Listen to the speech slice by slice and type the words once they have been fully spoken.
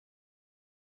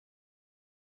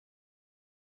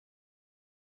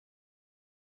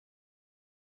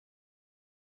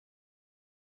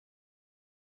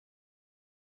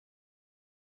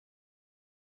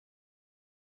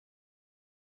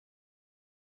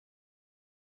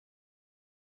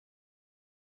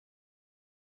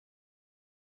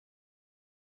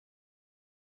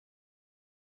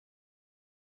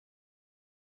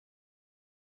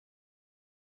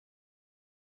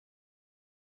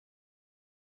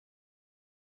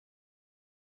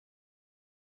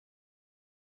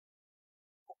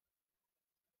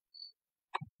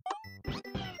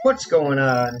What's going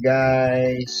on,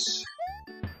 guys?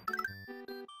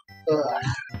 Ugh.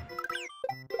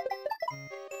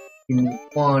 Give me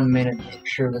 1 minute to make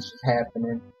sure this is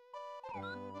happening.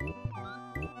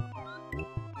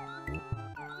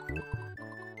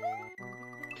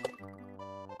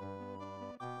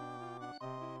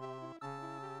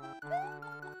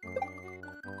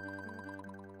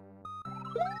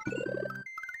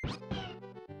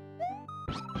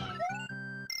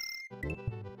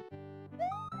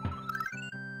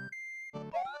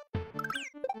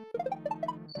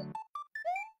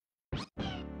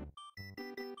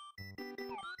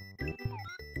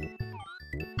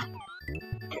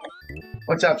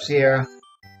 What's up, Sierra?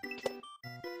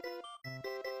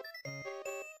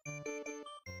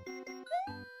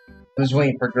 I was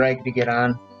waiting for Greg to get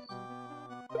on.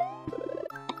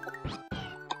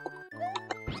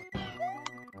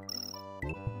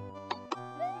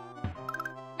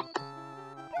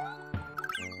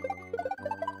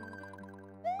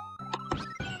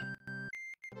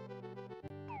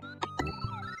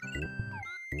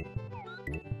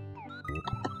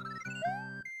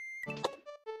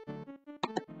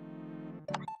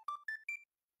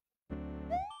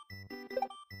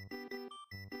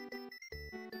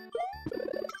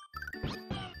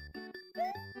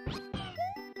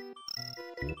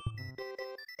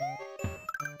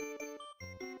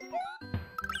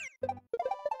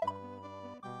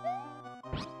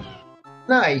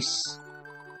 Nice.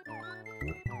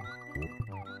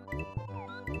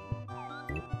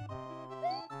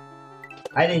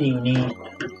 I didn't even eat.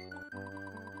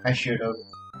 I should have,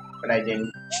 but I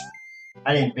didn't.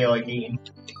 I didn't feel like eating.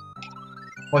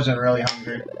 Wasn't really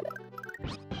hungry.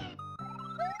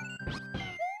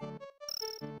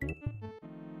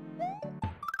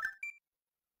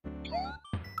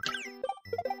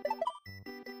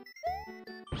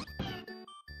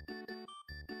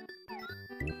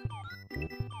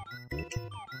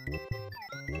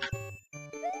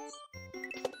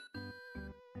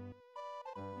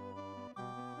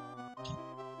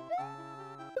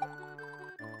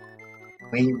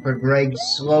 Waiting for Greg's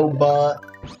slow butt.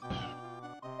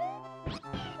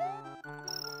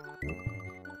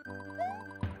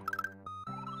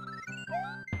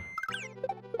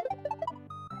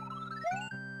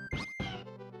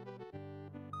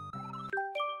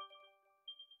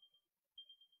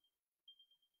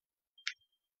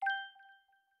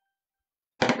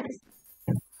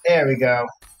 There we go.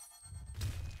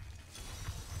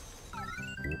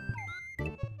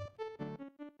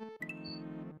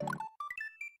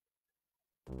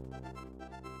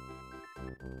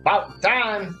 About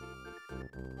time!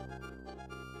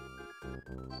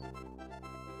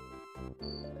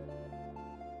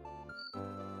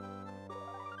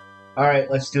 Alright,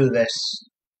 let's do this.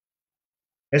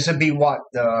 This would be what,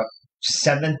 the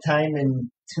 7th time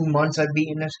in 2 months I've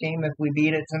beaten this game if we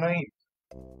beat it tonight?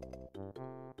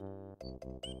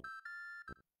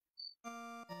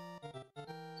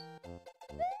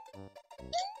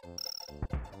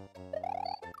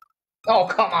 Oh,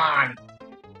 come on!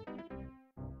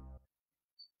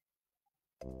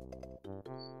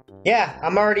 Yeah,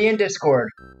 I'm already in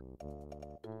Discord.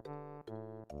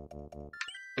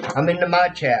 I'm in the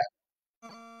mod chat.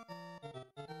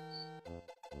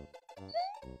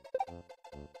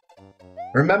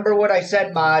 Remember what I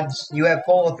said, mods. You have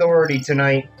full authority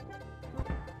tonight.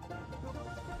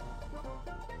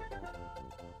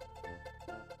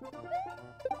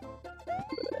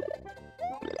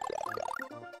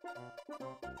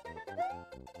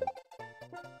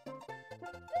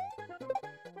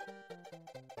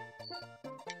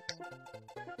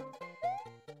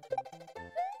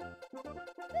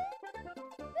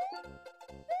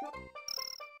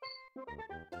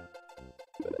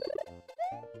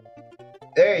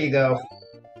 There you go.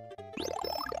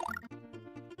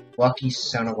 Lucky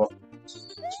son of a...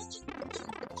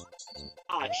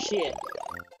 Ah, shit.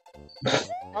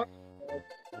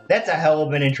 That's a hell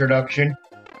of an introduction.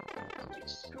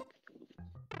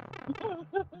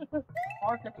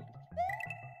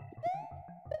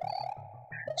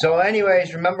 So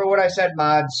anyways, remember what I said,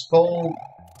 mods. Full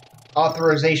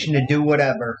authorization to do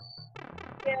whatever.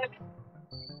 Yeah.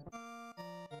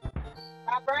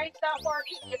 My brain's not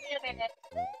working. Give me a minute.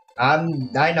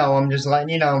 I know, I'm just letting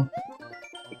you know.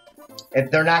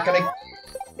 If they're not gonna...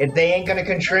 If they ain't gonna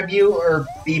contribute or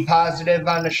be positive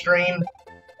on the stream,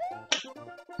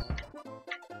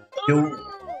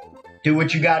 do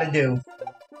what you gotta do.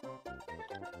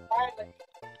 Finally.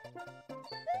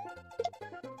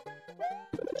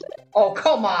 Oh,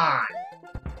 come on!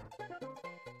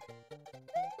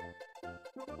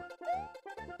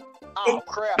 Oh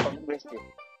crap, I missed it.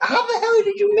 How the hell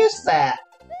did you miss that?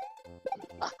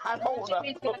 I don't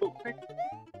Jimmy's know. gonna-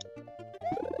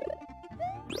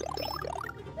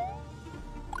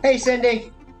 Hey,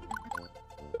 Cindy.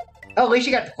 Oh, at least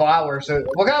you got the flower, so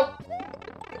look out!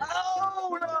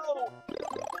 Oh no!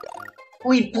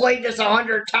 We played this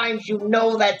 100 times, you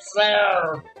know that's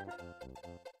there!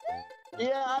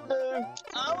 Yeah, I do.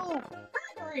 Oh!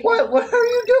 What are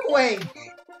you doing?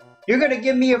 You're gonna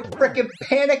give me a frickin'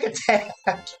 panic attack!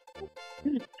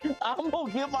 I'm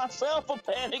gonna give myself a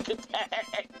panic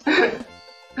attack.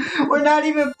 We're not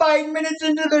even 5 minutes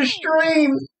into the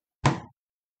stream!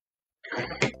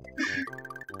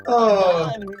 Oh,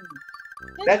 Done.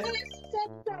 That's-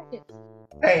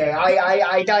 hey,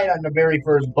 I died on the very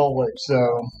first bullet,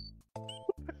 so...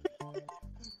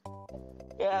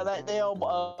 Yeah, that damn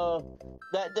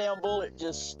bullet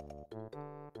just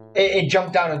It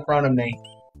jumped out in front of me.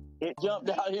 it jumped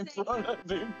out in front of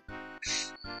him.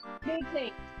 Big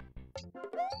thing.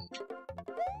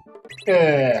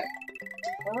 Ugh.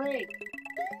 Hooray.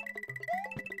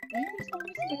 Maybe it's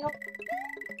only some help.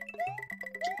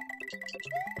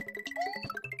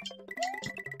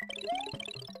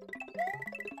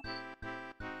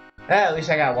 At least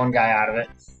I got one guy out of it.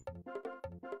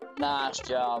 Nice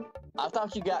job. I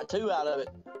thought you got 2 out of it.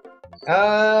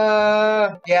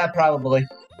 Yeah, probably.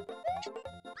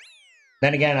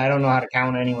 Then again, I don't know how to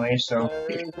count anyway, so...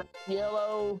 There's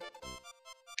yellow.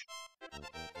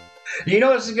 You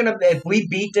know, this is gonna... If we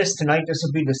beat this tonight, this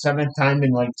will be the 7th time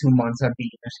in, like, 2 months I've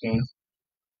beaten this game.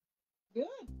 Good.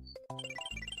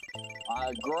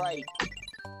 Great.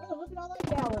 Oh, look at all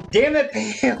that yellow. Damn it,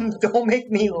 Pam! Don't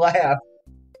make me laugh.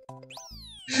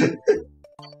 Look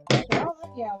at all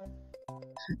that yellow.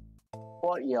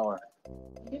 What yellow?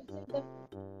 You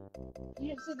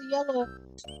didn't see the yellow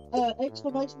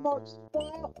exclamation marks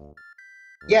fly out?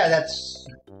 Yeah, that's...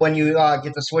 When you,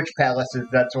 get the Switch Palaces,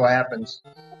 that's what happens.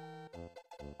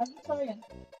 I'm just saying.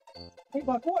 Hey,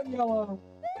 my point yellow.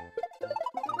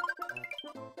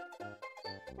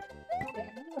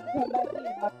 Yeah, I'm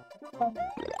gonna come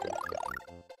back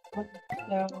in.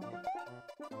 No.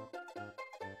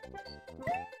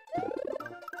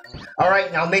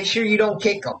 Alright, now make sure you don't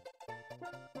kick them.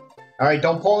 Alright,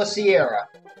 don't pull a Sierra.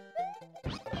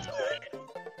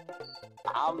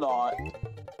 I'm not.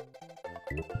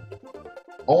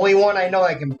 Only one I know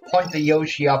I can punt the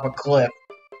Yoshi off a cliff.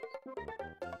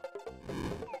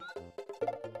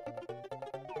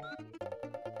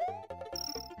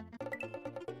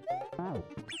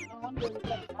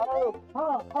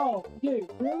 Oh, you,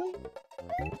 really?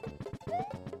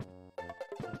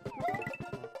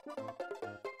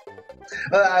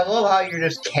 I love how you're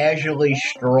just casually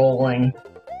strolling.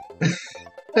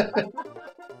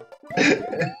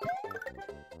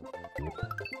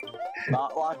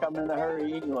 Not like I'm in a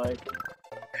hurry anyway.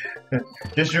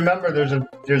 Just remember, there's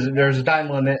a time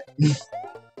limit.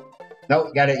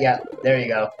 Nope, got it. Yeah, there you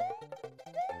go.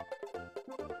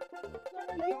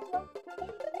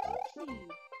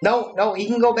 No, he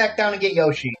can go back down and get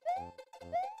Yoshi.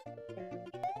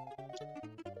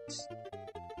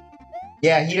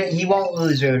 Yeah, he won't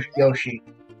lose Yoshi.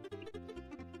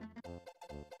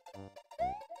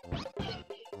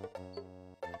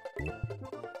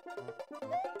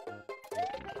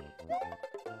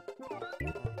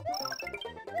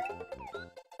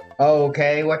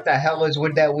 Okay, what the hell is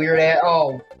with that weird ass?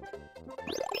 Oh.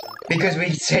 Because we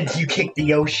said you kicked the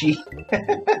Yoshi.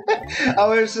 I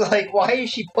was like, why is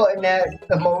she putting that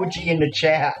emoji in the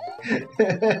chat?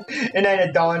 And then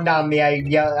it dawned on me,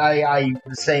 I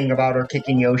was saying about her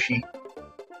kicking Yoshi.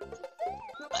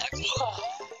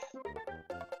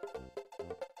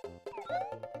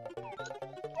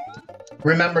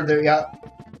 Remember there, yeah.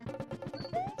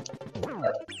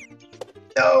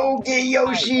 No, get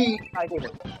Yoshi! I did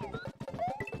it.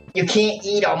 You can't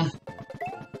eat them.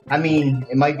 I mean,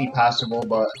 it might be possible,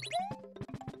 but...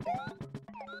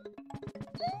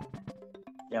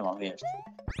 Yeah, my fist.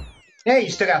 Yeah, you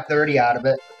still got 30 out of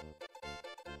it.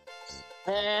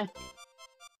 Eh.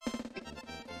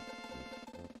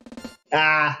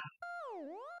 Ah,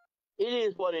 It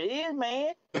is what it is,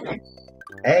 man.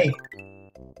 hey.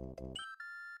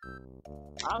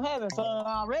 I'm having fun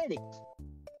already.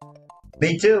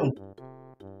 Me too.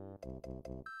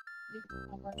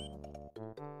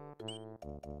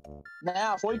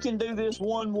 Now, if we can do this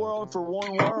one world for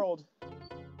one world,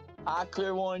 I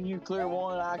clear one, you clear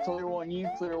one, I clear one, you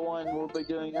clear one, we'll be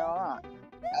doing all right.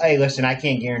 Hey, listen, I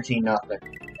can't guarantee nothing.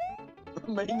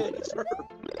 Me neither.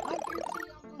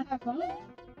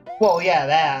 Well, yeah,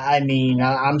 that. I mean,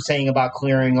 I'm saying about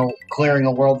clearing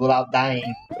a world without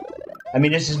dying. I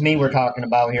mean, this is me we're talking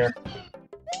about here.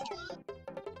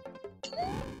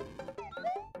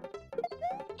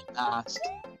 Nice.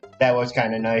 That was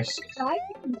kind of nice. I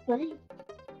can free.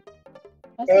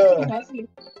 That's Yeah. what I see.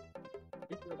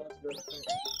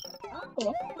 Oh,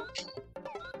 okay.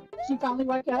 She finally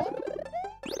woke up?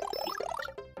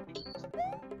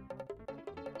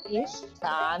 Ish.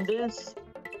 Kindest.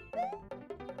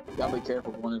 Gotta be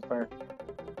careful going in fair.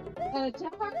 Tell her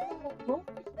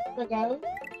to go.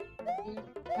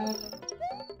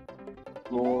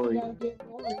 Rory. Go get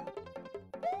Rory.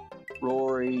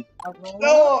 Rory.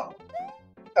 Oh!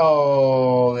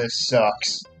 Oh, this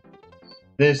sucks.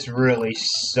 This really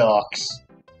sucks.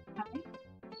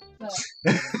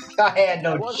 I had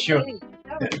no Wasn't choice. me.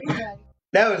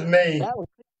 That was me. That was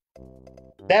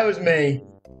That was me.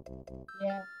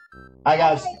 Yeah. I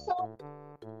got. Okay, so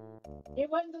it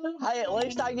wasn't the little. Hey, at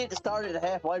least I get to start at the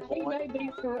halfway He point. may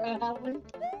be for Halloween.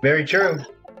 Very true.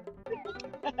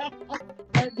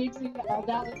 Dixie,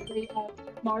 Galaxy,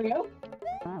 Mario.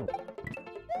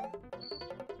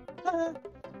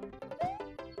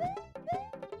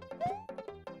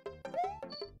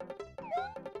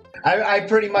 I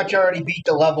pretty much already beat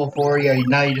the level for you.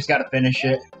 Now you just gotta finish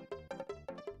it.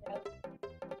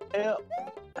 Yeah.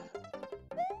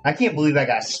 I can't believe I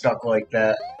got stuck like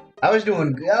that. I was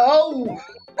doing. Oh!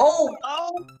 Oh!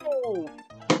 Oh!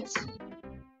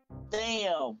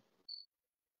 Damn.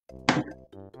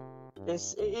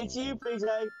 It's you,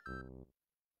 PJ.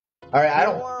 Alright, I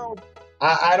Your don't. world.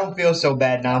 I don't feel so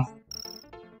bad now.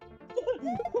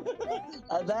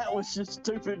 That was just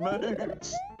stupid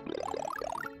moves.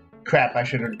 Crap, I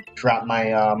should have dropped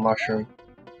my mushroom.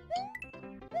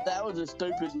 That was a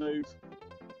stupid move.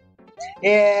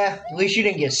 Yeah, at least you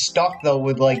didn't get stuck though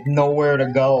with like nowhere to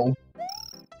go.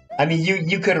 I mean,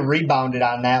 you could have rebounded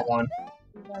on that one.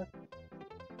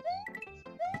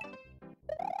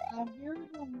 I'm hearing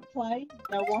them play,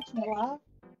 watching it live,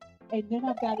 and then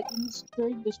I've got it in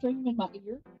the stream in my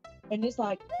ear, and it's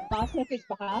like 5 seconds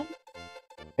behind.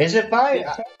 Is it fine?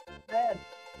 Bad.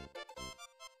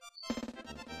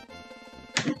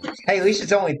 Hey, at least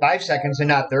it's only 5 seconds and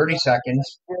not 30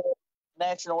 seconds.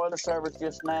 National Weather Service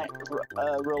just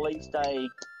released a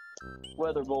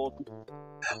weather bulletin.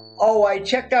 Oh, I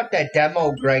checked out that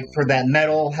demo, Greg, for that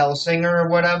Metal Hellsinger or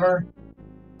whatever.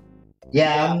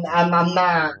 Yeah,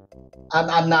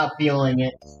 I'm not feeling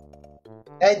it.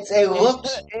 It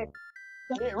looks.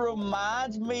 It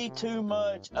reminds me too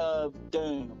much of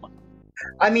Doom.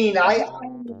 I mean,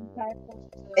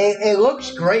 it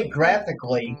looks great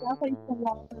graphically. Southeastern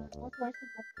Walker, Northwestern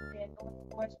Walker, and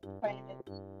Northwestern Planet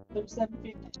through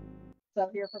 750. So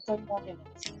here for 30 more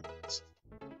minutes.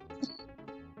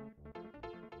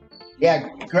 Yeah,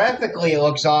 graphically it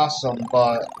looks awesome,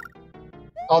 but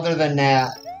other than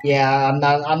that, yeah,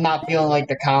 I'm not feeling like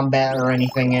the combat or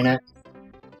anything in it.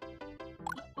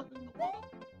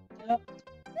 Yep.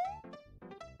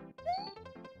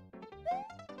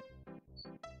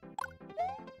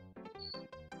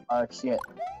 Oh shit.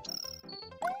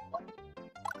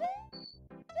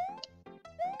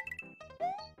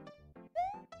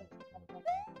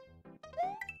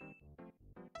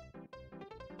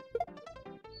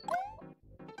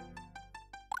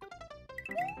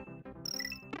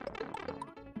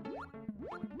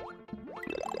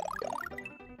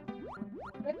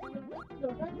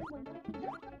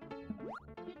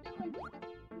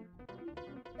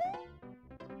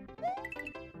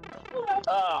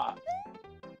 Ah,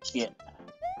 shit.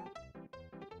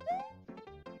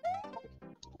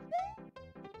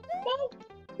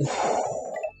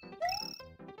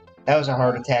 That was a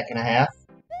heart attack and a half.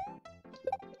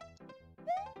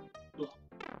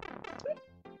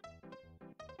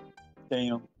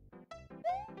 Damn.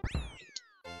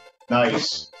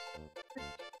 Nice.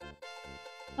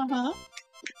 Uh-huh.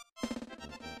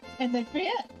 And they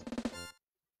fit.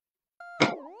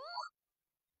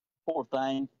 Poor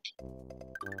thing.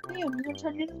 Damn, you're gonna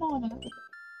turn into mama.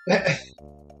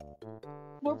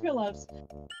 More pillows.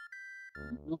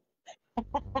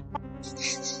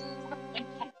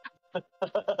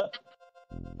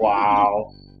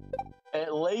 Wow.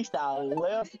 At least I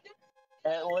left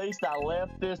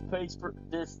this piece for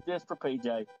this for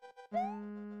PJ.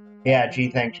 Yeah, gee,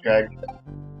 thanks, Greg.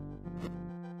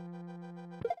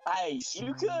 Hey,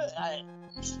 you could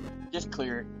just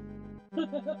clear it.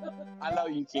 I know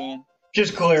you can.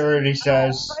 Just clear it, he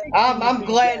says. I'm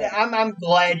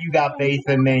glad you got faith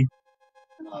in me.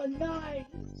 Oh, nice.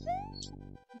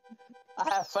 I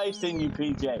have faith in you,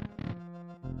 PJ.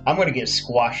 I'm gonna get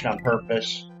squashed on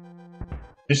purpose.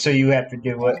 Just so you have to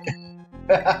do it.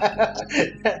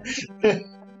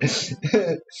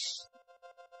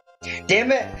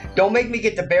 Damn it! Don't make me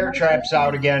get the bear traps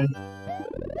out again.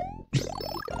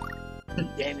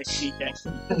 Damn it, PJ.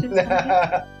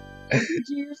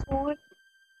 Cheers for it.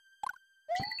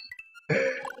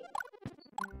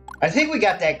 I think we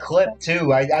got that clip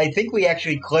too. I think we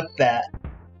actually clipped that.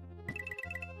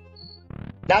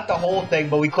 Not the whole thing,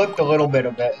 but we clipped a little bit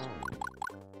of it.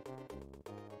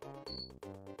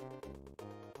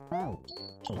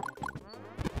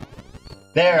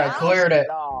 There, I cleared it.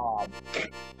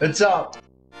 It's up.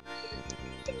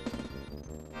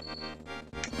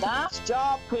 Nice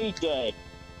job, PJ.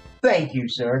 Thank you,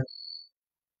 sir.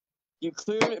 You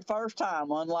cleared it first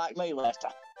time, unlike me last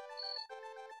time.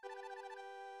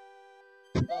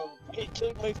 It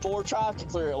took me 4 tries to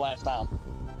clear it last time.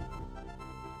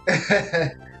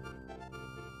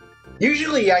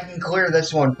 Usually I can clear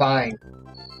this one fine.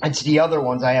 It's the other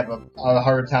ones I have a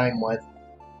hard time with.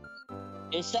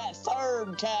 It's that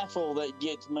third castle that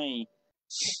gets me.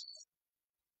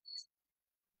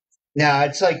 No,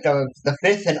 it's like the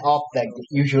 5th and up that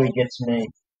usually gets me.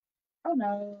 Oh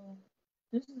no.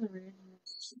 This is original.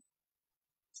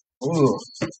 Ooh.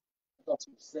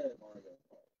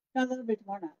 No, that'll be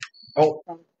tomorrow night. Oh,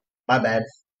 my bad.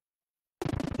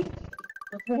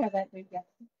 Let's go have that big guy.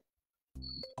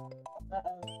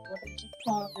 Uh-oh. What did you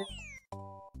call this?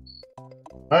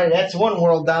 Alright, that's one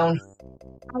world down.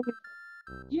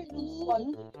 You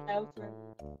know, for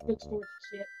good stores and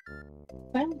shit.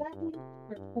 Found that one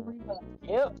for $40.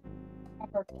 Yep. My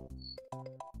birthday.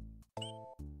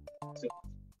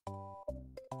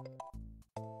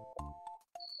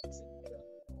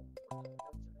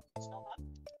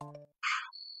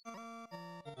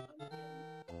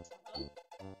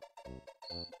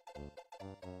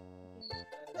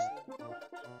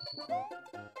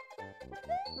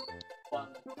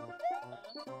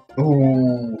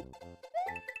 Ooh.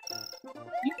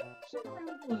 You can sit around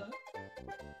and look.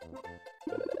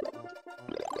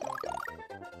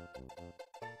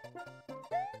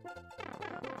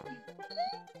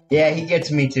 Yeah, he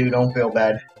gets me too, don't feel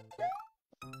bad.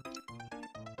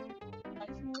 Place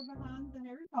more behind the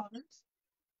Harry Potters.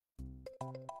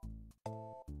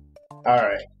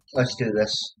 Alright, let's do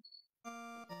this.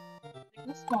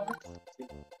 The Sparks.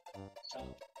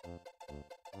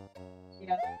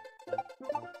 Yeah.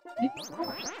 It's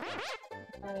Sparks.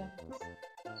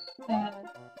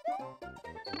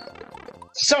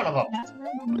 Son of a... That's where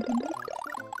I'm looking.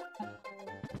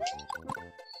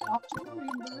 Option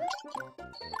Rainbow.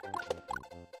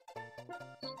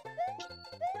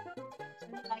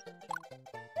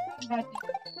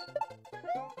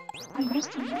 I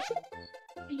used to have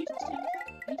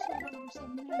over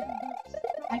 700 books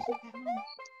actually at home,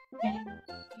 and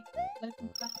let them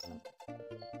find something.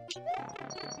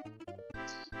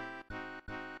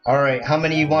 Alright, how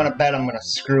many you want to bet I'm gonna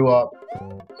screw up?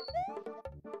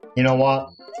 You know what?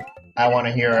 I want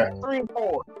to hear it. 3 and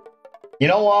 4. You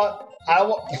know what?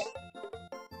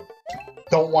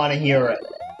 Don't want to hear it.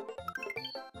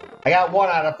 I got 1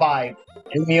 out of 5.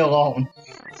 Leave me alone.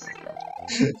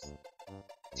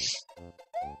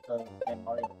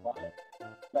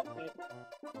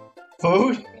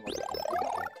 Food?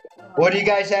 What are you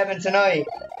guys having tonight?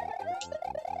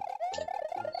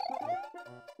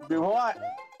 Do what?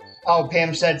 Oh,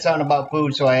 Pam said something about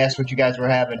food, so I asked what you guys were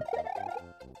having.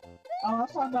 Oh, I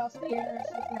was talking about Sierra.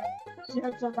 She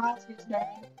hopes her rice gets done.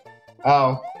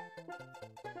 Oh.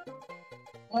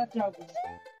 Leftovers.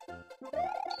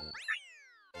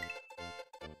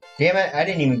 Damn it, I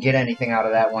didn't even get anything out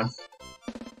of that one.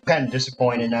 I'm kind of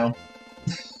disappointed now.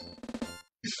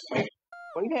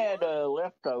 We had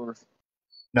leftovers.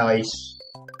 Nice.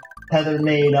 Heather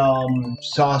made,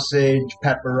 sausage,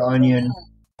 pepper, onion.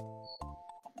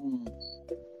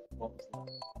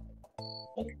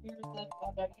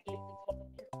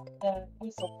 The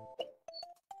whistle.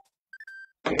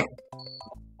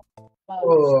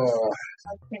 Ugh.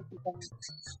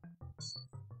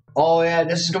 Oh yeah,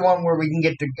 this is the one where we can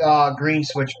get the Green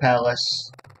Switch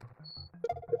Palace.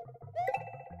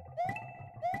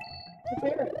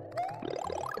 Prepare it.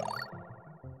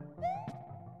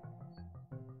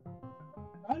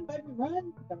 Run, baby,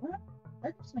 run. Run.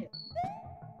 Hurt Smith.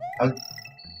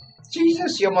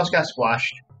 Jesus, you almost got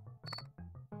squashed.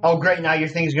 Oh great, now your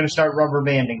thing's gonna start rubber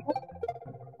banding.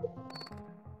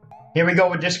 Here we go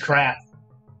with this crap.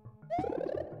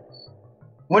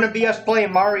 Wouldn't be us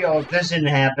playing Mario if this didn't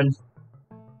happen.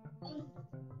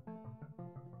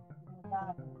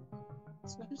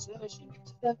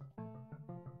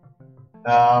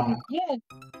 Yeah.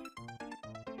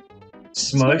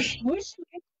 Smush. Smush.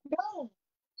 Go.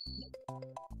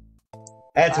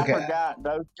 That's I okay. forgot.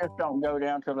 Those just don't go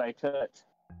down till they touch.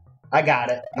 I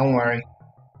got it. Don't worry.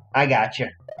 I got you.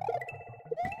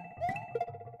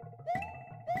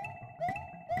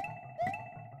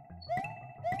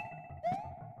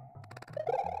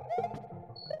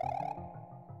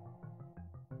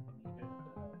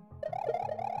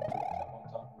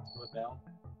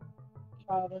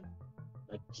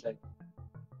 shape.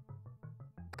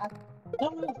 I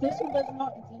don't know if this one does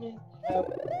not, because it is,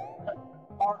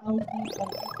 R-O-D,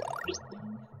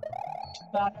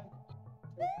 but I know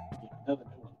Another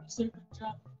new one. the super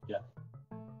jump. Yeah.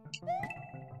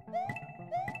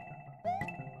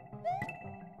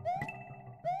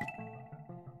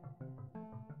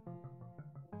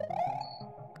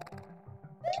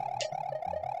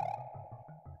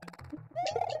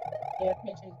 Yeah,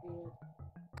 picture's good.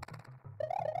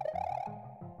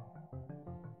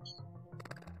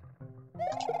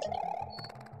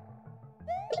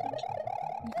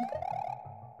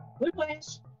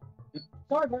 Whiplash.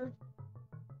 Sorry, bird.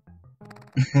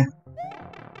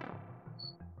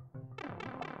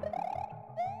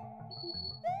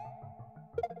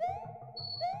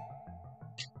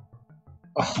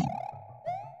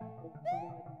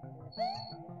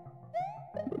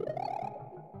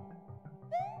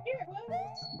 Here it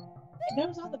was. It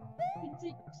knows all the fucking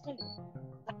secrets too.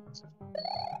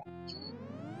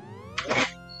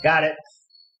 Got it.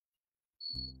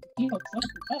 You know something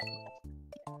up.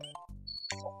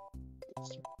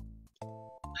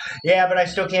 Yeah, but I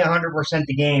still can't 100%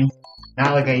 the game.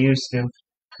 Not like I used to.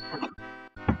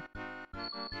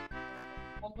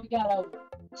 What we got over?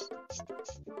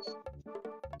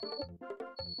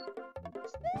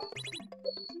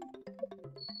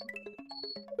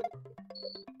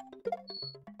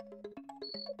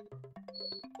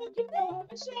 Look, you know,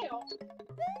 Michelle.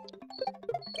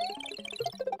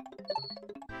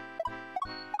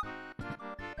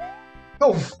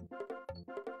 Oh!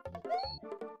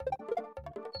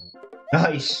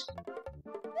 Nice.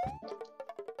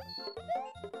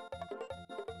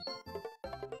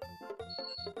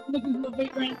 Look at the little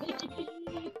big red.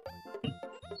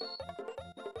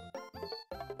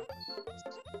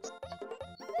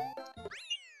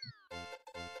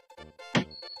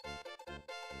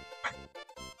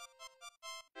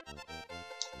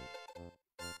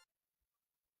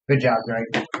 Good job, Greg.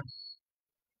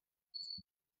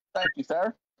 Thank you,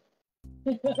 sir.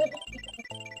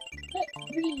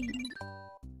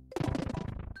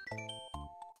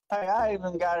 Hey, I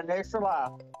even got an extra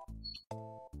life.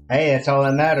 Hey, that's all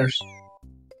that matters.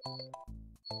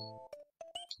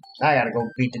 I gotta go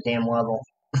beat the damn level.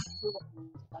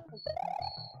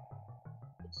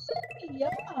 Yeah.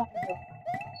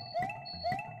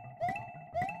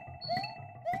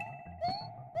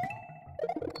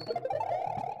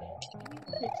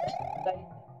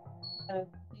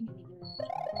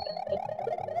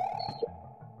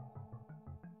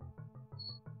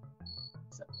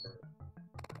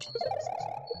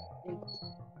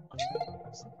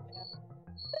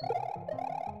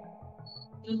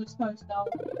 It was supposed to all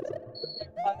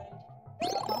everybody.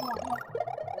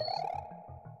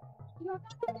 You know,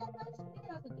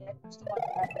 that's a dick. Just like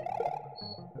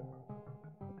that.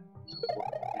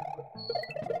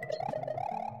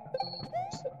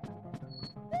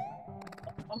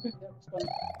 Okay, that was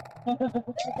fun.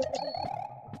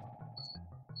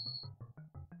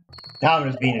 Now I'm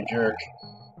just being a jerk.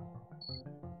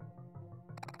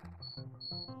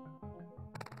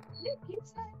 You keep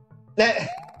saying, Eh,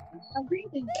 I'm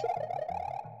reading.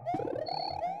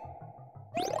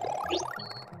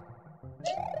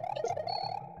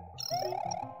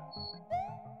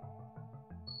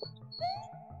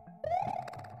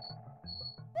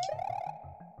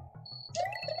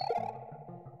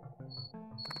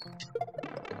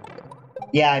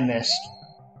 yeah, I missed.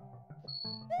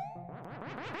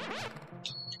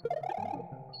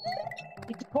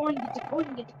 Get the coin, get the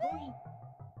coin, get the coin.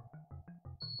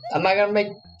 Am I gonna make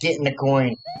getting the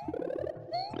coin?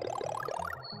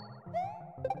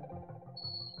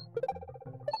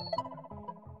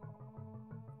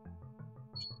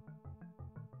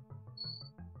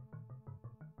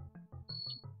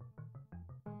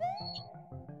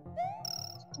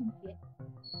 Yeah.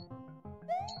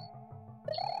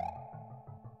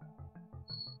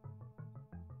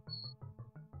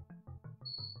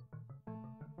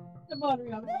 The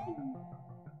Mario.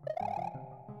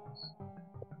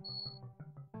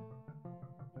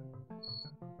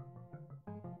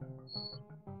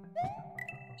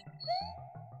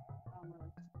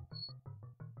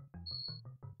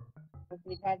 But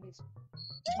we've had this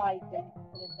pipe and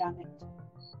put it down it.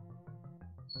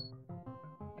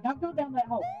 And don't go down that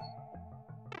hole.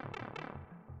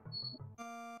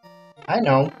 I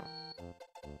know.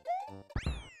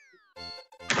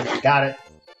 Got it.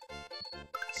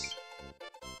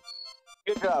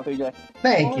 Good job, PJ.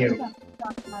 Thank Oh, you. it's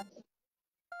not much.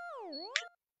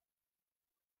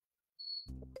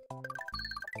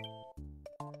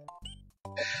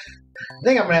 I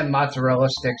think I'm gonna have mozzarella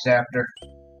sticks after.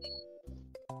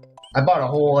 I bought a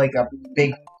whole, like, a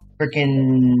big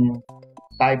freaking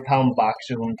 5-pound box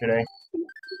of them today.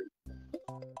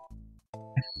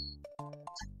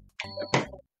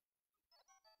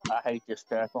 I hate this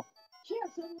tackle. Yeah,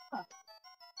 so do I.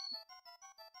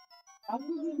 I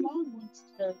really long ones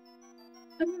today.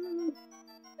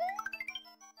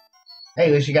 Hey,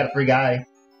 at least you got a free guy.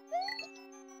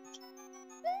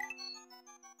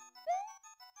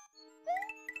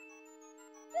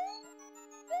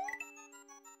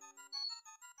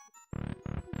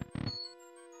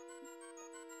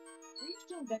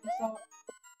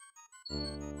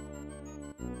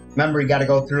 Remember, you got to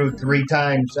go through 3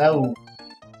 times. Oh.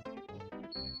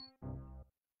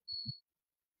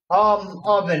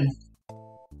 Oven.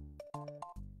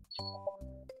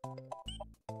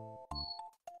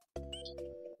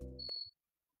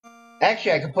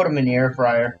 Actually, I could put them in the air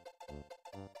fryer.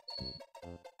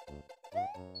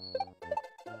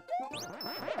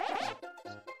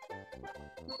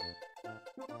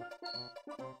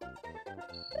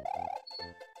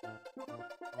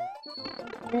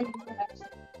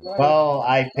 Well,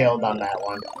 I failed on that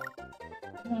one.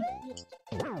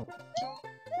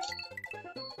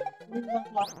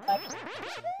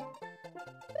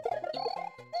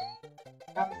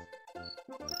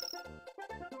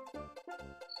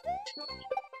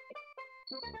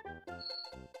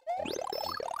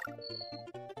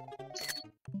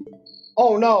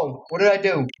 Oh no! What did I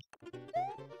do?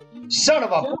 Son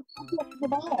of a...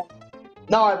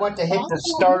 No, I went to hit the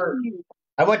start.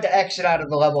 I went to exit out of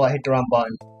the level, I hit the wrong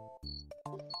button.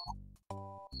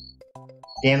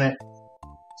 Damn it.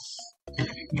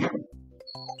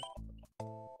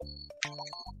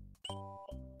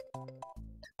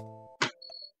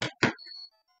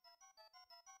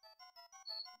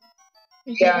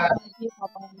 Yeah.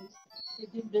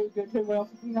 It didn't do good too well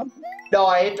for him. No,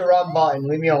 I hit the wrong button.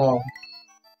 Leave me alone.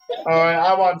 Alright,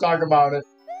 I want to talk about it.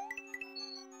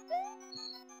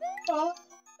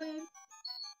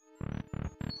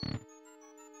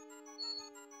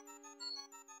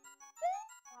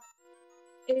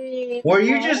 Were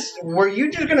you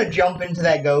just gonna jump into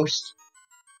that ghost?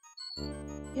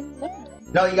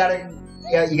 No, you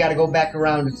gotta go back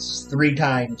around 3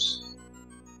 times.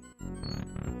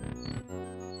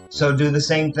 So do the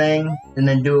same thing, and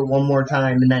then do it one more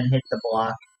time, and then hit the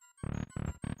block.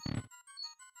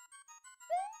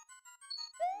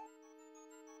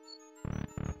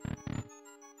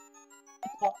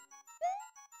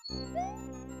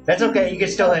 That's okay, you can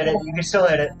still hit it. You can still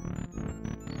hit it.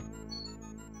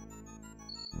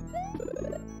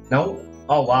 No?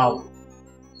 Oh, wow.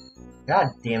 God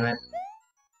damn it.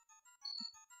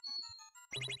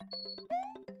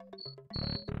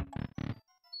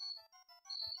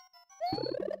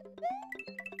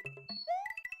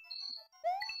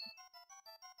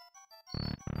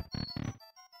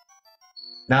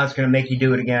 Now it's gonna make you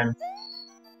do it again.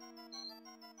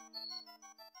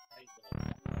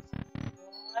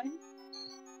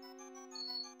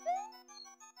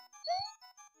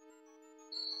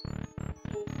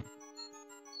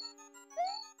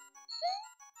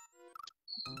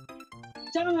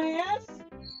 Dumbass!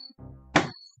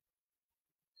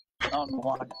 I don't know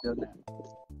why I did that.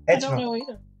 It's I don't fine. know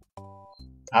either.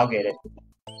 I'll get it.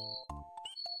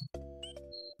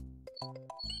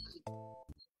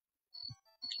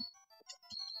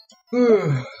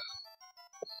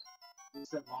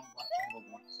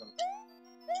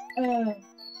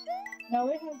 No,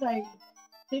 it has a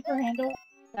thicker handle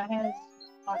that has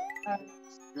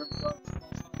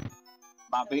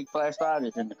My big flashlight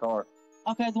is in the car.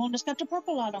 okay, the one that's got the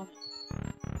purple light on it.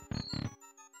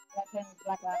 That has a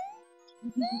black light.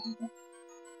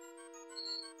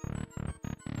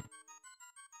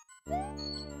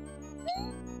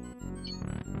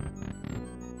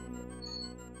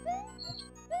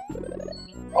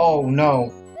 Oh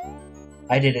no.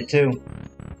 I did it too.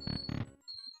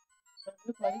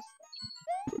 Good place.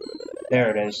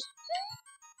 There it is.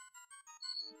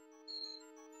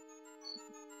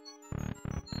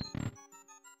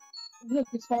 Look,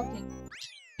 it's talking.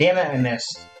 Damn it, I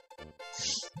missed.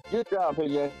 Good job,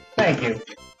 PJ. Thank you.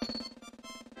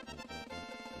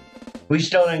 We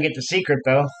still didn't get the secret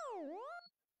though.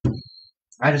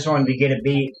 I just wanted to get it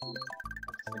beat.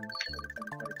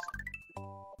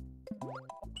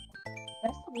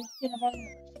 That's the weekend of our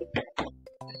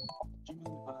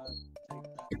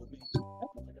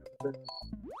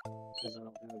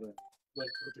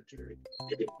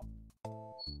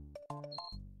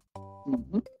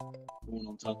Mm-hmm. Going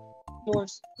on top.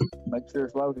 doors. Make sure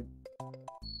it's loaded.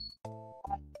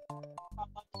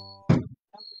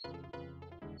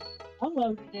 I'm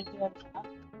loaded into it.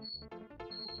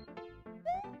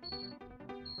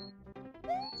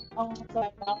 Oh, it's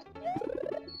like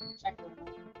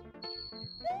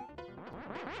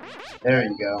There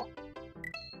you go.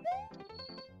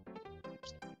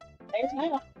 There's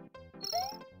now.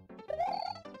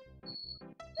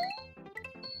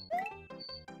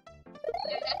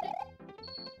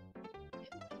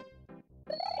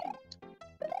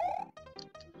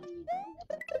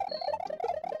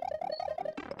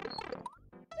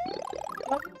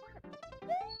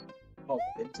 Oh,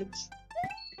 vintage.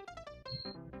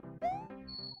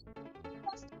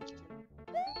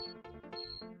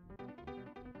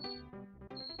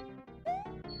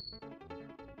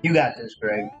 You got this,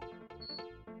 Greg.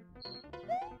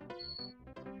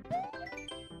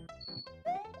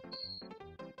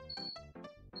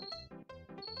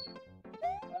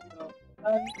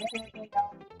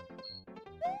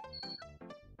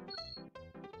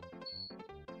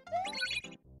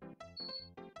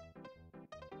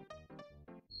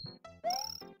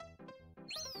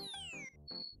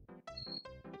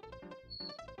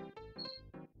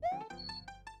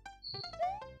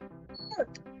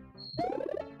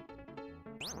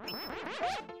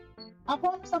 I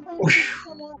promise I'm going to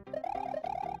someone.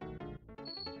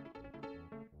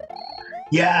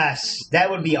 Yes, that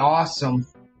would be awesome.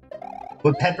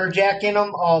 With pepper jack in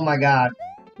them, oh my god.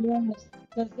 Yes,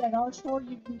 because at our store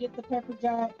you can get the pepper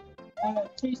jack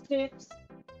 2 sticks.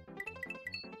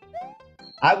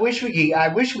 I wish we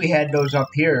had those up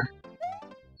here.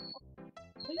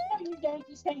 But you know you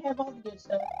Yankees can't have all the good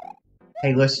stuff.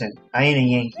 Hey, listen, I ain't a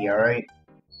Yankee, alright?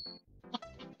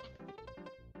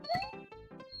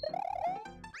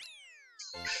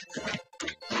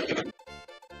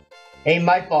 Ain't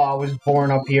my fault I was born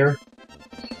up here.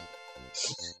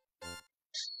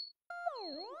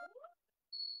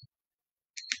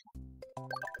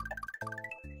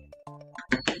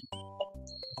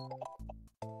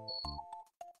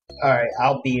 Alright,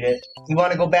 I'll beat it. You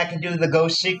want to go back and do the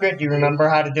ghost secret? Do you remember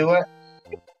how to do it?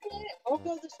 I'll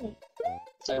go this way.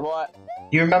 Say what?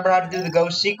 Do you remember how to do the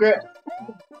ghost secret?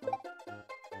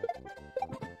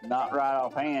 Not right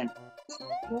offhand.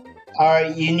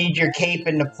 Alright, you need your cape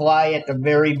and to fly at the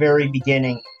very, very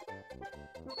beginning.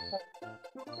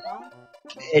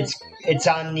 It's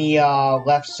on the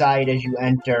left side as you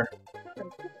enter.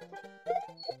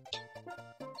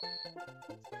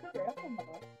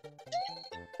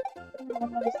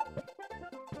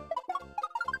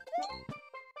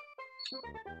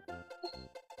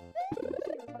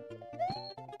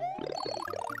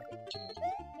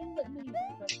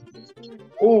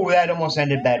 Ooh, that almost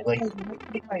ended badly.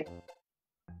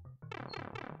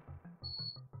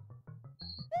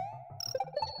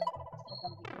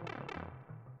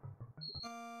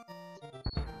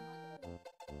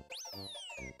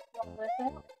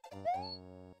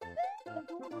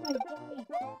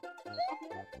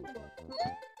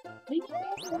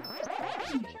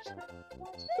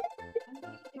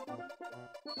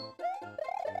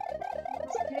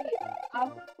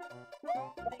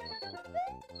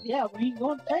 Yeah, we ain't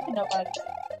going to take nobody.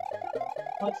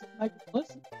 Unless it's make us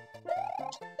listen.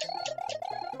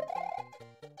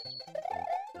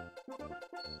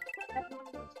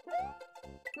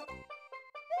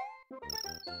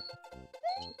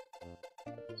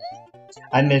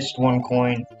 I missed one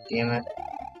coin. Damn it.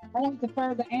 I think the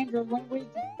fair that Andrew went with you.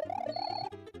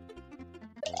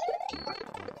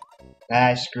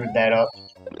 I screwed that up.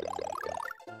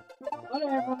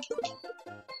 Whatever.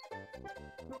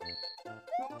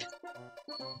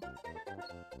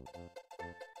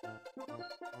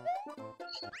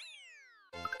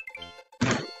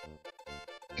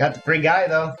 Got the free guy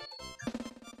though.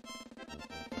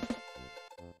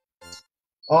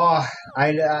 Oh,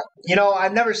 you know,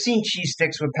 I've never seen cheese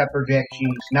sticks with pepper jack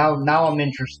cheese. Now I'm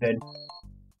interested.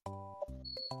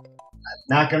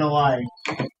 Not gonna lie,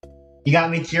 you got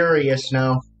me curious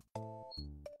now.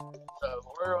 So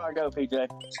where do I go, PJ?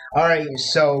 All right,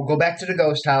 so go back to the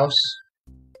ghost house.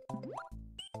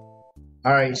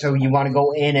 All right, so you want to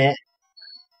go in it.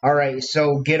 All right,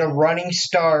 so get a running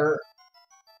start.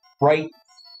 Right,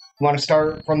 you want to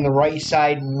start from the right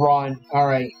side. Run. All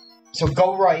right. So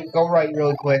go right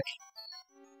really quick.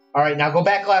 Alright, now go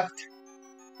back left.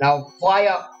 Now fly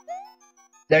up.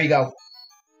 There you go.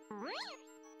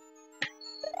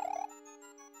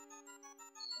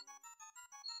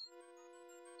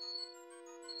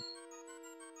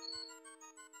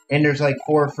 And there's like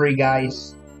 4 free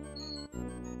guys.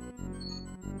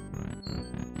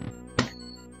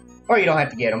 Or you don't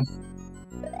have to get them.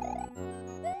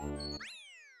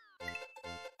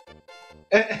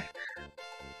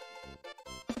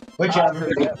 Whichever.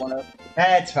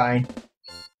 That's fine.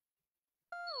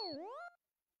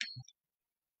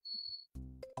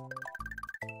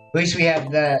 At least we have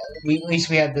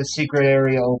the secret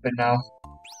area open now.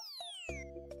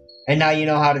 And now you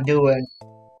know how to do it.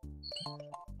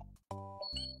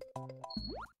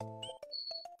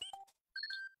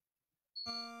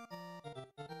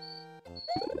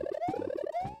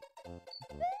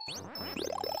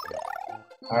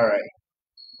 Alright.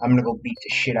 I'm gonna go beat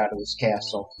the shit out of this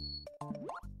castle.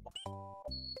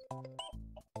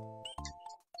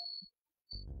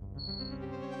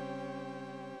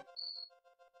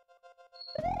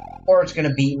 Or it's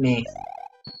gonna beat me.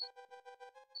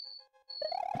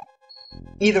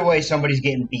 Either way, somebody's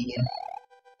getting beaten.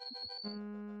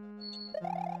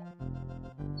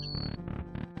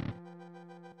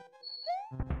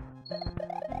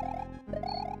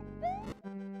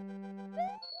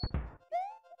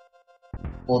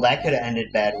 Well, that could have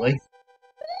ended badly.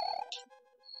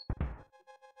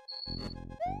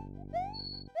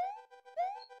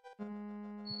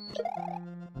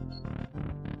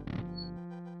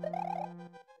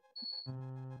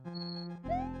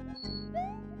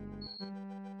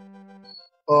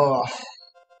 Oh.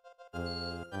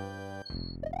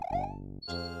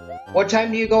 What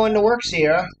time do you go into work,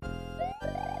 Sierra?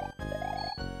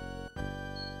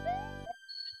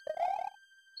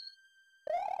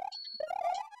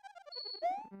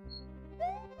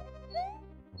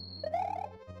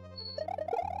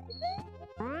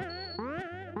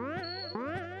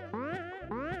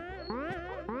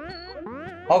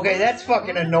 Okay, that's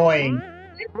fucking annoying.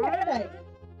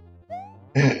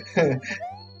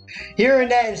 Hearing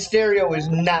that in stereo is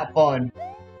not fun.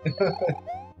 It's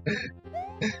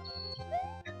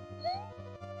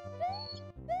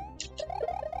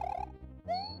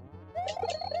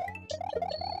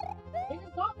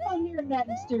not fun hearing that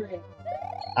in stereo.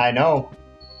 I know.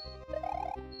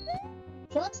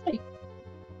 Trust me.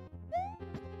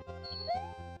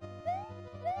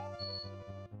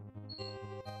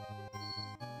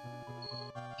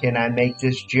 Can I make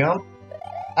this jump?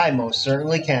 I most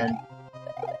certainly can.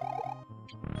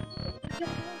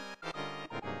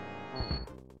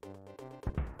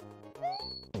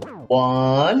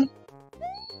 One.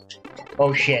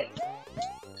 Oh shit.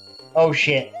 Oh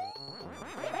shit.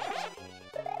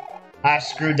 I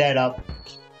screwed that up.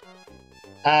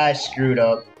 I screwed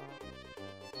up.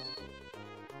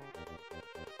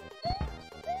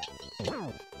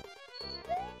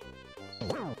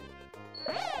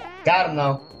 Got him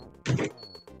though.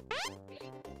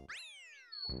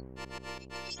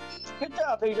 Good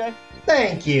job, PJ.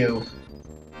 Thank you.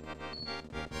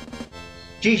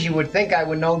 Geez, you would think I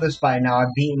would know this by now.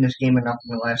 I've beaten this game enough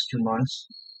in the last 2 months.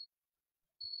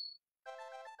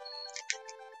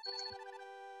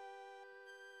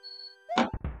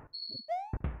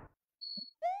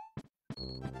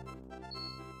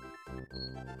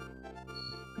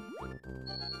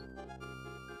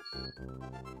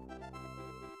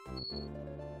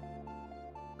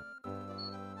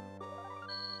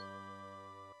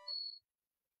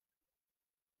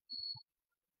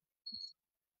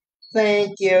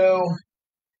 Thank you.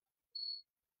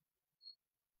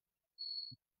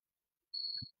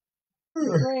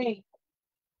 Great.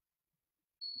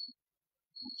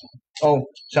 Oh,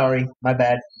 sorry. My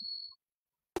bad.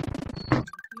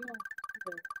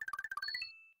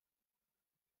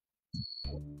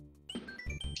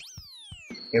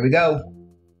 Here we go.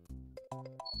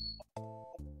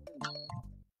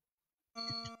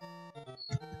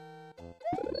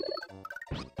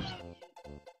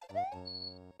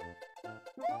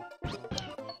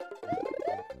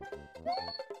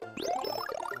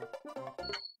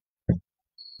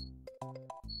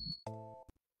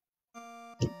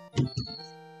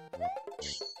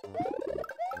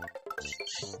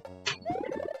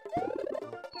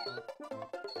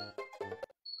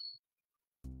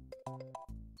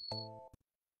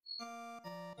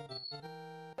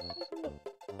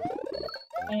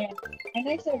 And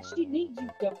they said she needs you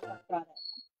to go work on it.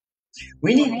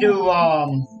 We need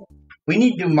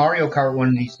to do Mario Kart one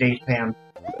of these days, Pam.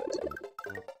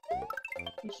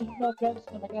 You should know Joe's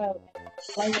gonna go and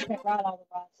play with it right all the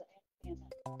rides and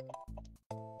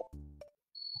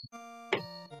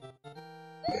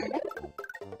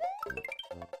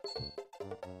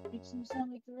Get some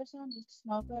Sunny Chris on, just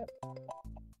smoke up.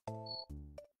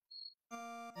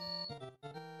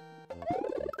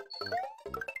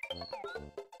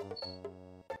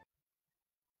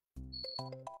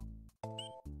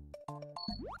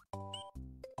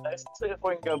 Let's see if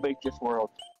we can go beat this world.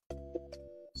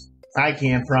 I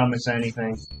can't promise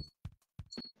anything.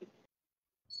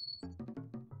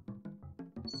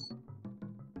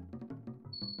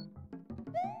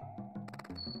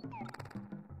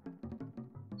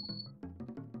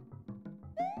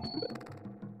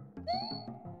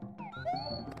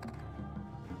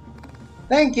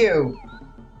 Thank you.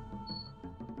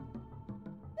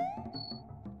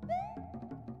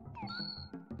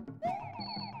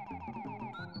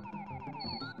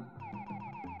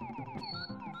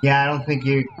 Yeah, I don't think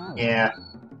you. Yeah.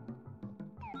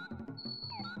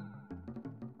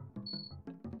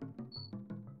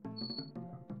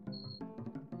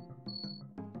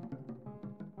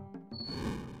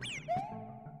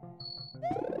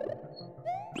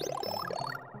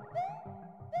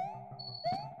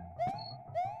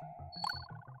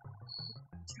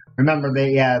 Remember that?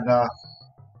 Yeah, the.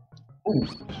 Ooh,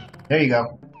 there you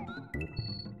go.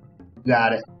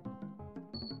 Got it.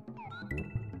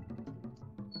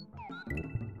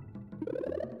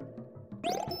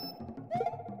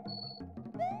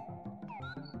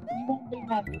 You won't be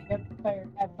mad if you go to the fair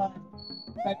and have fun.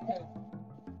 Go to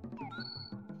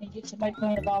and get to make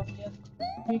fun of all the other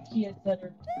big kids that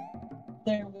are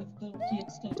there with little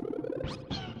kids too.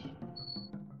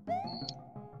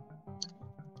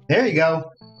 There you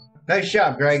go. Nice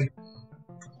job, Greg.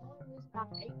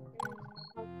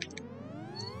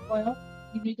 Well,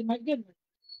 you need to make good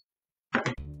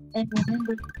ones. And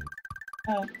remember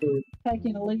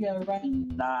taking Aaliyah around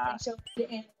and Nice. show the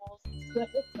animals and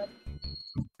stuff.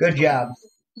 Good job.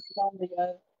 On the,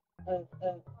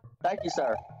 Thank you,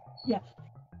 sir.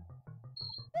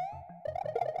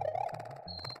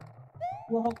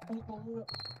 we'll hopefully go up.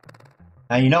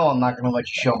 Now you know I'm not gonna let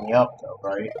you show me up, though,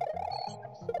 right?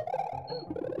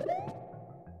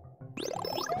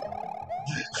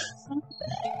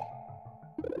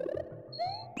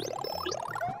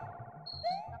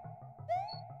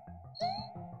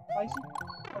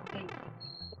 Okay.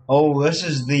 Oh, this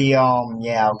is the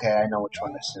Yeah, okay, I know which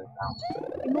one this is now.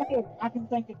 In my head, I can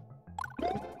think of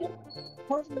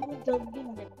person who went to the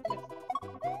beginning with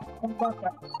from Buckeye.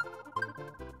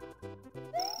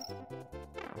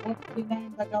 What's the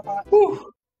name that got like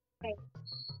Whew.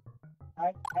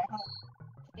 I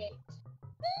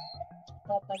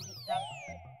thought they just got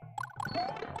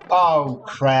Oh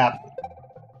crap!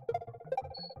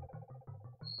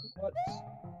 what's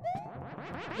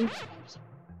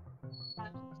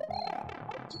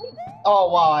Oh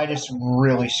wow, I just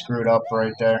really screwed up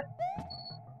right there.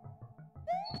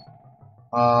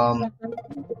 Oh.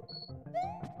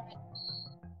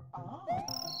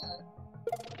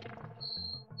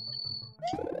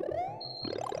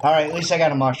 Alright, at least I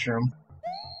got a mushroom.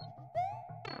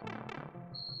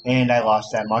 And I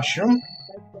lost that mushroom.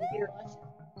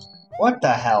 What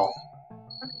the hell?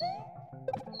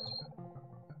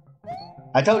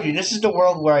 I told you, this is the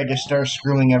world where I just start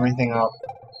screwing everything up.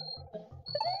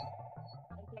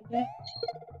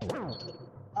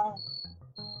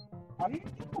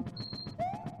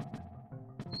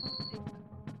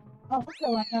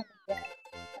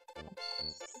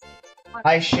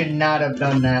 I should not have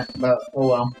done that, but oh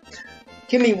well.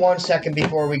 Give me 1 second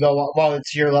before we go. Well,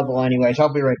 it's your level anyways.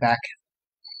 I'll be right back.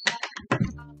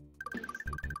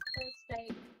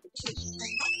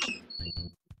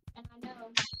 And I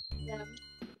know them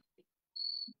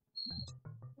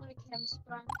when it comes to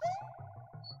friends,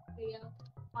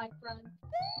 my friend,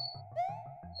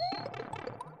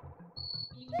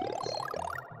 he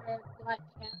wear black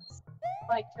pants,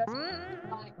 like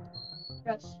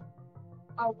just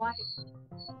a white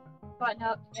button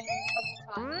up and a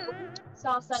purple tie. So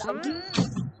I said,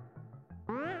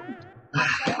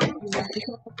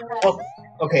 Oh,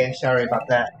 okay, sorry about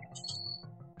that.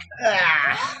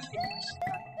 Ah,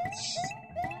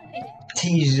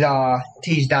 T's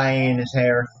dying in his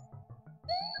hair.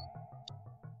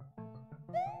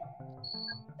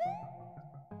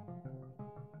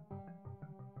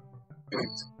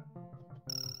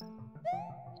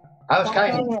 I was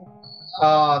kind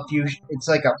of it's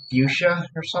like a fuchsia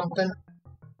or something,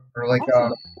 or like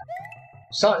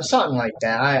something like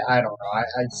that. I don't know.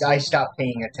 I stop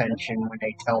paying attention when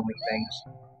they tell me things.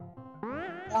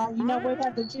 You know we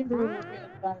got the gender reveal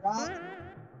today, right?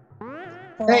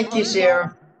 Thank you,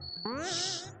 Sarah.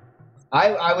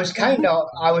 I was kind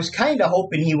of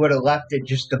hoping he would have left it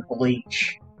just to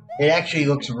bleach. It actually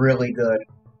looks really good.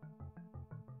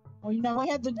 Well, you know we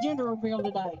had the gender reveal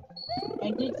today,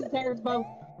 and Dixie's hair is both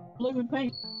blue and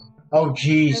pink. Oh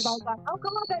jeez. Everybody's like, "Oh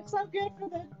God, that's so good for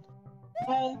the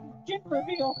gender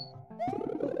reveal."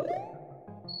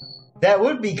 That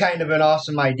would be kind of an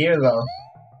awesome idea, though,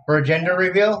 for a gender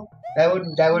reveal. That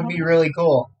would be really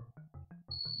cool.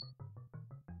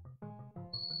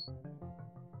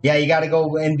 Yeah, you gotta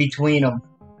go in between them.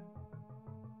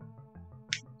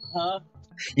 Huh?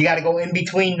 You gotta go in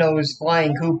between those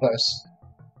flying Koopas.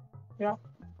 Yeah.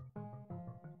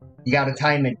 You gotta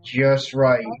time it just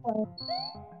right. Okay.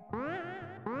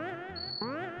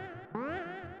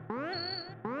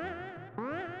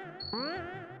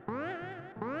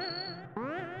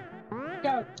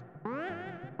 Go.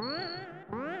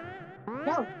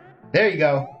 Go. There you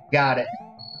go. Got it.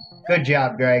 Good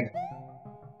job, Greg.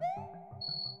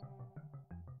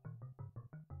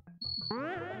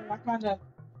 know.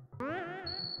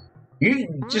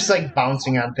 You just like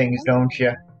bouncing on things, don't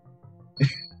you?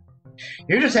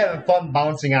 You're just having fun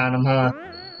bouncing on them, huh?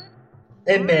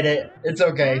 Admit it. It's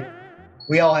okay.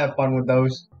 We all have fun with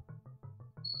those.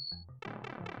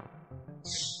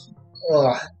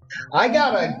 Ugh. I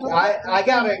got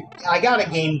a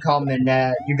game coming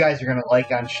that you guys are gonna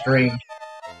like on stream.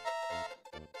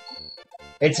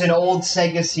 It's an old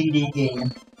Sega CD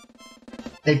game.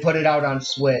 They put it out on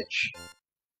Switch.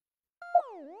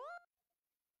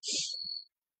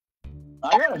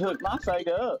 I gotta hook my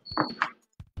Sega up.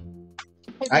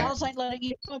 Hey, Dallas ain't letting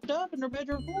you hooked up in their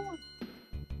bedroom floor.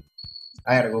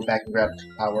 I gotta go back and grab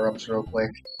power-ups real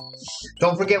quick.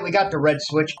 Don't forget, we got the red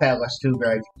Switch Palace too,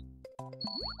 Greg.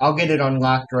 I'll get it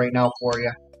unlocked right now for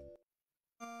you.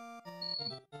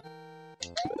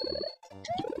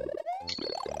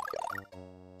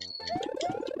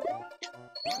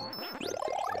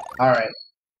 Alright.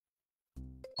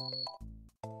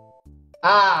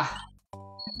 Ah!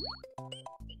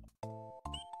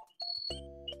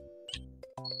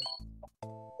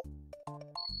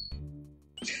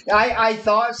 I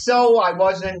thought so.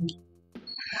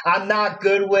 I'm not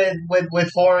good with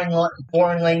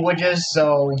foreign languages,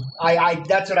 so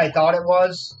that's what I thought it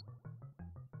was.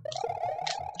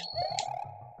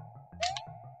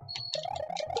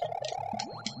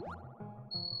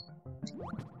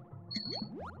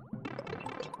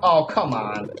 Oh, come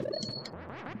on.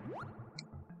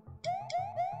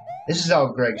 This is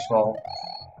all Greg's fault.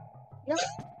 Yep.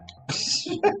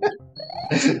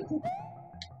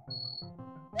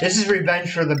 This is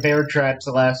revenge for the bear traps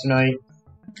last night.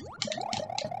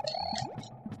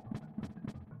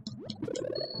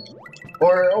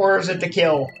 Or is it to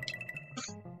kill?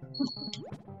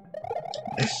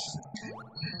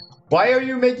 Why are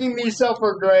you making me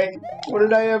suffer, Greg? What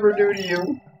did I ever do to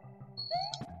you?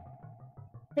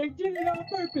 They did it on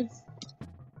purpose.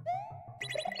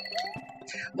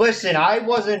 Listen, I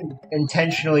wasn't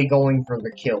intentionally going for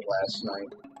the kill last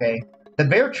night, okay? The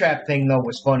bear trap thing, though,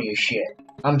 was funny as shit.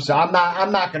 I'm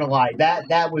not gonna lie.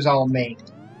 That was all me.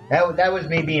 That was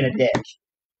me being a dick.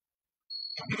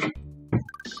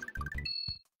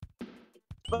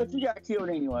 But you got killed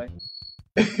anyway.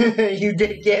 You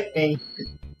did get me.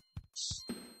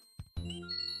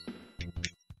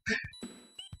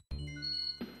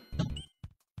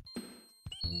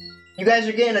 You guys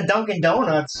are getting a Dunkin'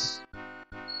 Donuts.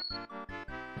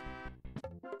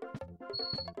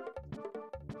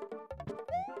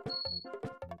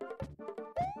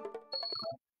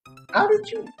 How did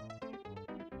you?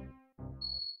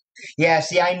 Yeah,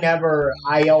 see, I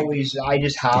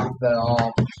just hop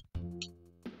the,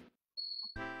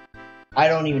 I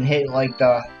don't even hit, like,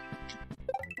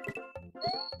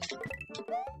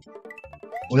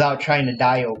 without trying to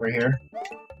die over here.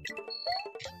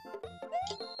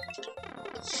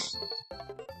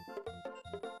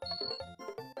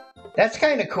 That's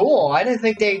kind of cool. I didn't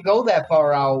think they'd go that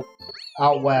far out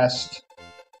west.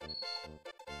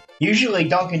 Usually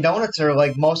Dunkin' Donuts are,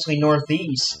 like, mostly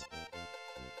northeast.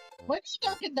 What's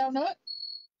Dunkin' Donut?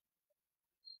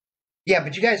 Yeah,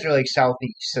 but you guys are, like,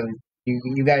 southeast, so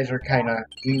you guys are kind of...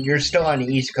 You're still on the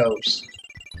East Coast.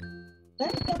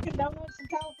 There's Dunkin' Donuts in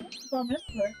California from this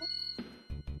correctly.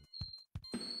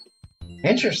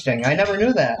 Interesting. I never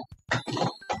knew that.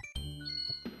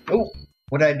 Oh,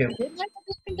 what'd I do? Didn't they have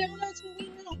Dunkin' Donuts when we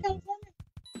were in California?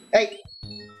 Hey!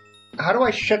 How do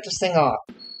I shut this thing off?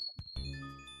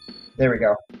 There we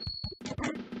go.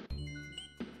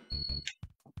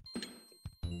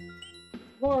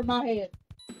 Lord, my head.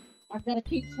 I gotta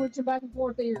keep switching back and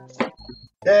forth here.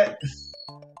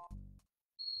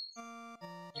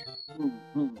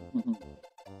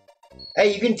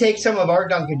 Hey, you can take some of our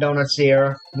Dunkin' Donuts,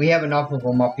 Sierra. We have enough of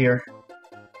them up here.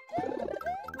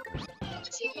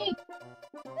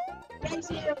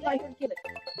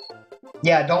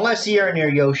 Yeah, don't let Sierra near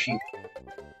Yoshi.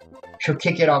 She'll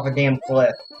kick it off a damn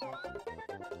cliff.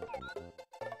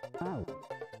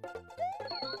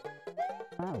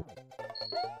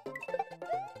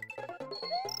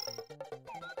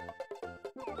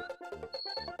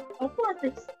 On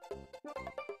purpose.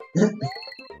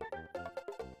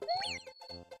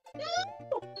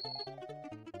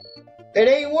 It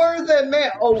ain't worth it,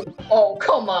 man. Oh,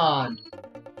 come on.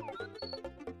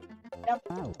 Yep.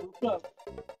 Go.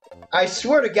 I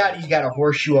swear to God, he's got a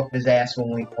horseshoe up his ass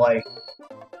when we play.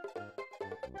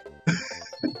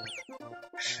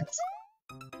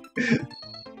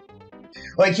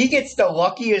 Like, he gets the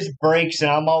luckiest breaks,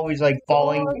 and I'm always, like,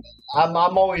 falling... I'm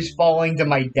always falling to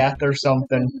my death or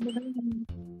something.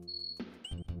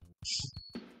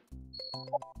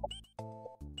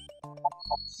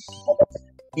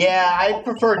 Yeah, I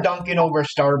prefer Dunkin' over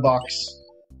Starbucks.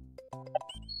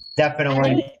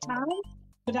 Definitely. Anytime,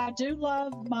 but I do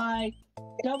love my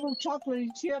double chocolate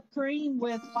chip cream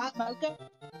with white mocha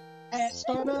at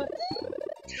Starbucks.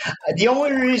 The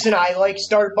only reason I like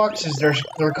Starbucks is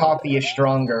their coffee is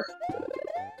stronger.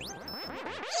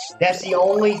 That's the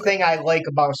only thing I like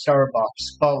about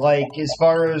Starbucks. But like, as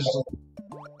far as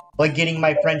like getting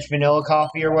my French vanilla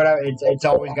coffee or whatever, it's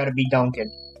always got to be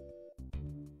Dunkin'.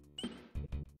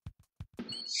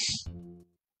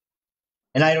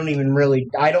 And I don't even really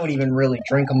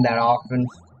drink them that often.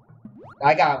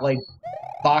 I got like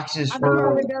boxes I can for.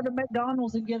 only go to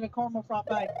McDonald's and get a caramel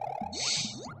frappe.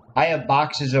 I have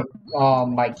boxes of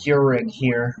my Keurig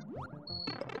here,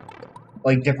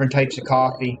 like different types of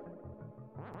coffee.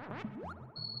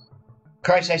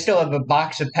 Christ, I still have a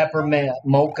box of peppermint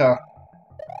mocha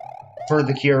for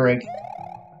the Keurig.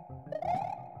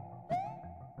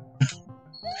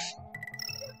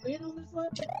 Been on this one?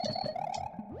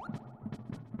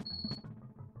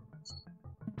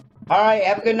 Alright,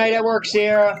 have a good night at work,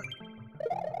 Sierra.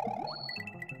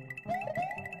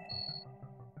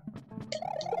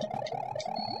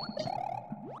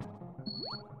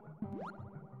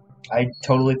 I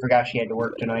totally forgot she had to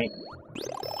work tonight.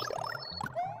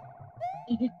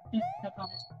 No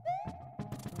comment.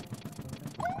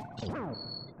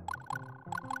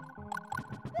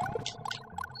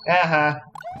 Uh-huh.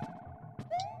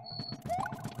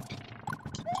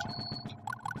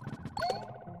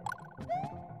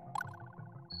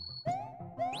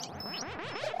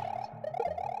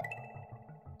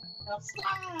 Now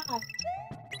slide!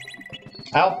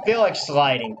 I don't feel like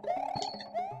sliding.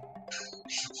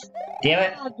 Damn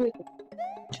it. Slide with it.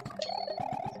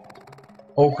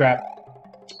 Oh crap.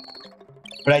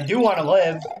 But I do want to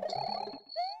live.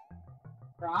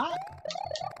 Right?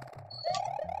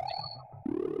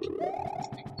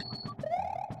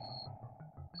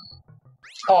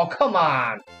 Oh, come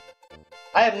on.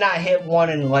 I have not hit one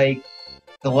in like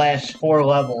the last 4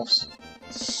 levels.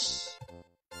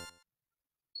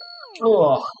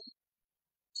 Ugh.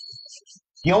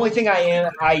 The only thing I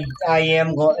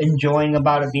am enjoying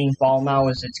about it being fall now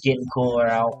is it's getting cooler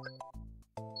out.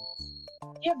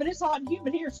 Yeah, but it's hot and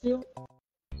humid here still.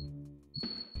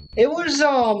 It was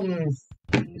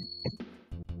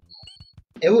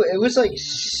it was like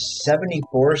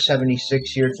 74,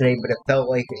 76 here today, but it felt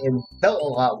a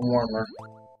lot warmer.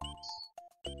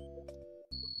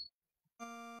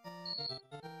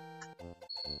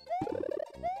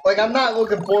 Like, I'm not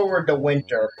looking forward to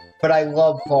winter, but I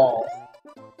love fall.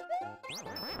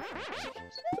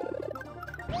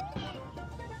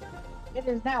 It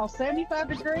is now 75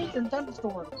 degrees and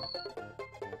thunderstorm.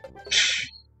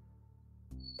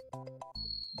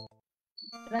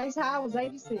 Today's high was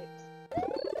 86.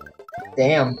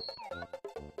 Damn.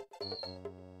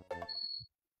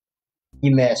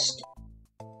 You missed.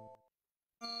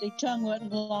 The tongue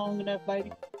wasn't long enough,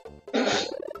 baby.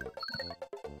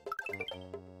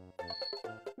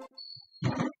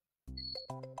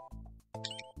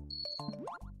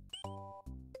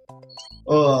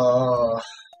 Ugh.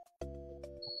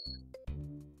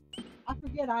 I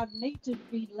forget I need to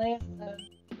be less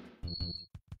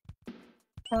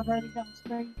perverted on the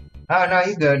screen. Oh, no,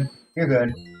 you're good. You're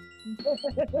good.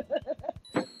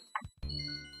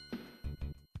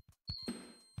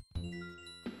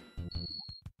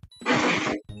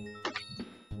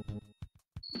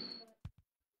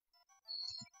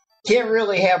 Can't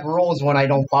really have rules when I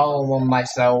don't follow them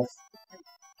myself.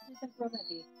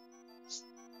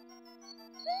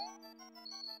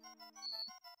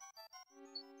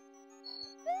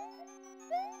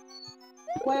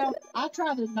 Well, I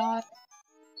try to not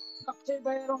talk too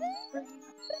bad on the screen.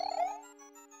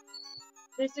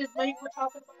 This is me we're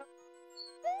talking about.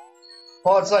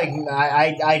 Well, it's like,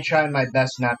 I try my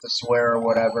best not to swear or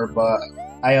whatever, but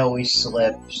I always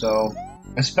slip, so...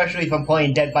 Especially if I'm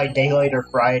playing Dead by Daylight or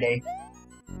Friday.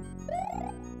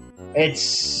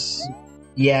 It's...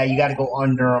 Yeah, you gotta go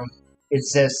under them.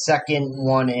 It's the second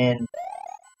one in.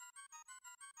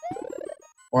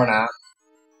 Or not.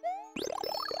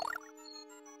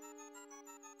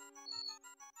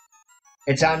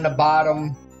 It's on the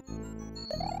bottom.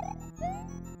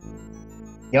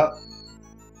 Yep.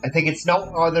 I think it's no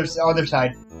other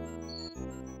side.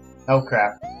 Oh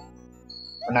crap.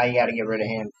 Well, now you gotta get rid of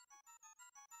him.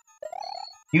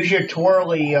 Use your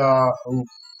twirly, ooh.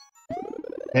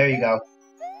 There you go.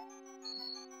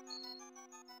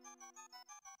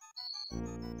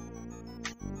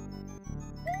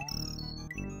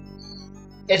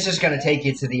 It's just gonna take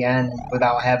you to the end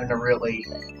without having to really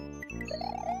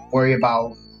worry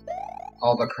about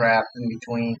all the crap in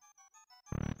between.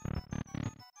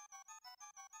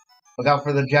 Look out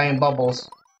for the giant bubbles.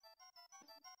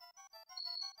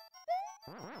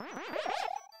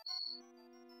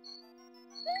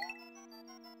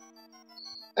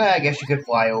 I guess you could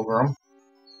fly over them.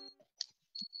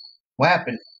 What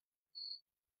happened?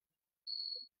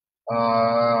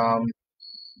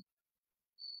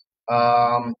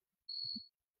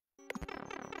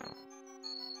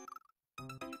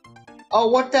 Oh,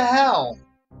 what the hell?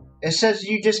 It says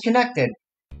you disconnected.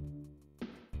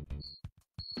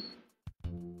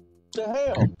 The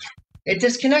hell? It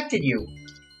disconnected you.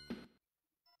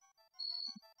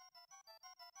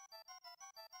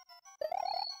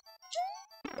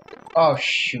 Oh,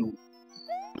 shoot.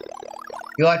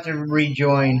 You'll have to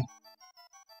rejoin.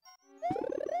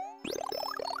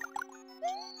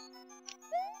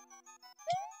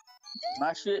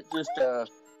 My shit just,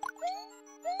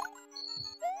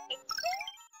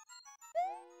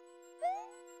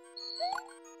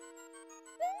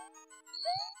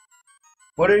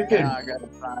 What did it do? now I gotta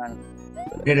find.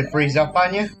 Did it freeze up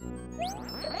on you?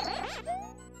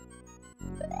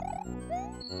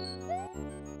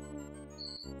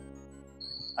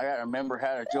 I gotta remember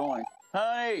how to join.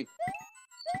 Honey!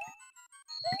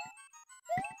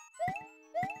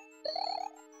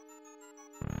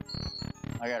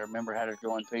 I gotta remember how to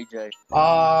join PJ.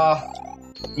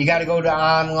 You gotta go to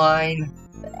online.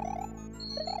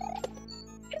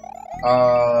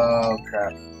 Oh,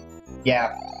 crap.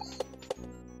 Yeah.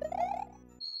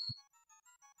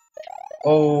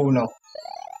 Oh, no.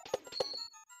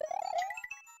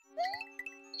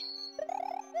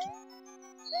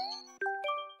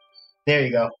 There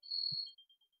you go.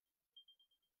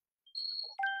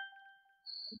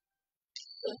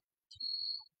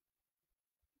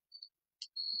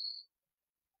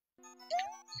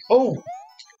 Oh!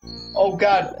 Oh,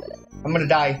 God. I'm gonna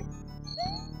die.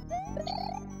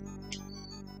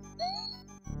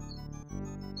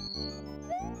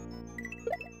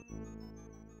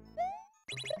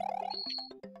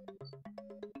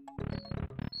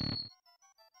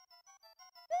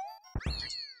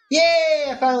 Yay!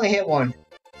 I finally hit one.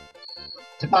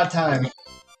 It's about time.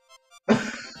 I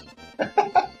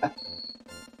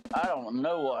don't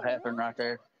know what happened right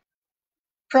there.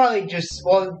 Probably just,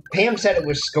 well, Pam said it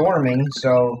was storming,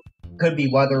 so could be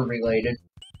weather related.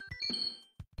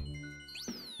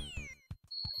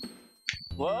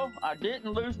 Well, I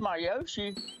didn't lose my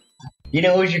Yoshi. You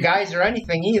didn't lose your guys or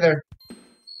anything either.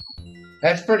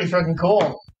 That's pretty freaking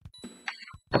cool.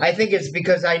 I think it's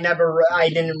because I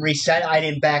didn't reset, I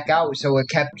didn't back out, so it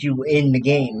kept you in the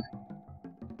game.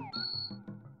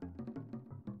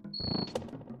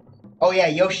 Oh yeah,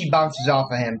 Yoshi bounces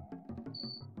off of him.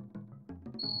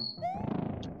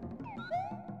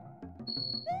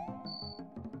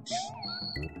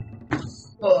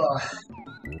 Ugh.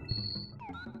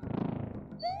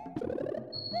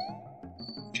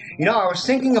 You know, I was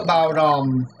thinking about,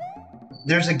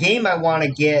 there's a game I want to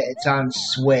get, it's on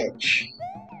Switch.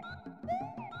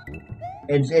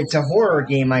 It's a horror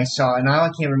game I saw, and now I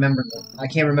can't remember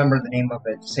the name of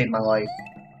it to save my life.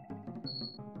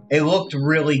 It looked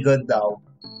really good, though.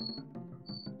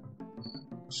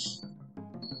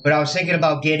 But I was thinking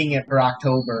about getting it for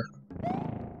October.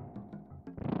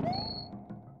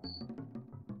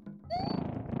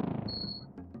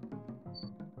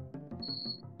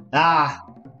 Ah!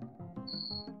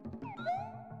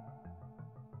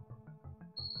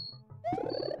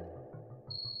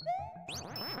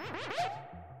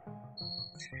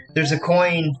 There's a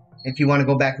coin if you want to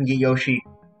go back and get Yoshi.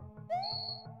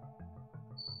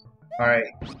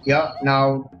 Alright. Yep,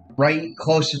 now right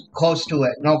close to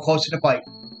it. No, close to the fight.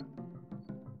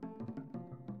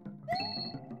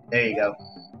 There you go.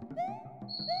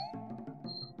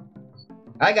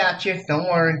 I got you, don't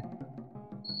worry.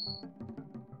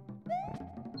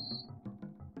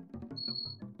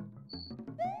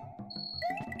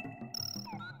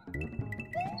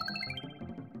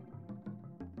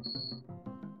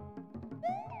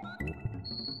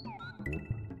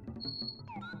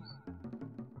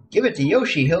 Give it to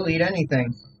Yoshi, he'll eat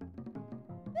anything.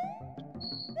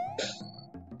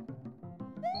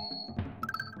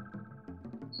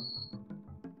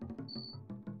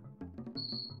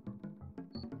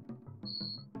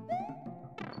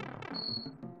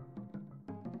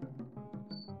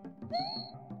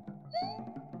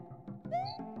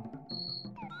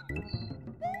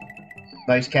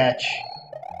 Nice catch.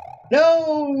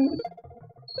 No!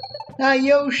 Not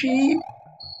Yoshi!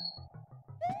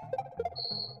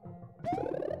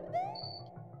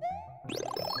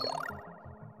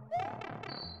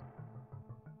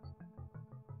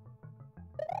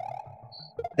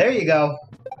 There you go.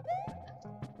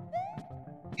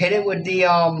 Hit it with the,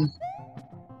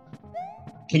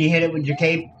 Can you hit it with your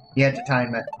cape? You have to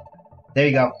time it. There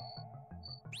you go.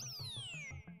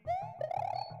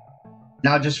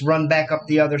 Now just run back up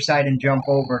the other side and jump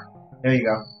over. There you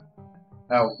go.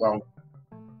 Oh, well.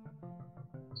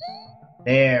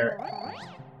 There.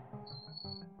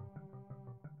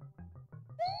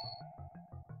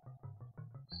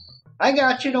 I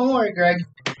got you, don't worry, Greg.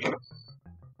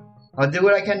 I'll do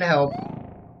what I can to help.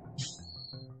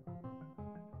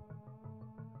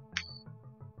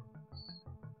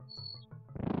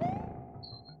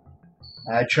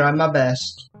 I try my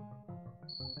best.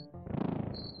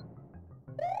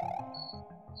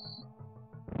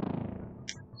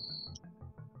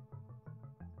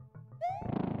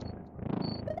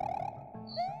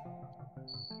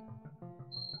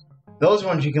 Those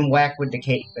ones you can whack with the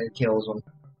cape, it kills them.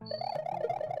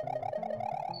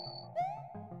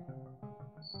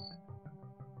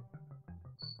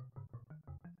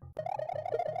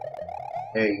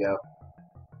 There you go.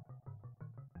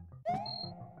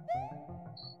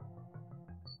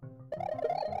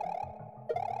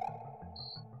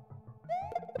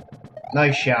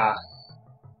 Nice shot.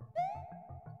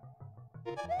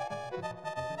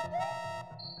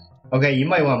 Okay, you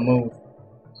might want to move.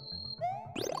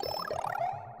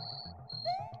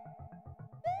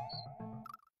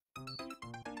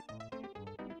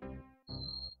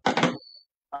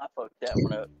 I fucked that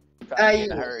one up. Trying to get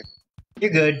in a hurry.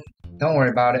 You're good. Don't worry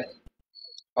about it.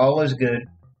 All is good.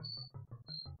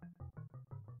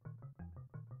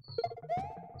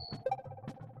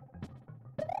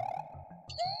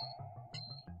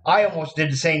 I almost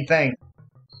did the same thing.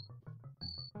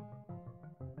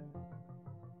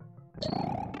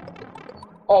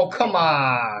 Oh, come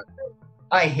on.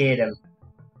 I hit him.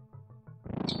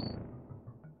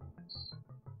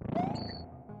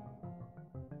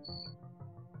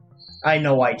 I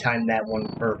know I timed that one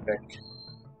perfect.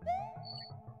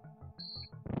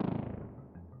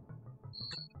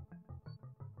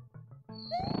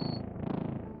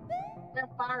 They're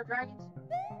fire dragons.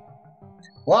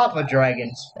 Lava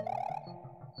dragons.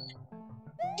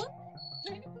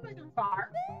 Technically they're fire.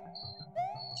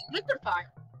 Liquid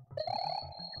fire.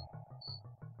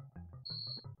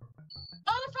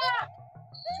 On fire!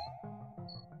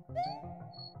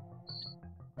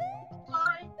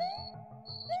 Fly.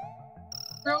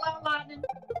 Throw out lightning.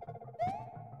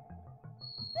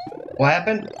 What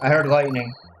happened? I heard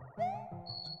lightning.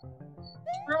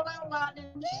 Throw out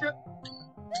lightning. Shook.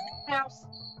 House.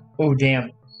 Oh,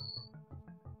 damn.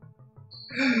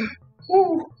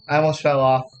 Woo! I almost fell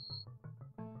off.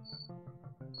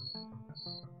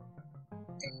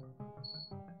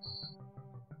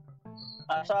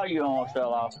 I saw you almost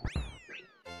fell off.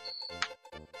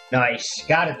 Nice.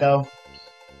 Got it, though.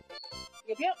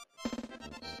 Yep.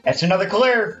 That's another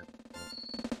clear.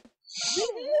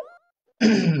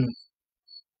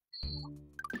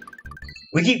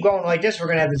 We keep going like this, we're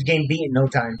gonna have this game beat in no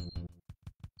time.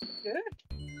 Good.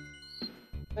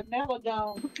 But now we're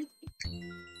down.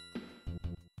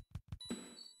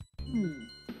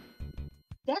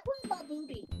 That was my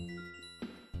booty.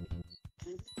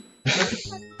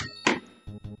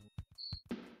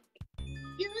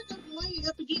 You're the blade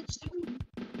up against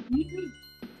you.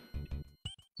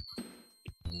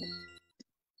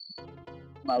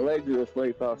 My legs are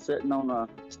asleep. I was sitting on a.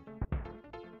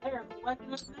 They're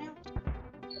waking us now.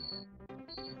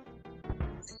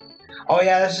 Oh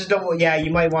yeah, this is the yeah.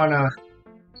 You might wanna.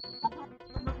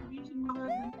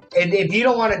 If you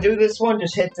don't want to do this one,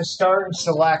 just hit the start and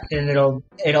select, and it'll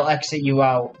exit you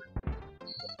out.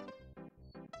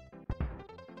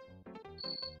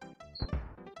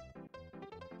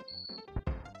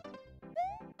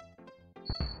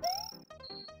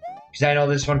 Because I know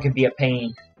this one can be a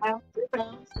pain.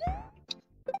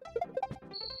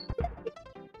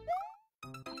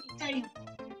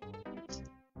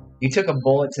 You took a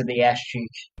bullet to the ass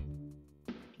cheek.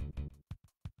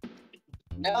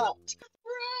 Now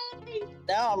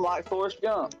I'm like Forrest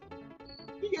Gump.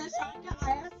 You got shot in the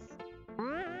ass.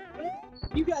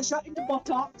 You got shot in the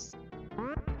buttocks.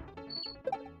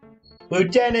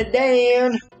 Lieutenant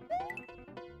Dan!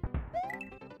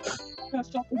 You got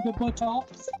shot in the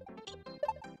buttocks.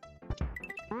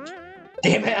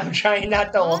 Damn it, I'm trying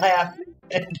not to laugh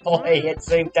and play at the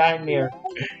same time here.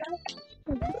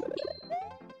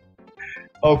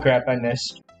 Oh crap, I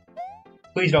missed.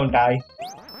 Please don't die.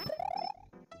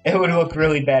 It would look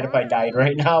really bad if I died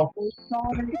right now.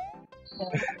 Sorry.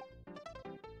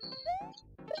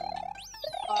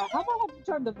 How about I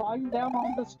turn the volume down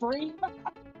on the stream?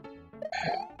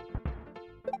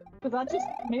 Because I just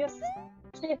missed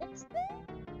shit.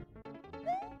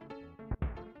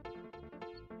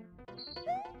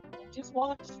 Just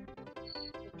watch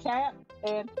the cat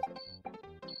And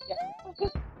yeah,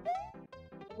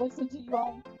 listen to you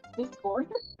on Discord.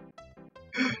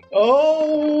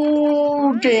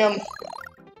 Oh, damn.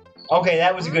 Okay,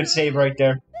 that was a good save right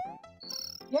there.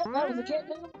 Yep, that was a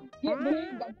get me,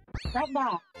 drop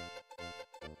by.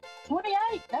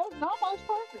 28, that was almost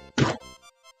perfect.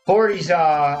 40's,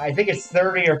 I think it's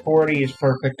 30 or 40 is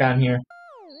perfect on here.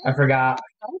 I forgot.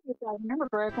 I hope if I remember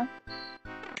correctly.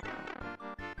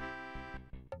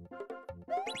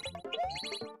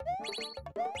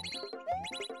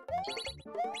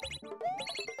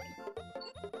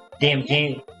 Damn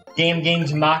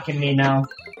game's mocking me now.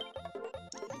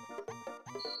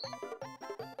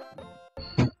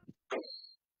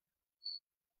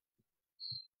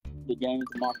 The game's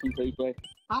mocking TJ.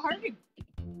 I heard it.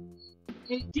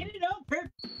 It did it on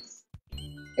purpose.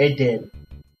 It did.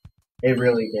 It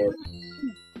really did.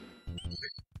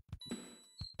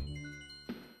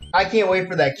 I can't wait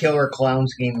for that Killer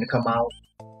Clowns game to come out.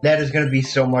 That is going to be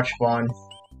so much fun.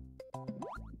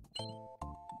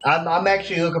 I'm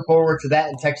actually looking forward to that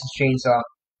in Texas Chainsaw.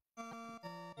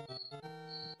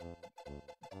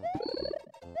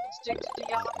 Stick to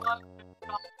Diablo.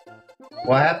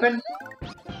 What happened?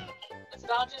 It's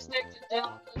not just stick to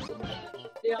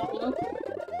Diablo.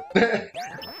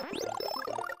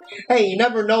 Hey, you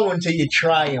never know until you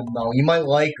try them, though. You might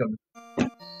like them.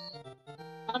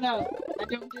 I know. I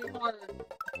don't do horror.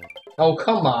 Oh,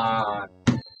 come on.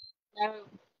 No.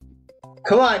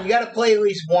 Come on, you gotta play at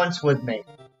least once with me.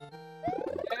 No.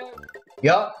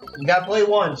 Yup, you gotta play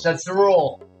once. That's the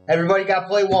rule. Everybody gotta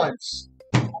play once.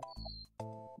 I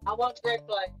want Greg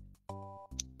play.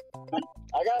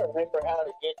 I gotta remember how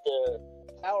to get the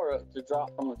power up to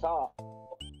drop from the top.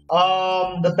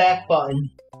 The back button.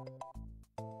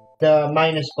 The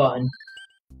minus button.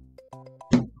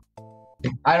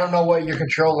 I don't know what your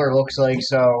controller looks like,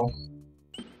 so...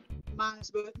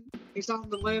 Minus button. It's on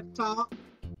the left top.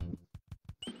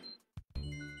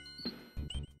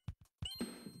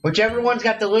 Whichever one's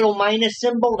got the little minus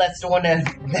symbol, that's the one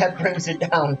that brings it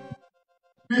down.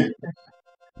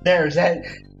 There's that...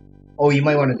 Oh, you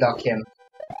might want to duck him.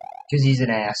 Because he's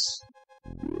an ass.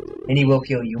 And he will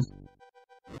kill you.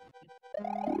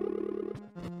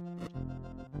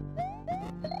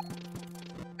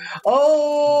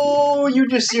 Oh, you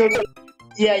just sealed it.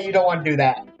 Yeah, you don't want to do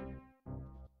that.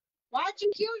 Why'd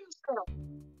you kill yourself?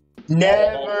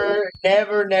 Never,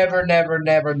 never, never, never,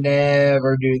 never,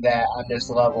 never do that on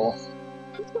this level.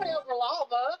 I'm going over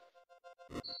lava.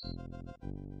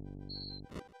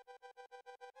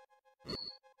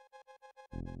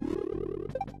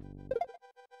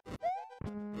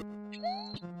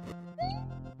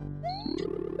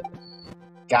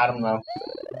 Got him, though.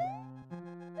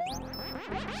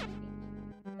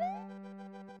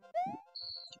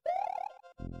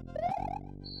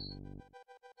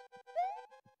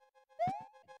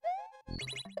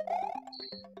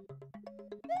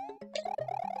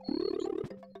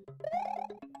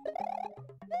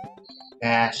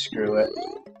 Ah, screw it.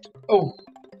 Oh!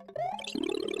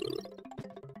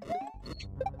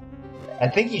 I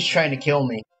think he's trying to kill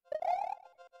me.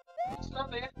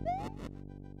 Stop it.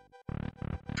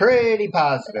 Pretty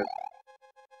positive.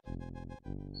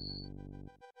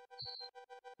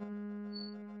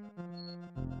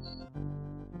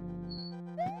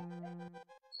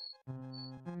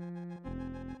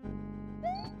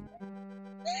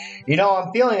 You know,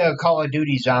 I'm feeling a Call of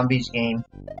Duty Zombies game.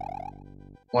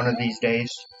 One of these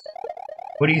days.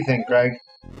 What do you think, Greg?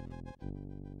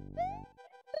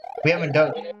 We haven't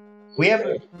done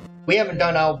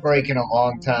Outbreak in a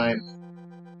long time.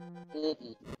 Hey,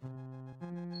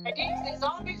 do you see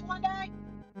zombies one day?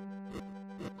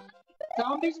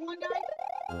 Zombies one day?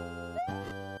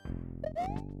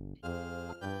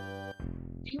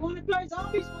 Do you want to play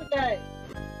zombies one day?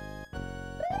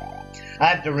 I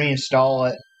have to reinstall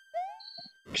it.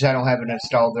 Because I don't have it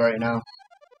installed right now.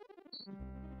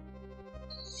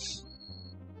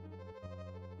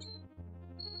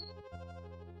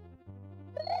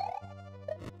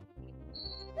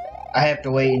 I have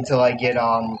to wait until I get,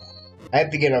 I have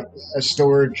to get a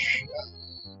storage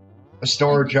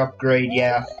upgrade,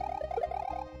 yeah.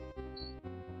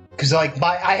 Cause like,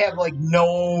 I have like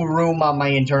no room on my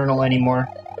internal anymore.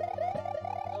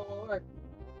 Oh Lord.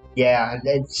 Yeah,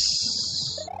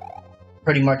 it's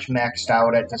pretty much maxed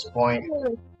out at this point.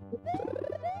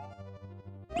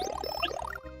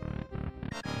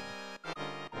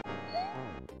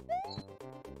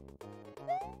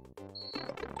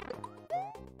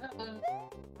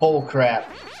 Oh crap,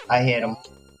 I hit him.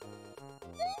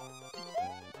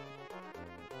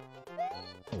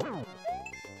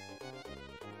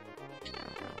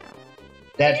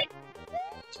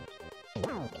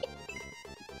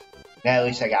 Yeah, at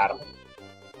least I got him.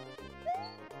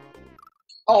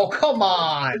 Oh, come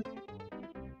on!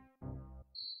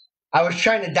 I was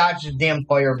trying to dodge the damn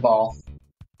fireball.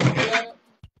 Yeah.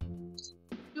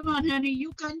 Come on, honey,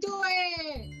 you can do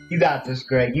it! You got this,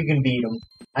 Greg. You can beat him.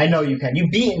 I know you can.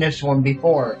 You've beaten this one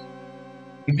before.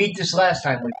 You beat this last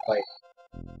time we played.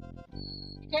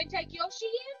 You can't take Yoshi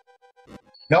in?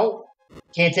 Nope.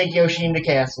 Can't take Yoshi into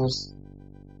castles.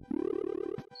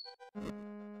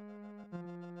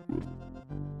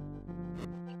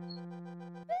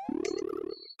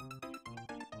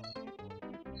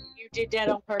 You did that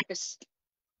on purpose.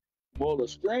 Well, the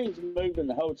screen's moving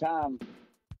the whole time.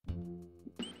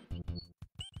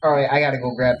 Alright, I gotta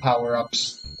go grab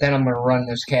power-ups. Then I'm gonna run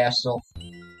this castle.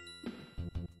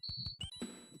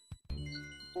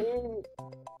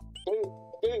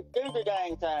 Do the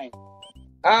dang thing.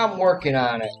 I'm working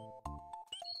on it.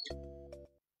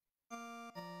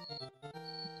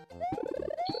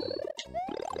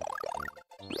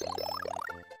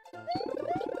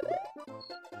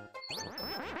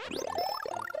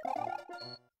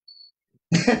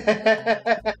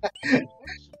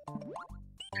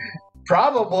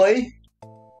 Probably.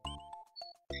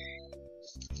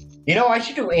 You know, I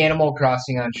should do Animal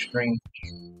Crossing on stream.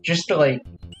 Just to, like,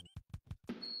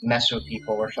 mess with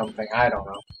people or something. I don't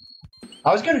know.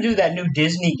 I was gonna do that new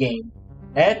Disney game.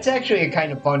 That's actually a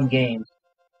kind of fun game.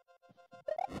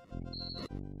 I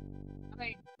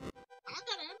mean, I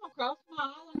got Animal Crossing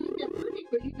my island and get free,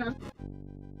 but you know.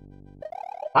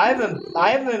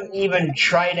 I haven't even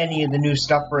tried any of the new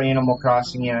stuff for Animal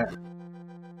Crossing yet.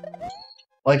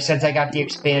 Like, since I got the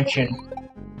expansion.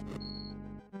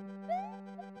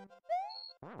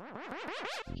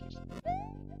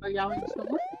 Are y'all in the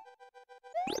store?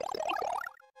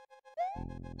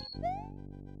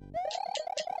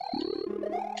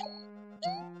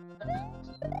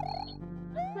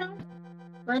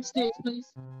 Breadsticks,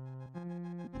 please.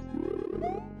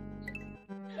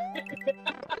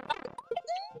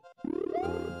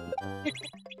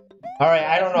 Alright,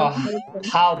 I don't know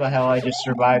how the hell I just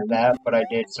survived that, but I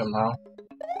did somehow.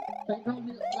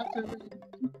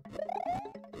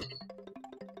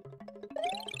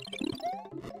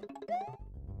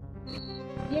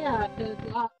 Yeah, because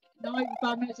not even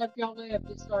 5 minutes after y'all left,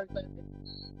 it started laughing.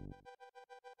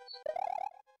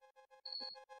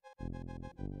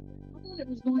 I thought it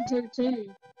was going to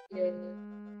too. Yeah.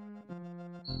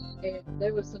 And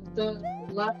there was some stuff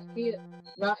like it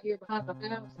right here behind the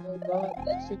house. Oh God,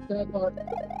 that should cut apart.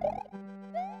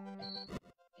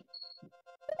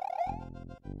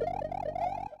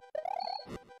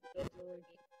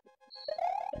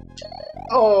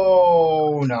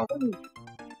 Oh no.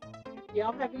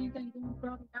 Y'all have anything going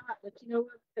Friday night that you know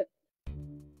of?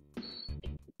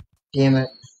 Damn it.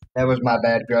 That was my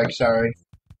bad, Greg, sorry.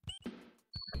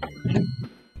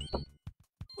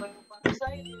 Well, what I'm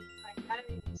saying is, like, I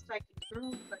is taking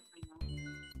girls back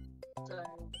now. So,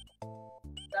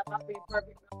 that might be a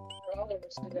perfect number for all of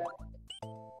us to go.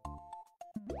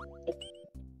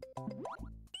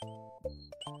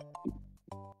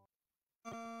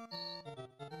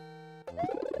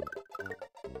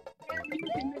 Yeah, you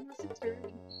can make my sister.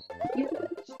 Yeah.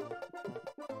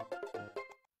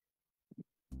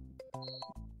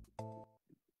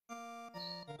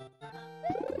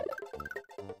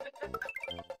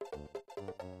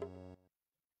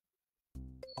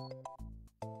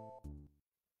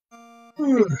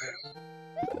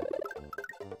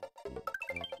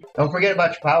 Don't forget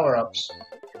about your power-ups.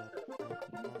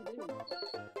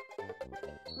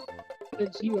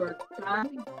 Because you are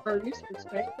kind, courteous,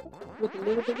 respectful, with a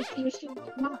little bit of tradition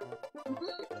in mind.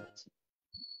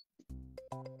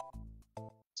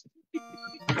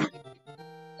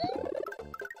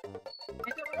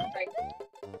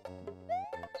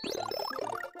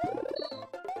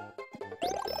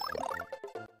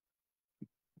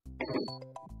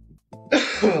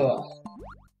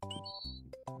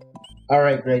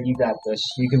 Alright, Greg, you got this.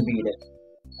 You can beat it.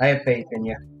 I have faith in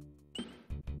you.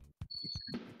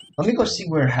 Let me go see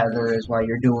where Heather is while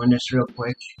you're doing this real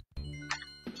quick.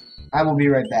 I will be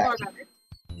right back.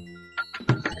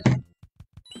 The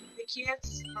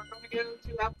kids are going to go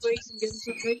to our place and get them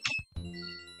some food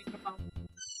and come home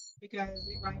because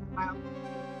it rained out.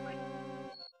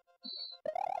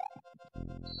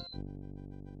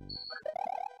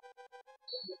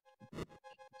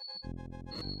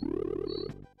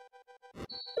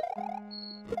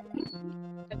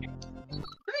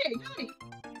 Hey,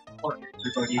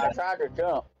 I tried to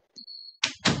jump.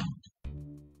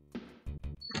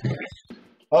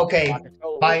 Okay,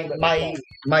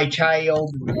 my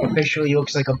child officially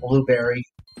looks like a blueberry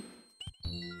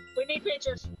we need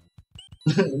pictures.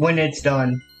 when it's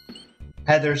done.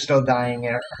 Heather's still dyeing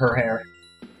her hair.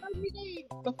 What do you need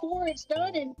before it's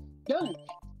done and done?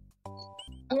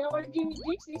 We always give you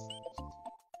Dixies.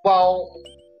 Well,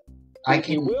 I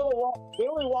can.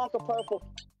 Willy Wonka purple.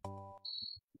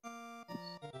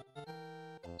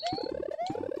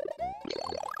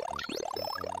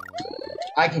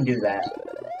 I can do that.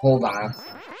 Hold on.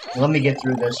 Let me get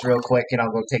through this real quick and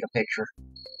I'll go take a picture.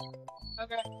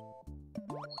 Okay.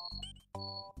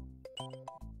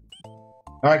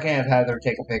 Or I can have Heather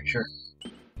take a picture.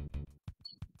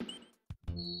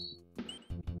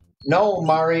 No,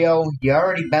 Mario, you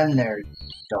already been there, you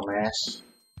dumbass.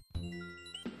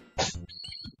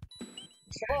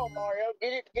 Come on, Mario,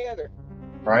 get it together.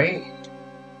 Right?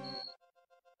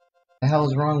 The hell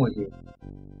is wrong with you?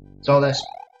 It's all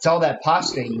that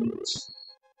pasta he eats.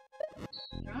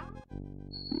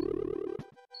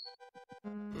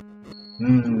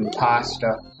 Mmm,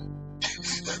 pasta.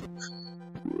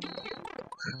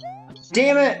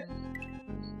 Damn it!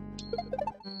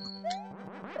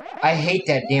 I hate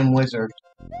that damn wizard.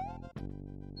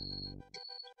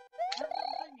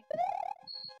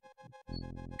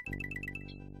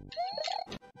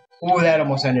 Ooh, that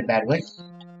almost ended badly.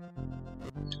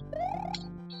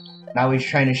 Now he's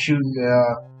trying to shoot,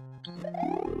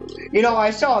 You know,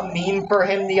 I saw a meme for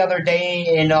him the other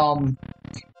day, and,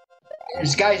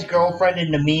 this guy's girlfriend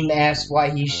in the meme asked why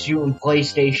he's shooting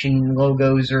PlayStation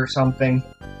logos or something.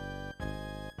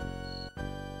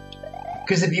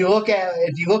 Because if you look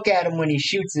at him when he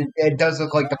shoots it, it does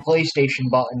look like the PlayStation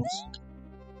buttons.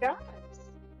 Yes.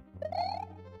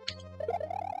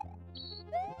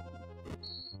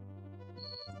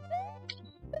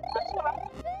 That's what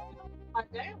I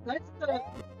damn, that's the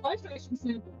PlayStation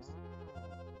symbols.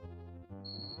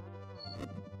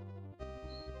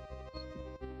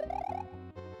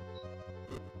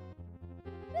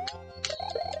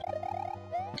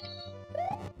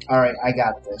 Alright, I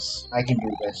got this. I can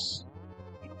do this.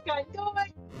 Okay, go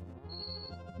away.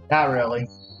 Not really.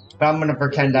 But I'm gonna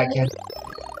pretend I can.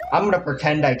 I'm gonna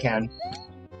pretend I can.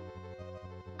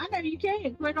 I know you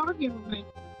can. Quit arguing with me.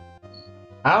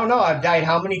 I don't know, I've died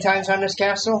how many times on this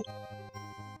castle?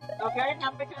 Okay,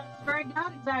 how many times straight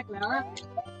out exactly, alright?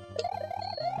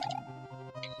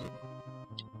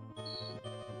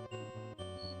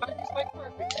 I just wait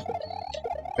perfect.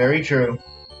 Very true.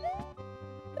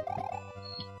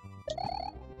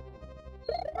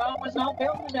 Rome was not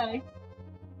built today.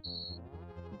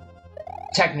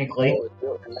 Technically. Oh, it's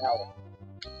built in Allen.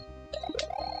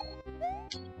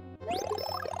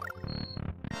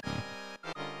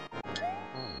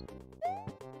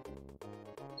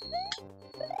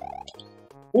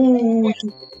 Ooh,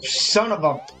 son of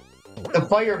a... The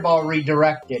fireball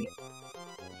redirected.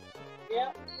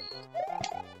 Yep.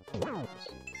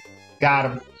 Got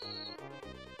him.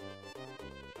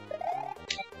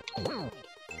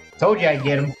 Told you I'd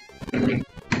get him.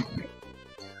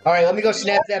 Alright, let me go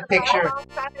snap that picture.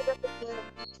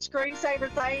 Screensaver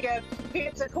thing of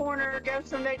hits a corner, goes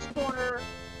to the next corner,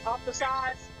 off the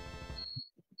sides.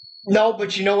 No,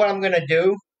 but you know what I'm gonna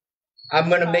do? I'm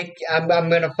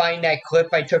gonna find that clip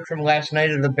I took from last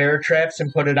night of the bear traps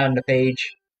and put it on the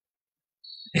page.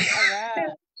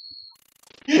 Alright.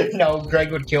 No,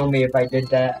 Greg would kill me if I did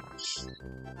that.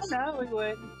 No, we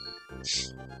wouldn't.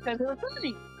 Because it was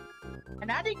funny.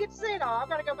 And I didn't get to see it all. I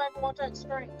gotta go back and watch that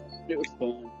screen. It was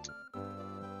fun.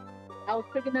 I was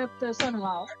picking up the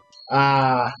son-in-law.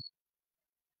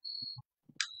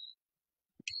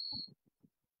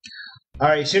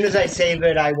 Alright, as soon as I save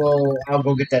it, I'll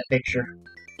go get that picture.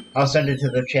 I'll send it to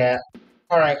the chat.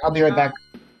 Alright, I'll be right back.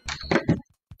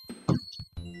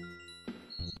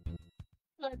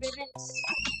 Hello, baby.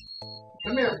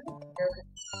 Come here.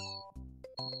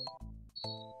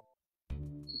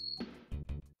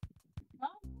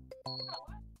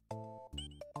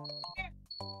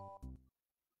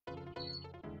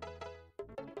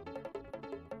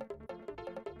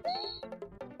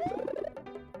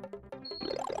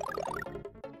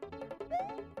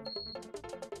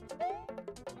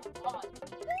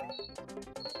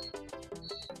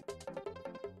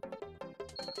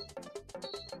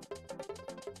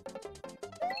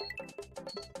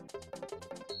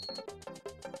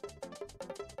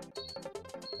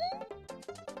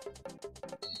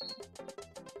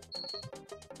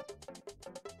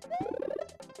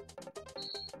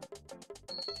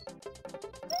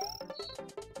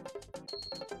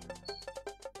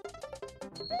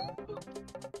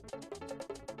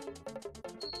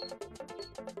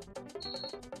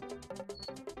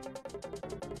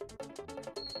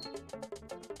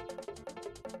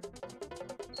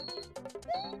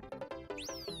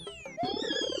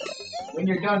 When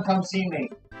you're done, come see me.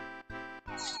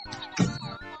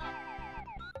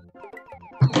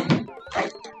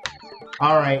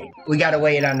 Alright, we gotta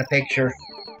wait on the picture.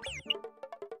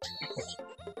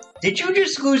 Did you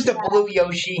just lose the blue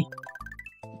Yoshi?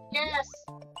 Yes.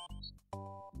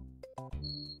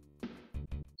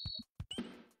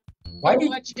 Why did...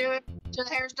 What you doing till the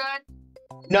hair's done?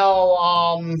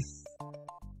 No,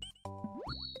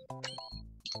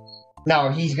 No,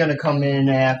 he's gonna come in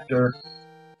after.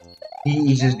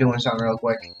 He's just doing something real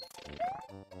quick.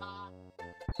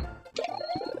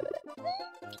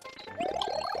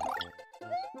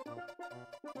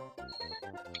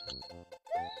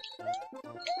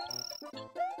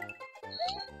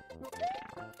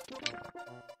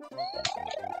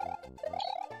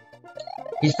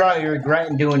 He's probably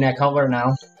regretting doing that color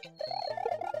now.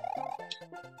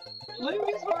 Blue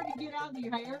is hard to get out of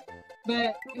your hair,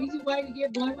 but easy way to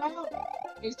get blue out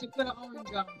is to put an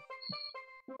orange on.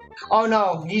 Oh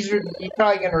no, he's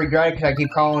probably gonna regret it because I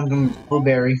keep calling him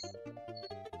Blueberry.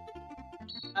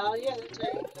 Oh yeah, that's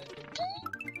right.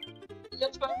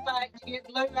 Just fun fact, to get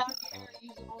blue out of your hair,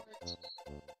 use an orange.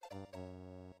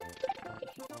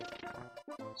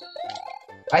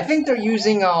 I think they're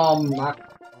using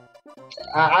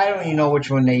I don't even know which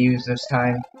one they use this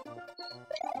time.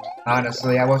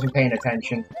 Honestly, I wasn't paying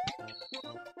attention.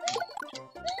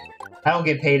 I don't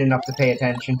get paid enough to pay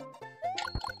attention.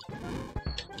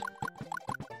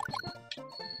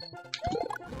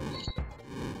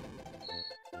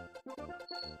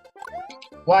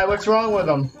 Why? What's wrong with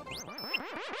them?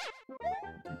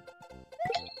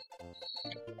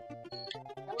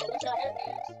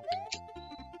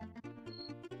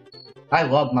 I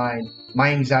love mine. My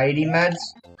anxiety meds.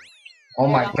 Oh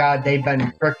my god, they've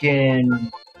been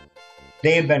frickin'...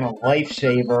 They've been a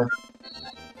lifesaver.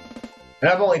 And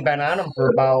I've only been on them for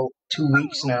about 2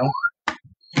 weeks now.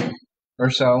 Or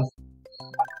so.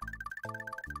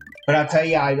 But I'll tell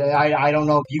you, I don't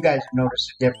know if you guys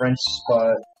noticed a difference,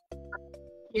 but...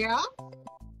 Yeah.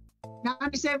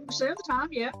 97% of the time,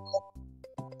 yeah.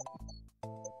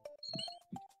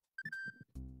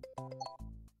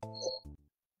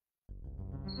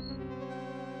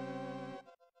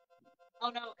 Oh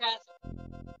no, Castle.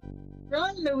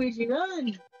 Run, Luigi,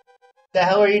 run! The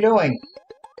hell are you doing?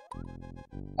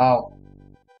 Oh.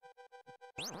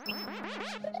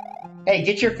 Hey,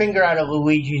 get your finger out of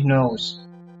Luigi's nose.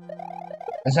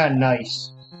 That's not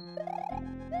nice.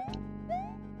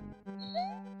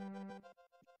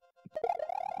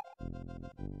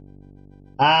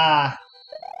 Ah.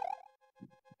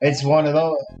 It's one of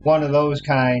those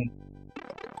kind.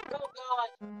 Oh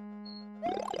god.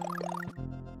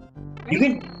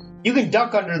 You can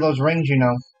duck under those rings, you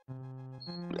know.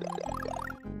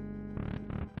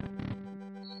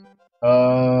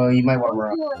 You might want to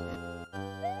run.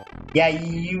 Yeah,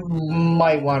 you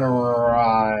might want to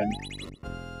run.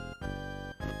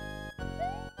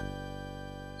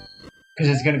 Because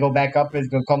it's gonna go back up, it's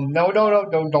gonna come. No,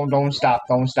 don't stop,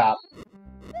 don't stop.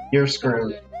 You're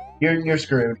screwed. You're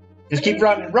screwed. Just keep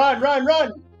running. Run!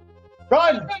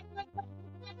 Run!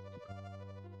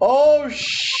 Oh,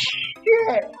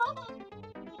 shit!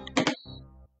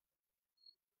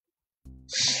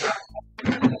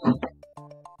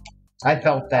 I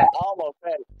felt that. I almost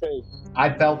had it too.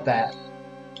 I felt that.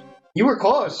 You were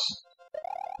close.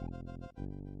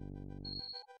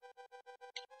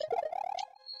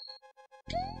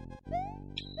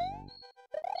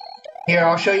 Here,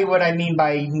 I'll show you what I mean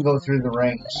by you can go through the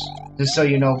rings. Just so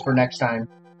you know for next time.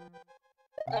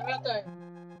 That right there.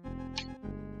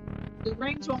 The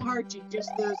rings won't hurt you,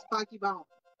 just the spiky bone.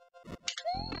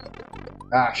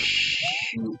 Ah,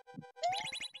 shoot.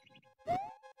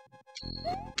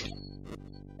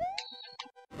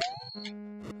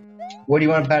 What do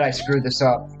you want to bet I screwed this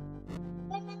up?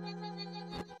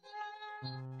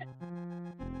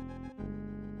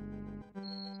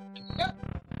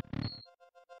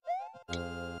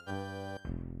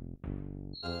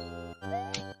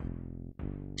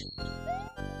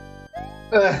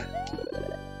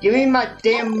 Give me my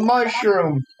damn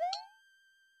mushroom!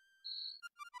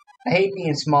 I hate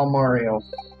being small Mario.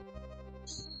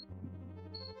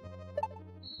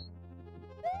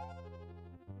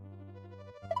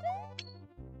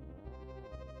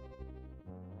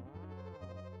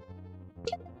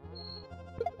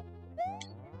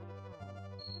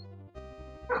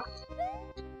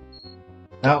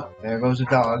 Oh, there goes the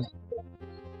dog.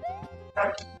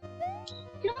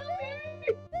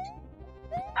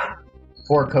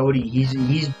 Poor Cody,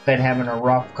 he's been having a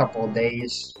rough couple of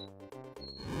days.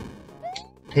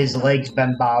 His leg's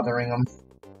been bothering him.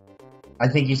 I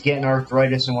think he's getting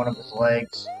arthritis in one of his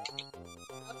legs.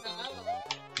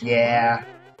 Yeah.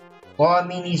 Well, I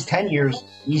mean, he's 10 years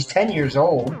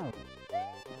old.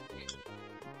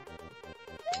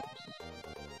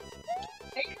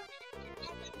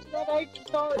 That ain't the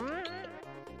start.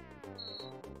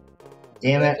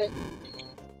 Damn it.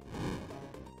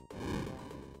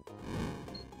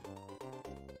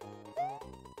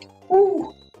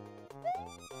 Ooh.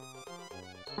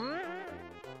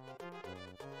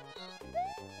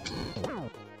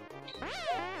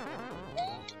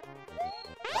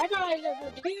 I got it,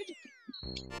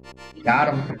 dude.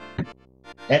 Got him.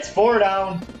 That's 4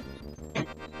 down.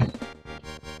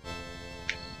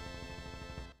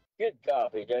 Good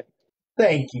job, PJ.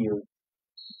 Thank you.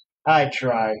 I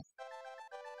tried.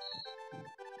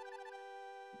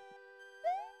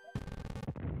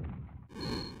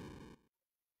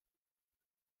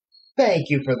 Thank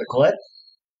you for the clip.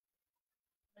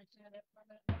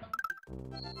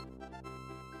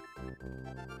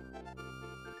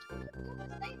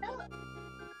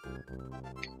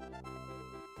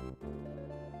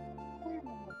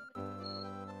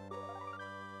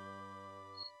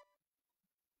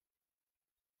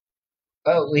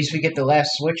 Oh, at least we get the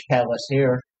last Switch Palace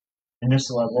here in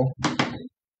this level.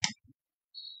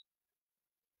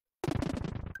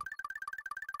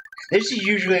 This is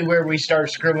usually where we start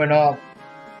screwing up.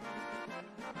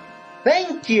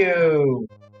 Thank you!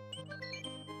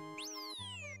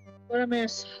 What I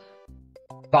miss?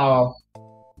 Follow.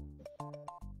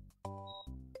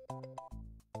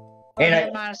 And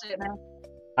Oh, minus it now.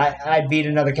 I beat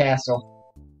another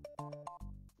castle.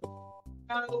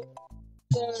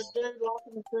 No, the dude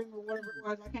locking the string or whatever it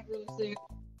was, I can't really see it.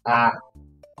 Ah.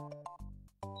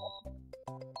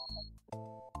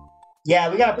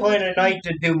 Yeah, we got to plan a night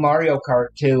to do Mario Kart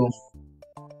too.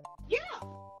 Yeah!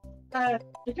 Dakota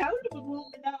was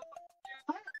willing to know.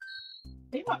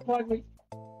 He might play me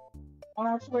on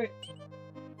our Switch.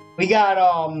 We got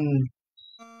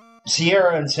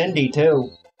Sierra and Cindy too.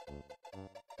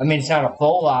 I mean, it's not a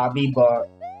full lobby, but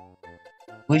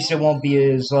at least it won't be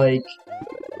as like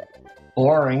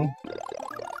boring.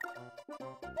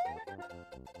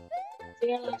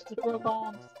 He likes to throw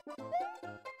bombs.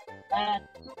 Bad.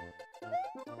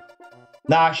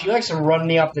 Nah, she likes to run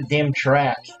me off the damn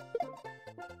track.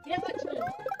 Yeah, but too.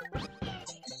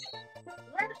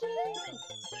 Where to?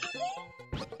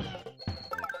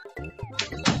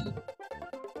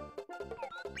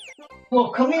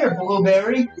 Well, come here,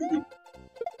 Blueberry.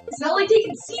 It's not like they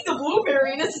can see the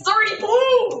blueberry. This is already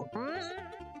blue.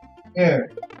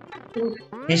 Here.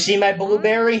 You see my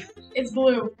Blueberry? It's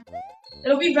blue.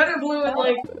 It'll be better blue in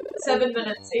like 7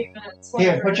 minutes, 8 minutes. Here,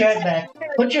 whatever. put your head back.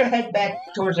 Put your head back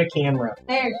towards the camera.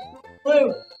 There.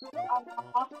 Blue.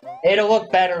 It'll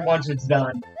look better once it's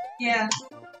done. Yeah.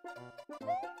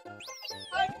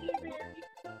 Hi, Blueberry.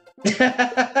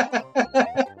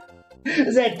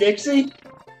 Is that Dixie?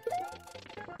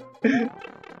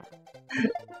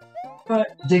 What?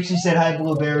 Dixie said hi,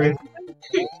 Blueberry.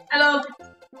 Hello.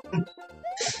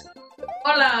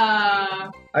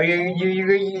 Hola. Are you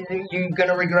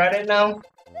gonna regret it now?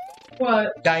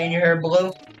 What? Dyeing your hair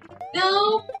blue?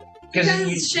 No, because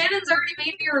you, Shannon's already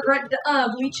made me regret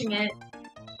bleaching it.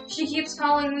 She keeps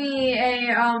calling me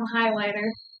a highlighter.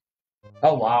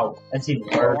 oh wow, that's even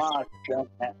worse.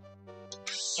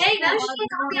 Hey, now she can't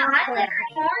call me a highlighter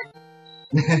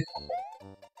anymore.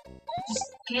 Just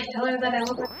can't tell her that I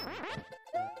look like.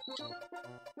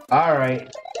 Alright,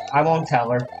 I won't tell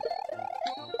her.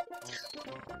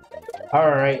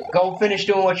 Alright, go finish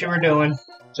doing what you were doing,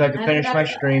 so I can finish my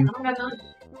stream. I don't got none.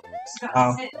 Just got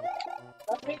Oh. sit.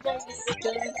 I think that's the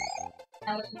thing.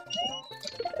 That was me.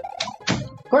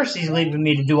 Of course he's leaving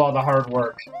me to do all the hard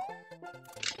work.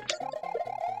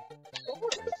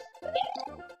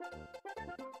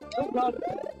 Oh, God.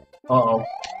 Uh-oh.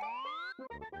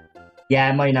 Yeah,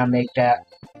 I might not make that.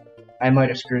 I might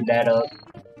have screwed that up.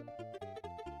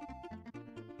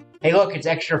 Hey look, it's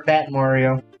extra fat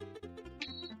Mario.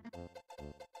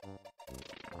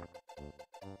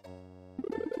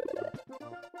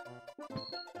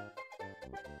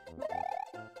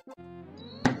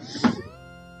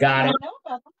 Got it. I know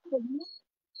about that.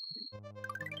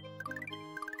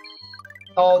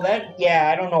 Oh, that, yeah,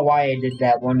 I don't know why I did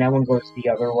that one. That one goes the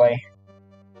other way.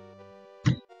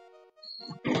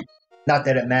 Not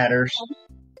that it matters.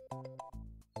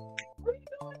 Where are you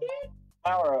going, dude?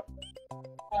 Power up.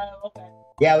 Okay.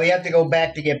 Yeah, we have to go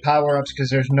back to get power-ups because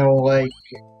there's no, like...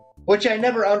 Which I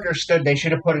never understood. They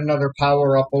should have put another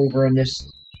power-up over in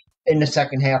the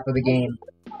second half of the game.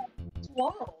 It's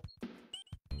World.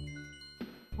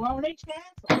 Well, on each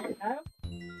castle, you know?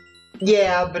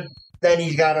 Yeah, but then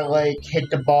he's gotta, like, hit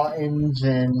the buttons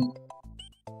and...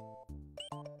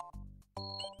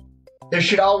 There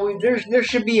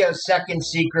should be a second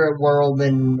secret world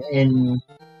in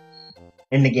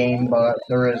the game, but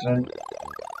there isn't.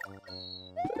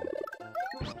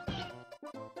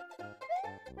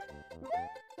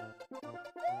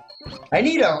 I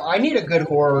need a good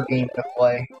horror game to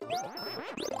play.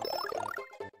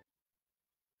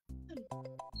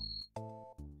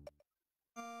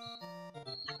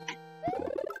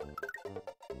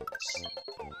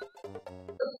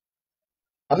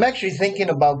 I'm actually thinking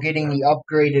about getting the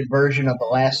upgraded version of The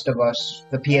Last of Us,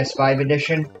 the PS5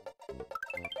 edition.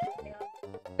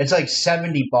 It's like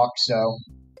 $70 though.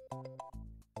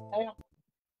 Damn.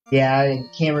 Yeah, I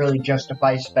can't really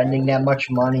justify spending that much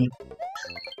money.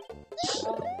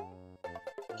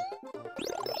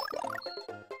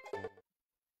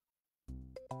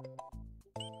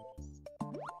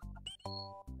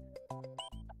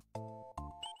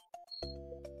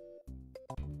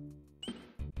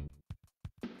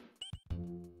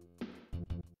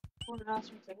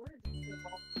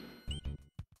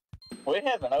 We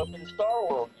haven't opened Star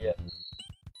World yet.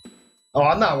 Oh,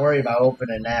 I'm not worried about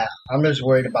opening that. I'm just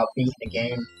worried about beating the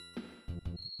game.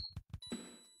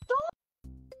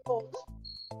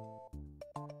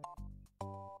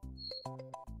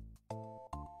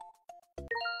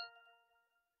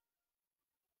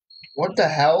 What the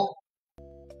hell?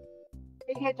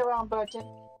 He hit the wrong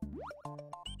button.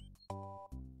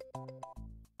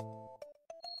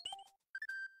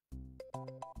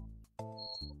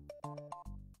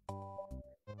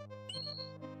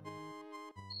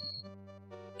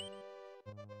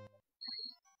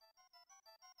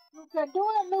 Okay, do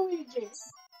it, Luigi.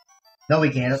 No, we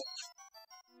can't.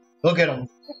 Look at him.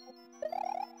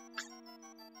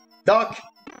 Duck!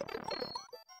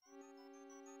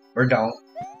 Or don't.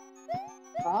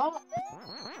 Huh?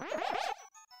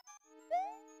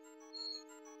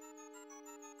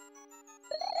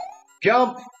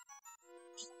 Jump!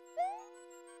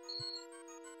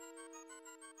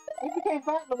 He became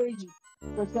Fat Luigi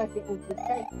for a second with the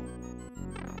cake.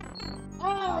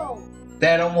 Oh!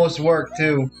 That almost worked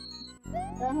too.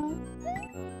 Uh-huh.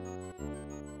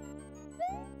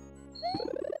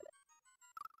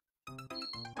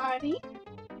 Honey?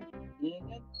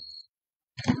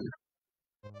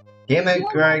 Damn it,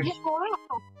 Greg. Get more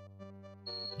out.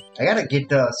 I gotta get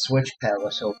the Switch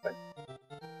Palace open.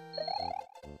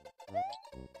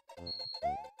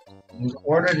 In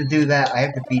order to do that, I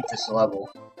have to beat this level.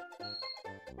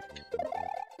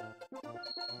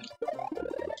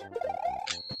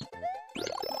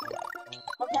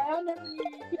 Okay, I never knew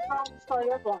you could probably start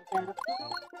up like that.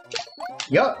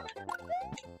 Yup.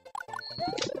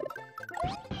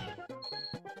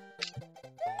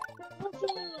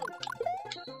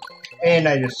 And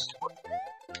I just...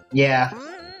 Yeah.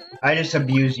 I just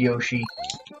abuse Yoshi.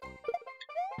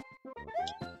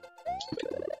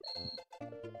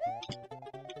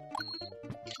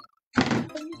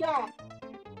 What you got?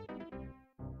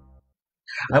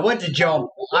 I went to jump.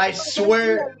 I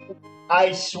swear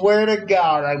to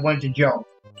God, I went to jump.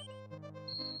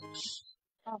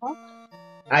 Uh-huh.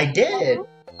 I did.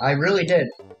 I really did.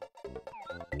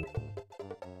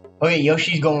 Okay,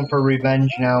 Yoshi's going for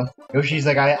revenge now. Yoshi's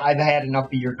like, I've had enough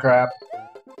of your crap.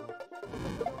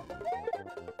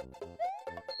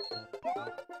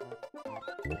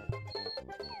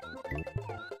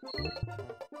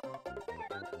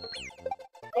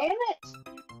 Damn it!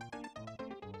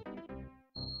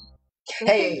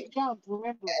 Hey. Jump,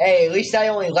 remember. Hey, at least I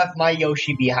only left my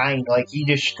Yoshi behind. Like, he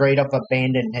just straight up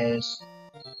abandoned his.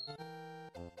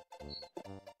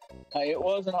 Hey, it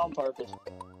wasn't on purpose.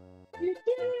 You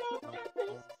did it on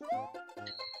purpose.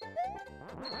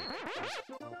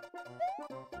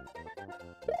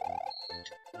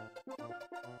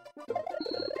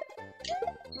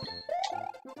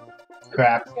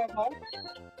 Crap.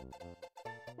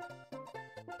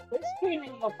 What's spinning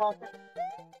in your pocket?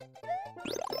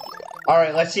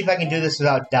 Alright, let's see if I can do this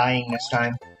without dying this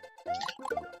time.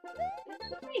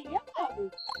 Hey, yeah.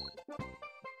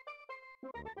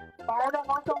 Fire don't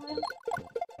work on me?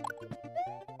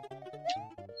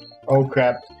 Oh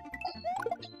crap.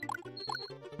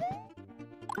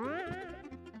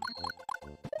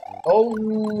 Oh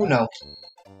no.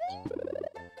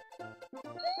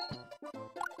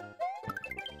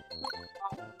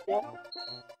 Yeah.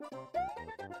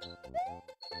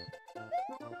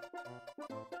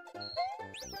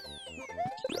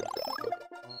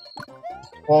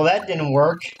 Well, that didn't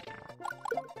work.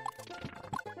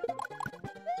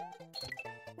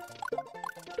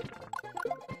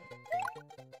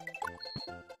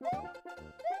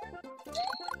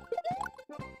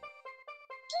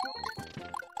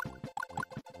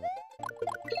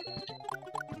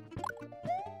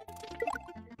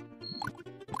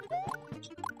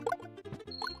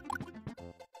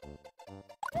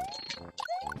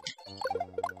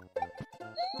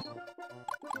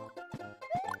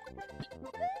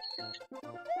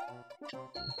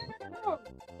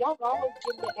 Y'all always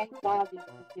give me anxiety with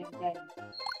them games.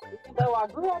 Even though I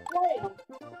grew up playing them,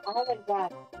 I have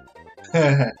anxiety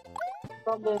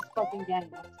from this fucking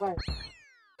game, I swear.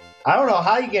 I don't know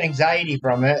how you get anxiety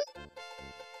from it.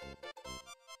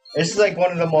 This is like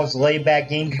one of the most laid back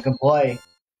games you can play.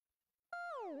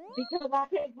 Because I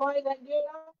can't play that good.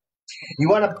 You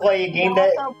want to play a game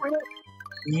that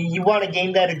you want a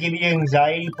game that'll give you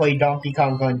anxiety? Play Donkey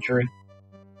Kong Country.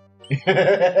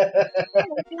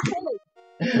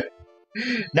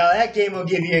 Now that game will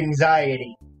give you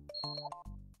anxiety.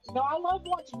 No, I love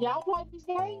watching y'all play these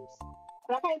games,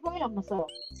 but I can't play them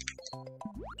myself.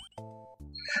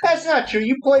 That's not true.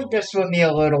 You played this with me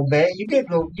a little bit. You did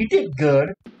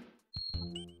good.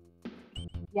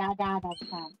 Yeah, I died all the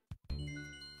time.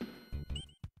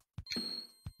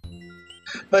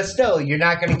 But still, you're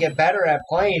not going to get better at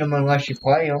playing them unless you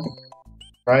play them,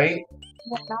 right?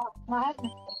 Not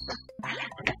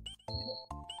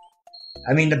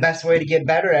I mean, the best way to get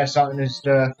better at something is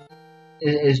to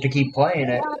keep playing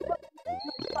it.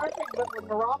 perfect, but with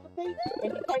neuropathy,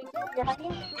 and you can't feel your hand,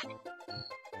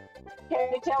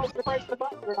 can you tell if you press the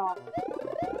button or not?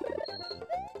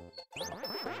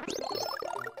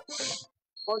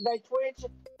 Or they twitch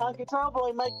uncontrollably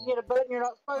and make you hit a button you're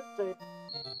not supposed to.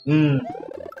 Hmm.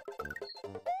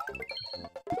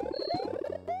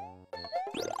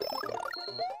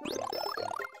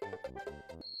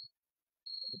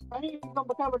 I think you're gonna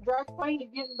become a drag queen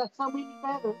and getting so many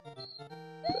feathers.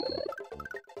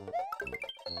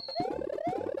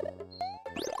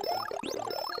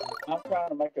 I'm trying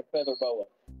to make a feather boa.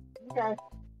 Okay.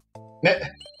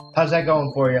 How's that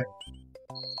going for you?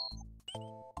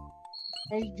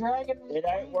 He's dragging this It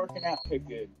ain't working out too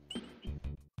good.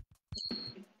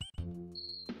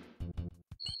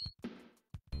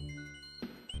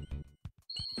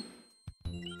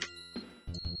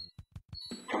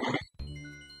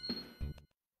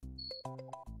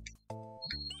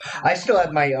 I still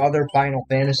have my other Final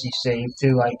Fantasy save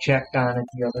too. I checked on it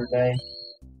the other day.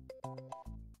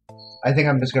 I think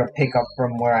I'm just gonna pick up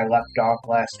from where I left off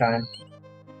last time.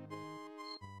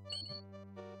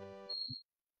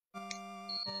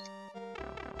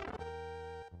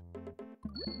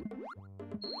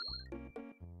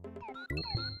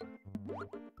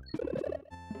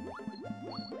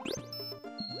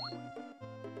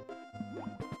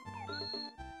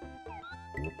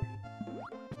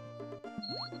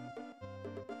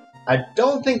 I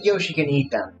don't think Yoshi can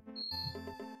eat them.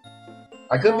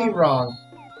 I could be wrong.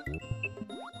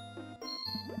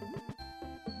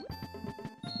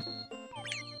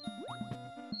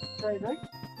 Trader.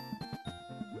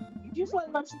 You just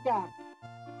let Yoshi die.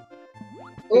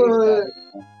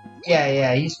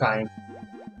 Yeah, he's fine.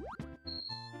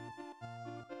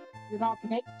 You're not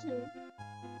connected to it.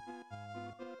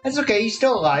 That's okay, he's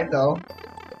still alive though.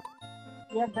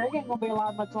 Yeah, Greg ain't gonna be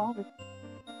alive much longer.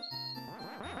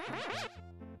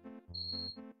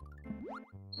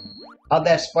 How'd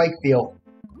that spike feel?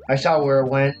 I saw where it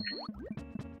went.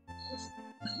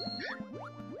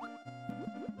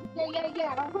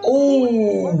 Yeah.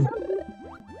 Oh!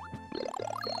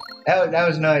 That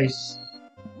was nice.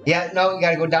 Yeah, no, you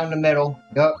gotta go down the middle.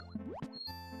 Yup.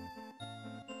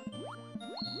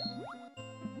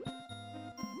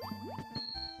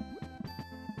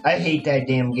 I hate that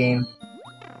damn game.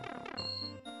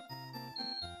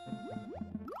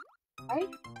 Right?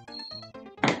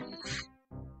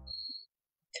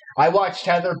 I watched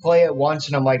Heather play it once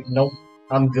and I'm like, nope,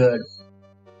 I'm good.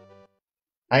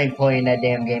 I ain't playing that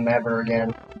damn game ever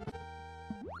again.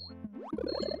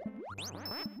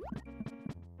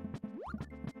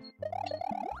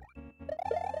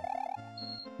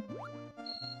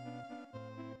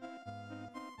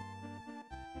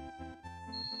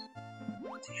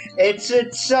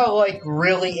 It's a like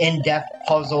really in-depth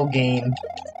puzzle game.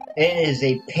 It is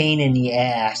a pain in the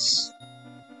ass.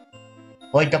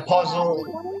 Like the puzzles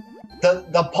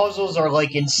are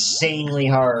like insanely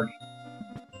hard.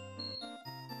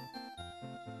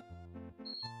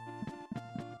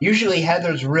 Usually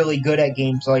Heather's really good at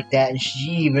games like that, and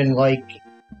she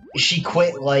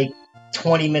quit like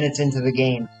 20 minutes into the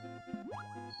game.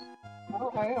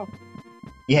 Oh, hell.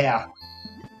 Yeah.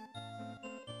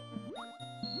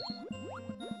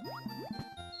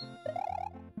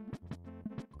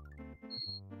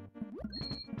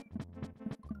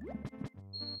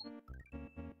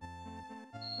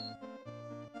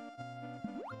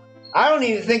 I don't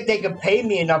even think they could pay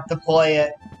me enough to play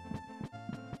it.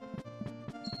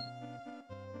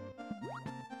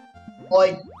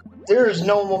 Like, there is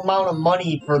no amount of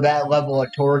money for that level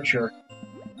of torture.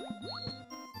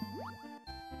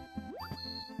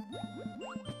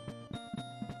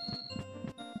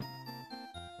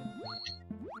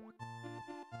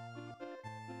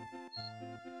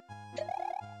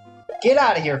 Get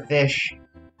out of here, fish.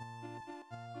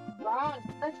 Ron,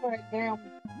 that's right there.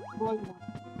 Blue one.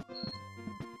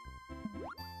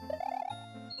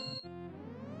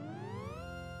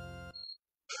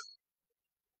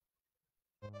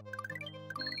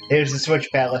 Here's the switch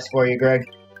palace for you, Greg.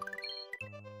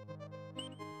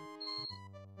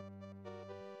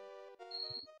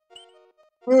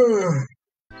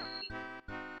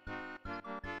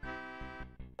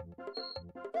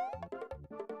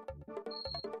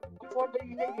 What do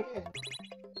you need to hit?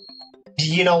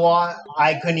 You know what?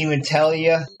 I couldn't even tell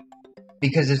you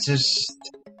because it's just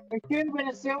It should have been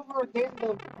a silver again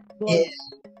it,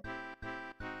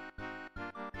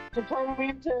 to turn them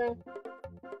into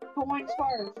coins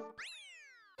first.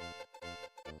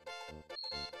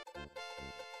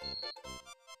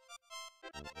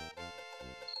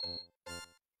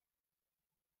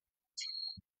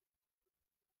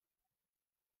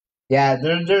 yeah.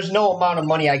 There's no amount of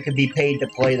money I could be paid to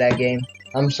play that game.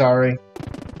 I'm sorry.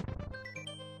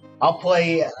 I'll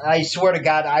play. I swear to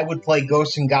God, I would play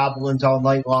Ghosts and Goblins all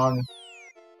night long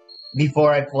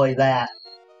before I play that.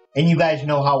 And you guys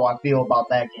know how I feel about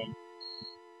that game.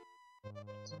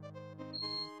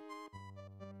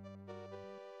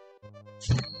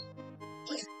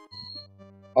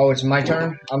 Oh, it's my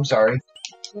turn? I'm sorry.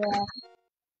 Yeah.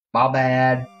 My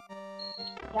bad.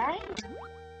 Dang.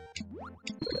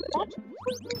 What?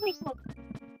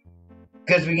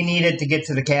 Because we need it to get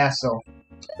to the castle.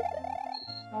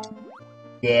 Um,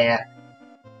 Yeah.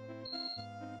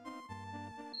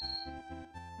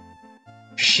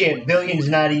 Shit, billion's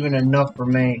not even enough for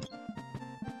me.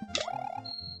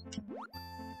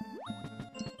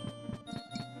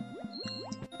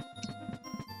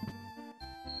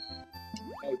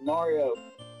 Hey, Mario,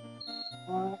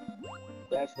 uh,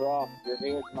 that's rough. Your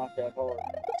head's not that hard.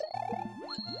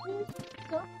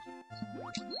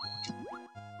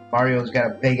 Mario's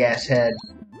got a big ass head.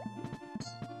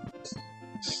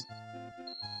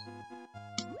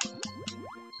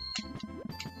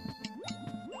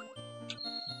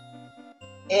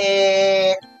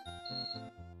 Eh.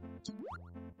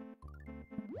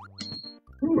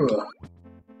 Ugh.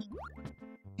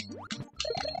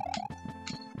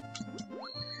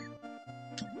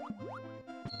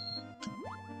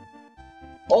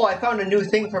 Oh, I found a new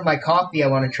thing for my coffee I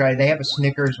want to try. They have a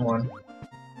Snickers one.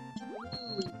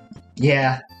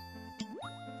 Yeah.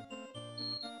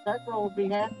 that girl will be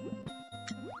happy.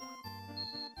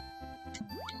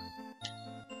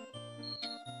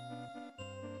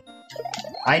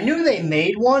 I knew they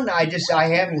made one. I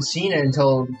haven't seen it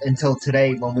until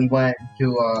today when we went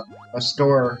to a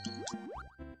store.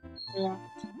 Yeah.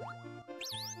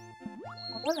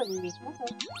 Whatever it is, what's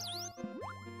up?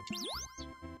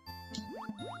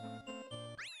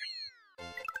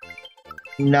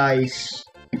 Nice.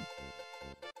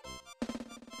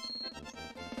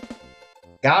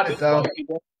 Got it though.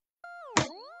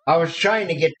 I was trying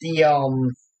to get the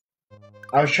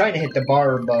I was trying to hit the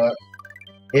bar, but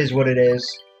is what it is.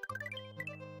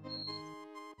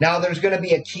 Now there's gonna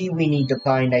be a key we need to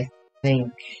find, I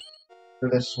think, for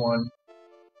this one.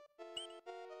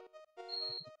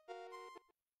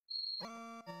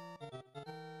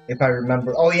 If I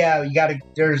remember. Oh yeah, you gotta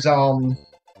there's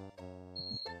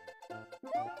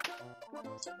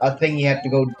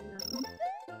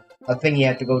a thing you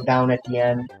have to go down at the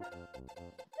end.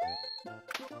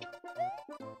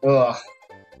 Ugh.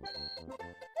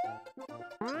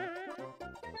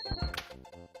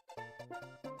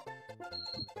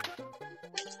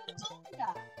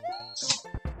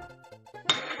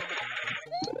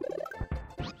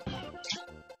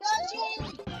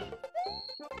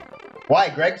 Why?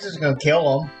 Greg's just gonna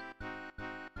kill him.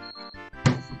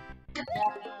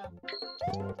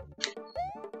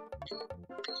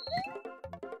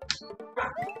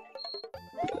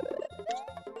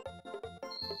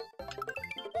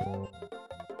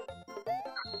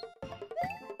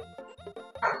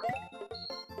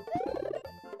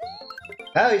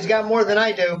 Oh, he's got more than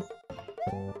I do.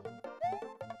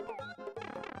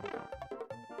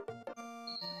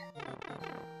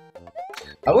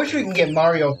 I wish we can get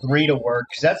Mario 3 to work,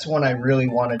 because that's one I really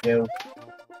want to do.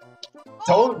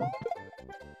 Told.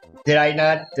 Did I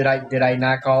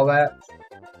not call that?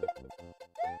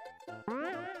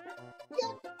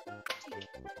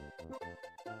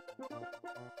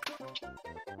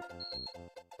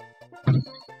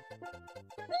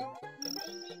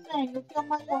 You feel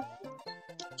my love?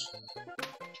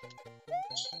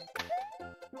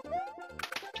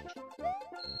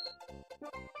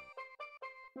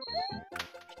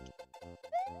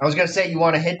 I was gonna say, you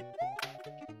want to hit?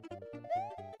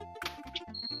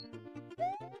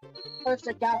 First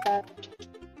I got that.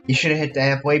 You should have hit the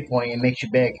halfway point. It makes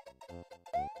you big.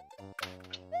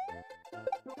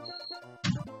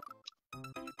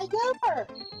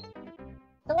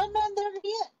 down there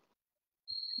yet.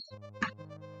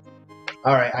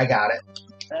 Alright, I got it.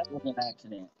 That was an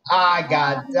accident. I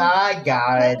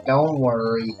got it. Don't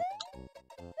worry.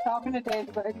 Talking to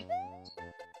Dave, buddy.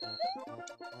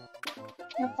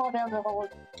 You fall down the hole.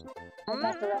 I'm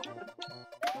not around.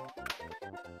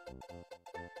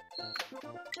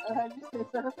 You say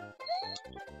so.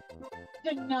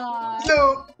 Deny.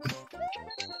 No.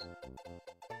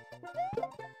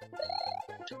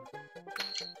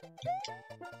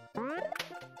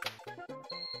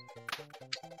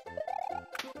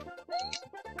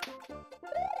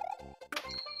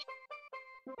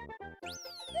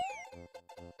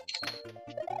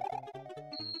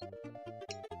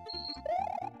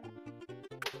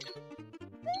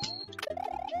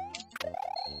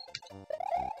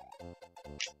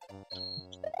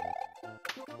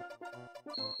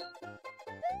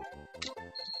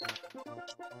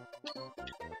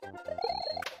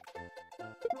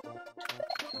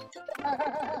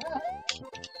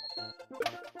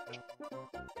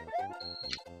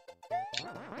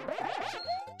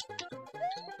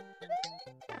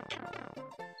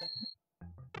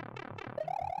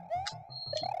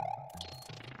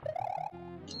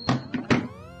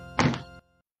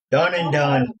 Done and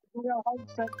done.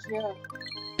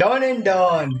 Done and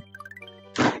done.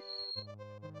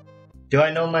 Do I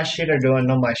know my shit or do I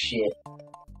know my shit?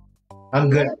 I'm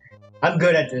good. I'm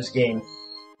good at this game.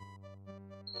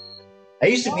 I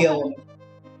used to be I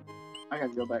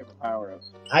gotta go back to power up.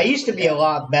 I used to be a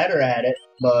lot better at it,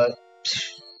 but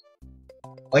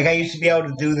like I used to be able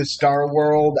to do the Star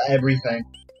World, everything.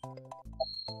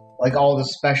 Like all the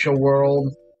special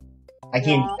world. I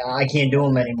can't do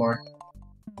them anymore.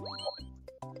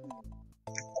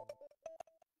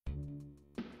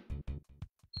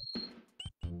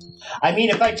 I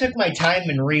mean, if I took my time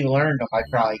and relearned them, I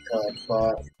probably could,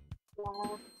 but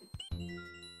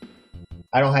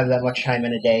I don't have that much time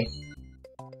in a day.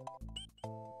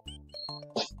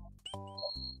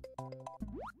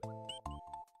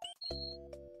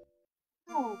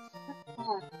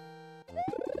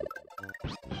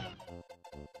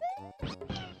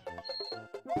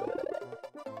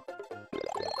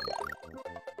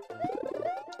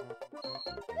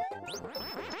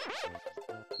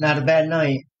 Not a bad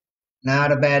night.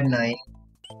 Not a bad night.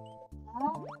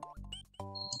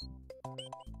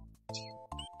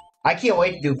 I can't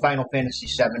wait to do Final Fantasy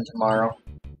VII tomorrow.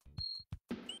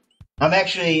 I'm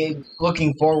actually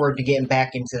looking forward to getting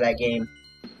back into that game.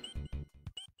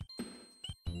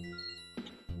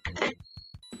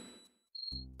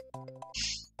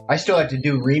 I still have to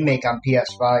do Remake on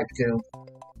PS5 too.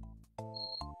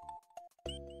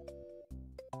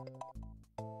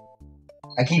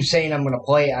 I keep saying I'm gonna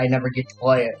play it, I never get to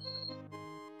play it.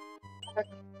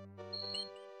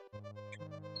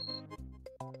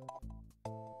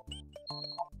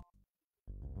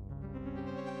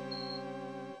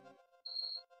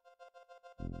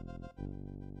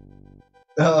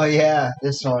 Oh yeah,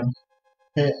 this one.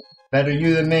 Better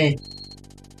you than me.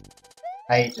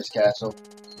 I hate this castle.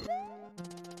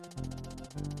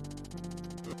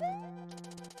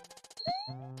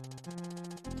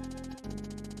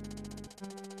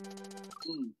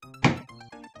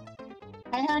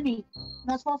 Hey, honey.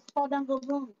 Not supposed to fall down, go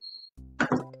boom.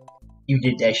 You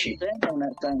did that shit. Stand on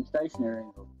that same stationary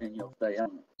and you'll stay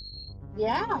on it.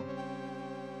 Yeah.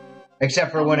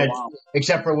 Except for when it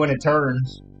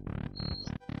turns.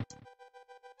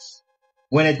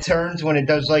 When it turns, when it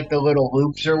does like the little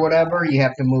loops or whatever, you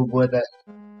have to move with it.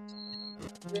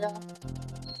 Yeah.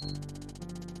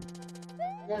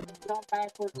 You have to jump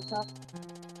backwards or something.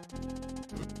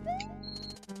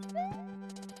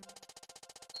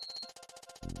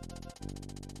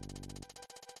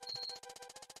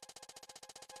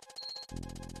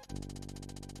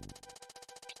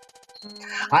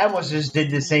 I almost just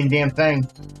did the same damn thing.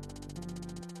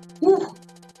 Woo.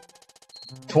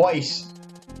 Twice.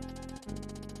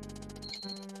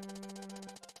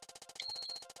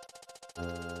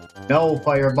 No,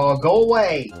 Fireball, go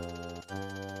away!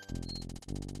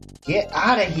 Get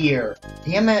out of here!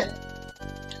 Damn it!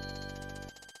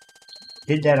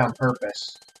 Did that on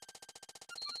purpose.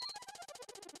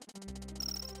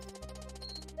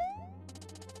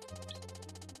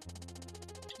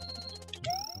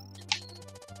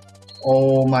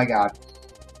 Oh my god.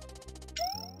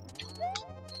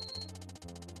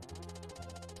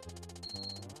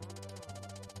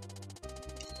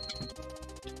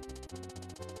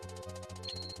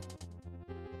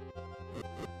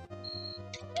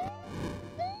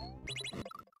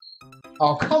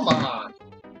 Oh, come on!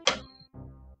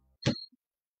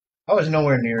 I was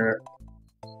nowhere near it.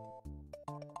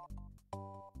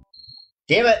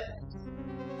 Damn it!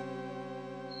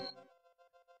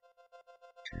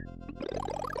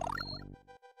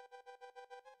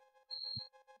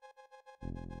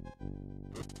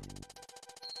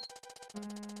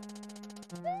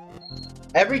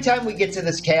 Every time we get to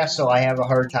this castle, I have a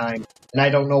hard time, and I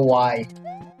don't know why.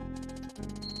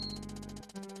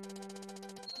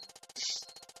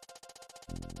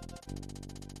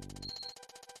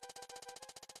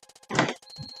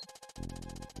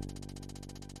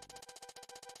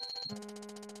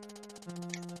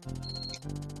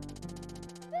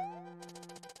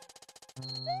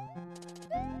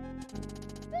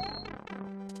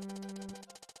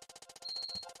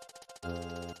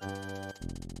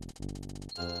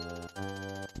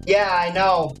 Yeah, I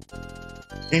know.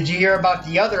 Did you hear about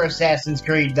the other Assassin's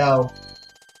Creed, though?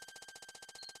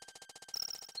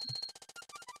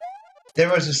 There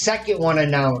was a second one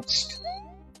announced.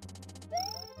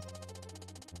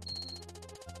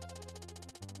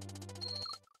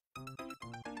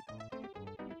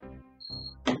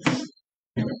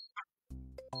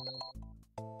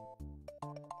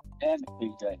 Damn it,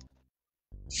 PJ.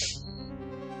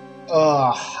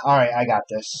 Ugh, alright, I got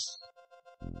this.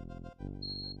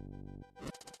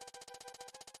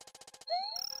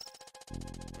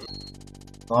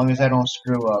 As long as I don't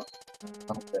screw up.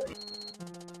 Okay.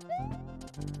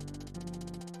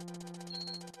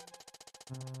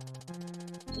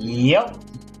 Yep.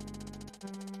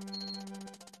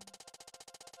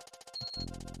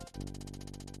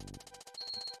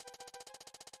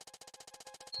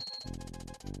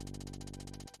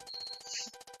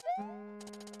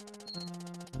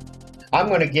 I'm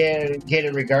gonna get it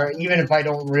even if I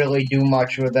don't really do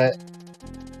much with it,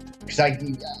 because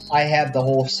I have the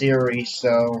whole series,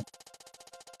 so.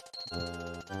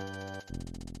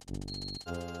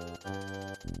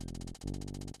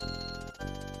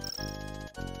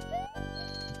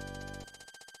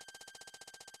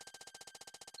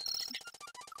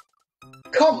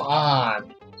 Come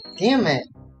on! Damn it!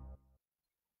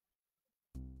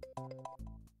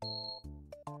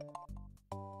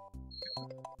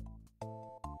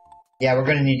 Yeah, we're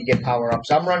gonna need to get power-ups.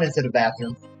 I'm running to the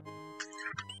bathroom.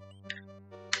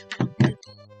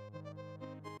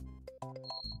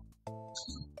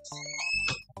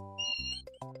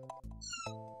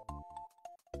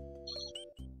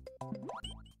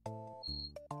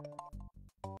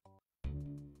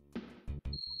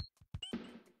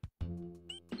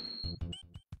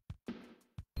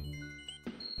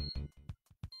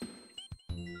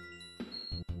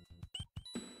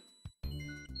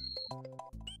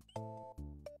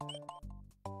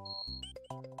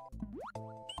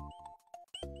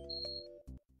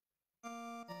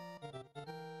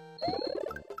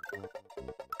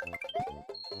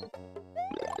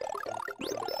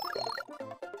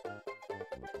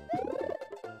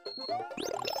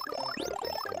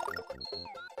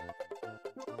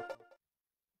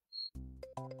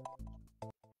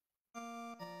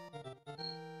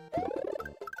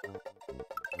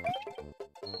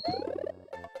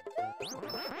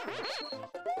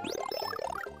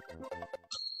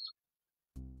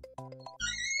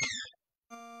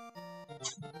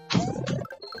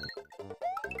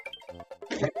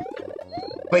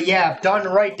 But yeah, if done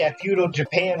right, that Feudal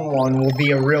Japan one will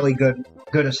be a really good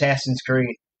Assassin's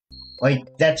Creed.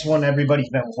 Like, that's one everybody's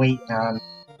been waiting on.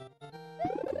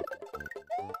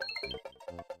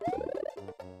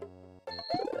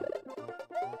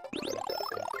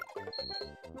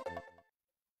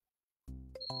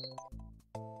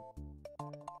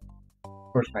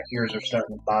 Of course, my ears are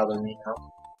starting to bother me now.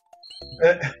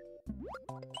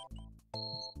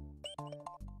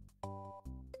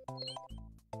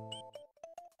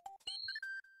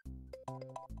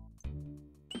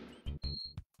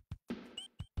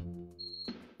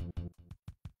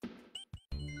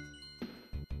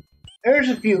 There's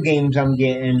a few games I'm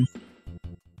getting.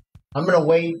 I'm gonna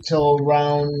wait till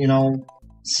around,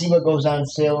 see what goes on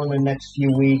sale in the next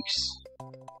few weeks.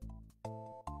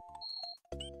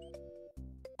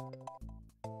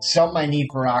 Some I need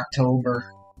for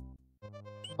October.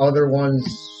 Other ones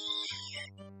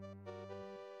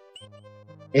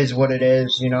is what it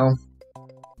is,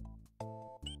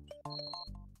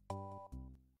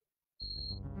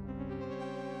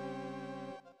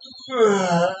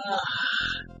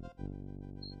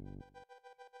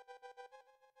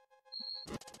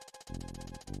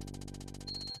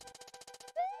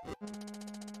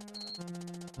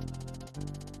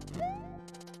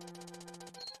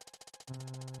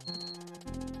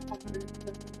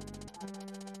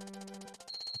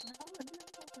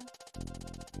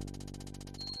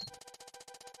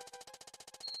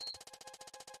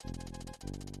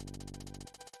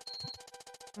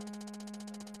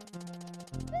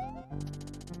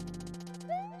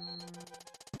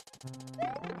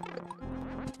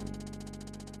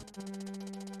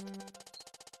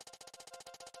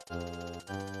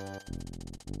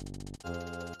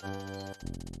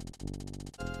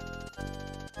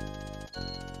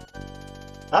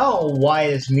 I don't know why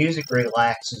this music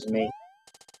relaxes me.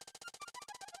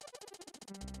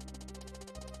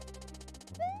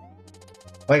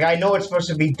 Like, I know it's supposed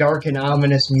to be dark and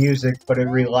ominous music, but it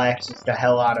relaxes the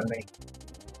hell out of me.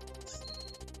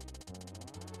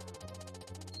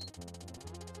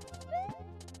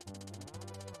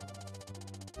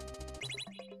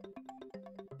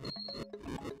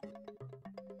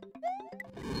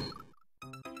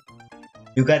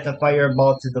 You got the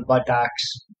fireball to the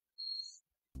buttocks.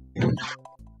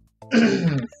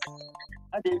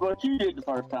 I did what you did the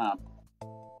first time.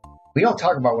 We don't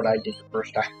talk about what I did the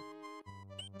first time.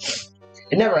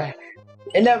 It never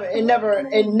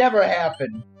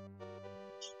happened.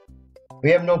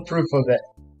 We have no proof of it.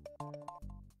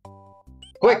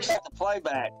 Quick, I got the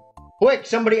playback. quick,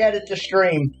 somebody edit the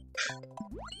stream.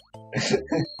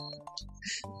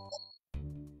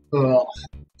 Ugh.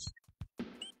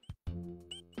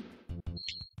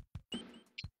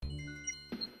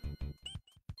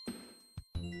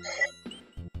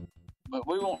 But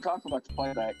we won't talk about the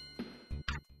playback.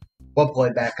 What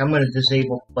playback? I'm gonna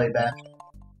disable playback.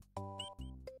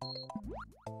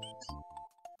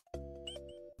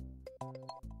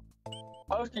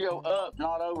 Supposed to go up,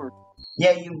 not over.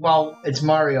 Yeah, well, it's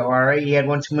Mario, alright? He had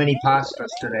one too many pastas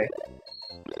today.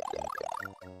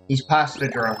 He's pasta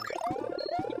drunk.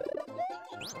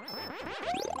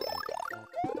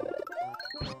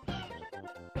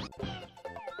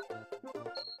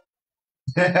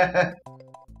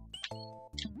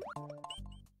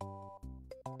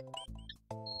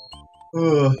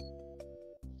 Ugh.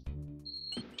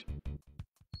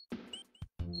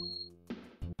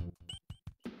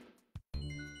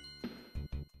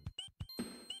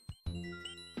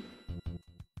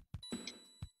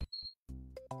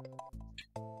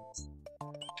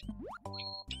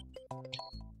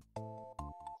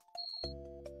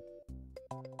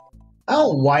 I don't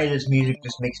know why this music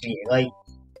just makes me, like,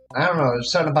 I don't know,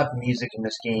 there's something about the music in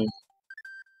this game.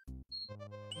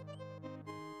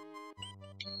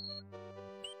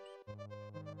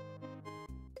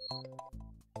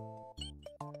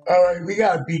 Alright, we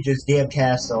gotta beat this damn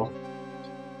castle.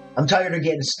 I'm tired of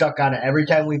getting stuck on it every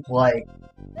time we play.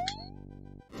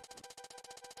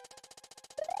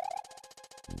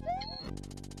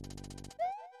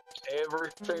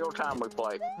 Every single time we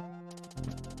play.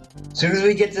 As soon as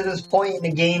we get to this point in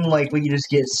the game, like, we just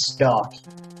get stuck.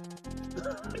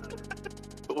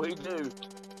 We do.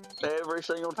 Every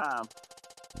single time.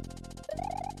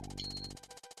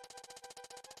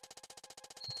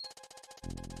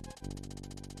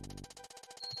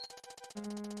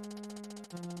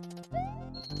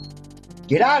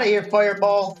 Get out of here,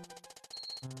 Fireball!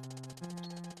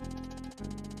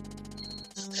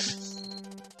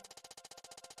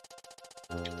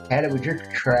 Had it with your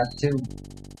trap, too.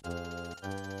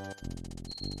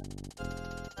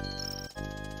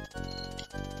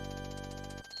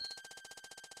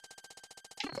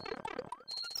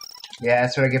 Yeah,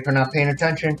 that's what I get for not paying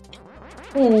attention.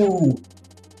 Ooh!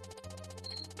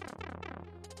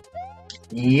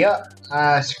 Yup,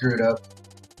 I screwed up.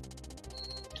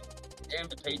 Damn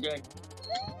it, TJ.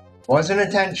 Wasn't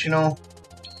intentional.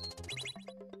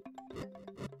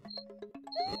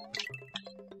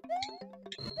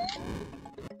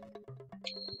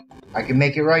 I can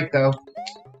make it right, though.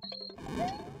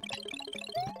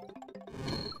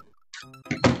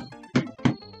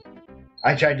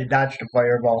 I tried to dodge the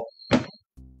fireball.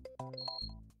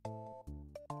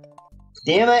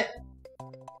 Damn it!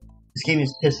 This game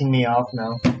is pissing me off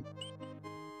now.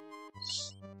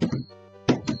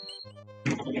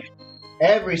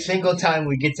 Every single time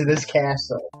we get to this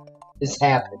castle, this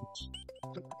happens.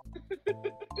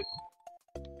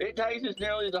 It takes us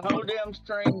nearly the whole damn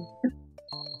stream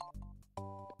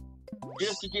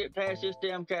just to get past this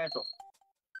damn castle.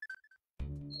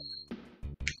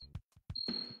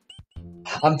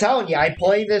 I'm telling you, I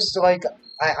play this like,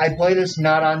 I play this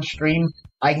not on stream.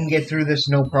 I can get through this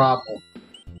no problem.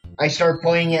 I start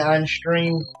playing it on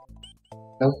stream.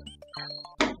 Nope.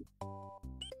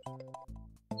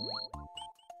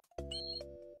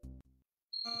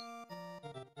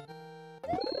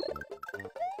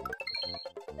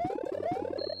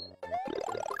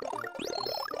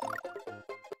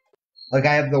 Like,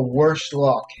 I have the worst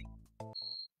luck.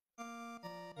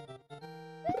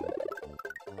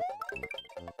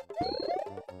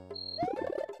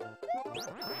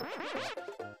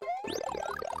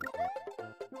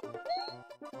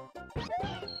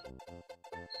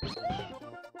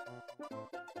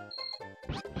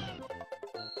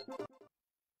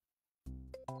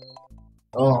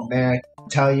 Oh man, I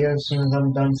tell you, as soon as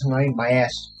I'm done tonight, my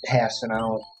ass is passing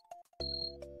out.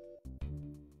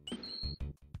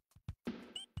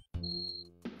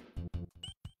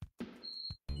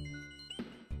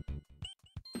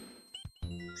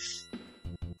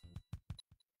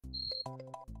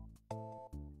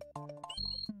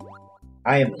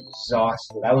 I am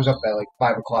exhausted. I was up at like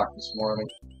 5 o'clock this morning.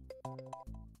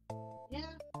 Yeah.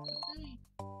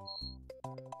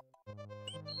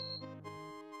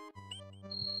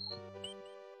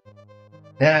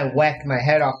 Then I whacked my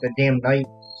head off the damn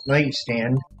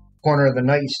nightstand, corner of the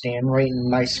nightstand, right in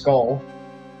my skull.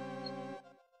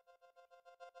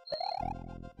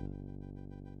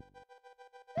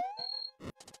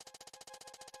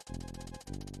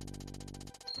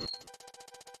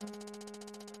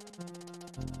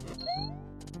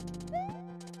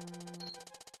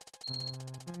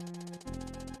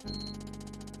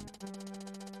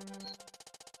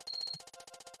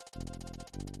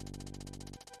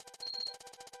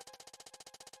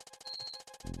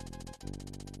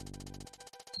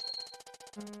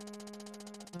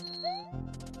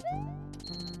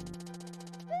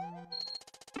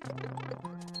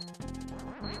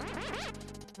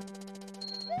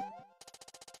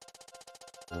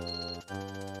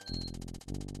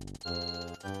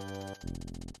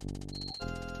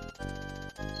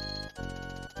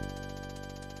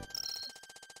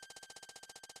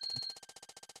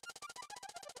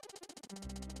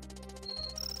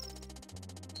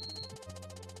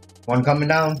 One coming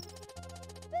down.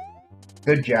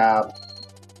 Good job.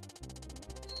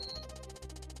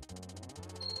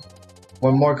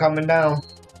 One more coming down.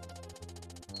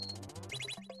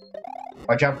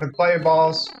 Watch out for the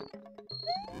fireballs.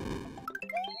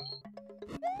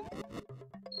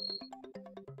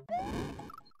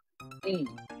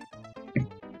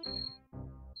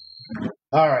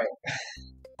 Alright.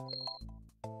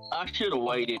 I should have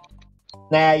waited.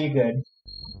 Nah, you're good.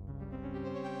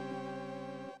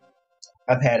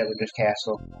 I've had it with this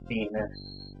castle being there.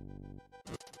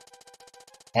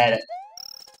 Had it.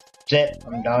 That's it.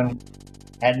 I'm done.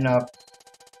 Had enough.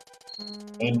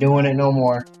 Ain't doing it no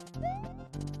more.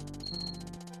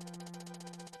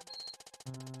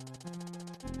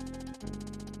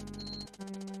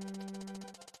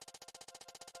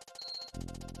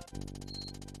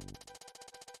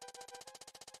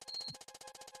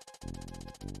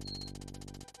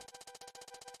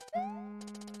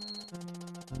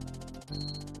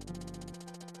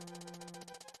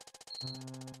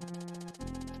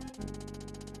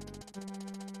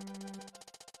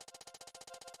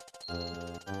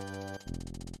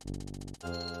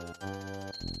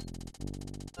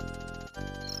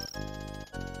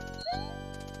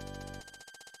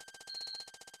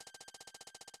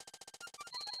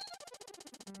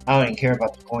 I don't even care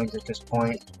about the coins at this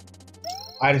point.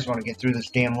 I just want to get through this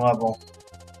damn level.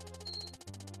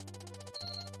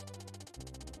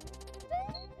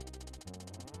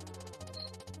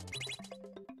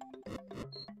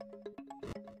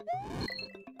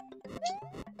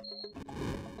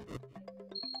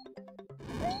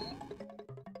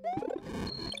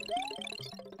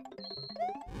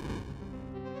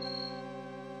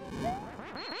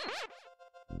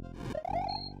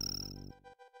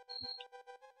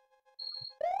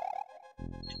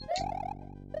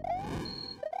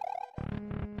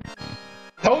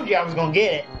 Told you I was gonna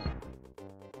get it.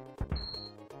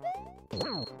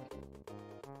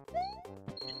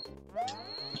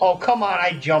 Oh, come on,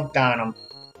 I jumped on him.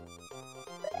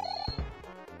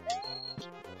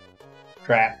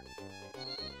 Crap.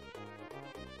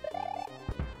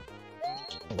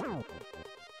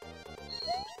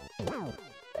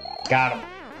 Got him.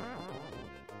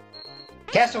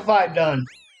 Castle 5 done.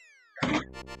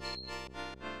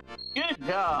 Good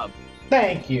job.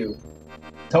 Thank you.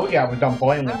 Told you I was done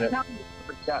playing with it.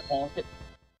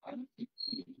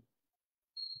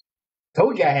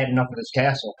 Told you I had enough of this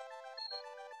castle.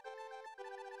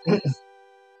 Load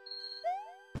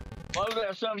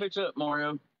that son of a bitch up,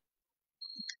 Mario.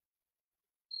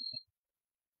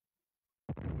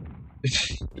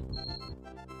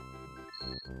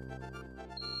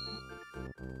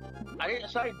 I didn't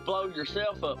say blow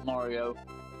yourself up, Mario.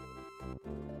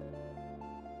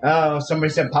 Oh,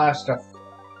 somebody said pasta.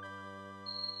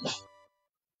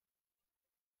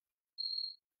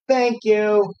 Thank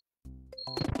you.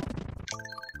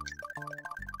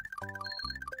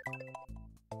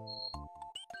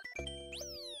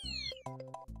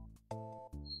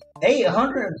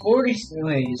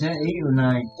 Wait, is that 8 or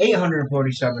 9?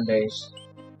 847 days.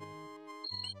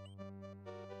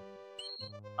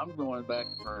 I'm going back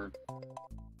for.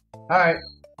 Alright.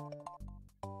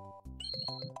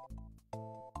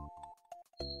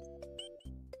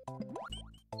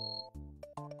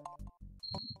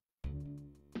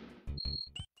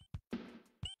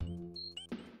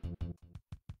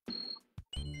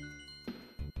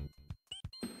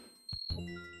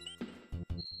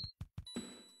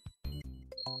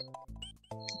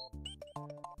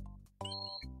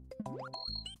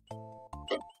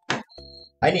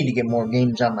 I need to get more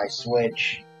games on my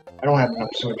Switch. I don't have enough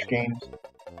Switch games.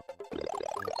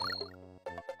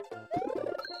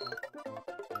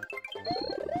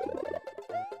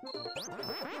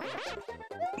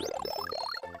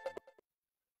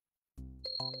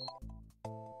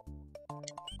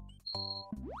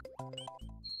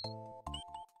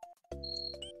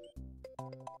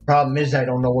 Problem is, I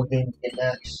don't know what game to get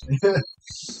next.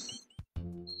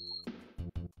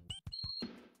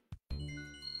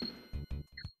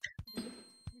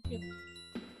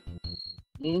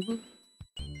 Mm-hmm.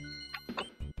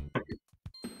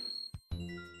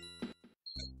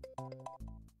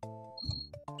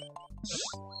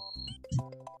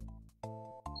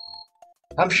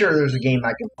 I'm sure there's a game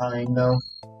I can find, though.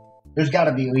 There's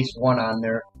gotta be at least one on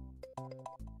there.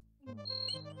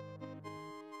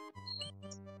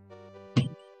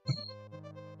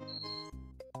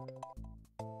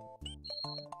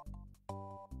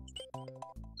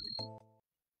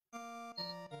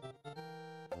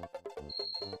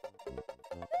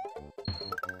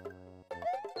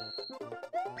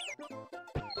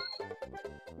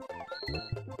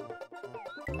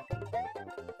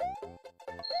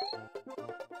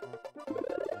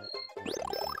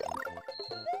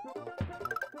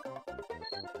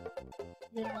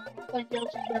 Yeah, I think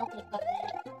Yoshi's Island.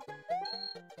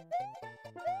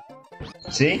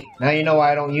 See? Now you know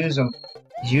why I don't use them.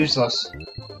 He's useless.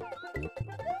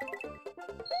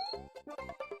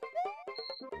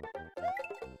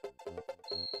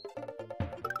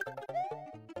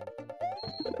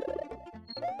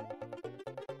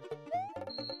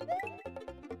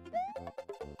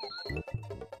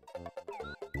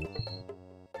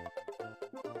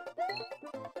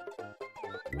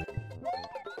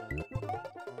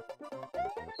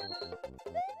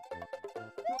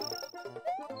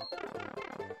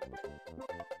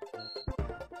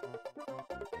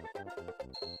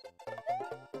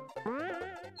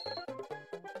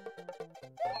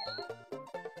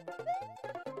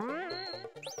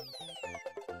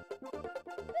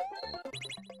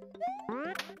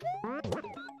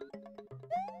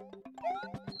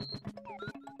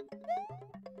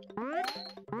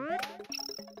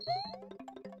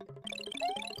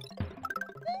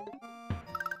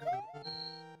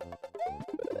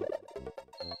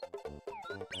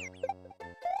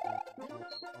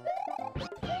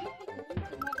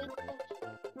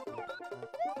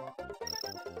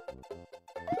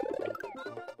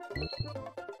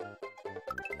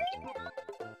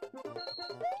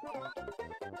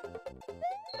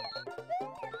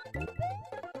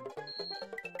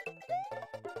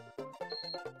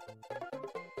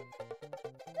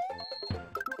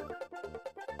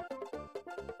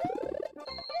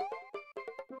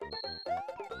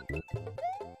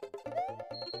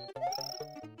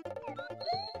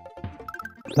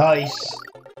 Nice.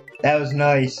 That was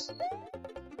nice.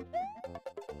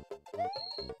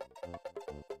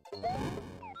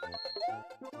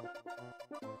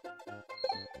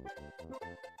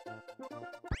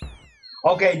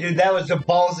 Okay, dude, that was the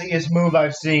ballsiest move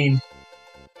I've seen.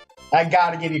 I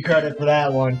gotta give you credit for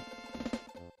that one.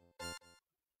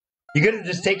 You could have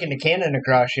just taken the cannon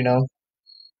across, you know.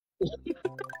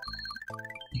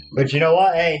 But you know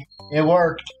what? Hey, it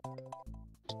worked.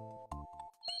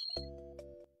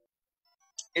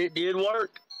 It did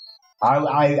work. I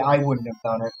wouldn't have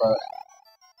done it, but...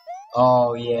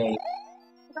 Oh, yay.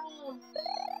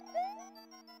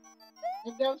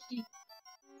 The Yoshi.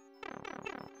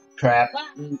 Crap.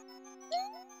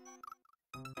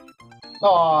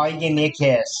 Oh, he gave me a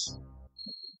kiss.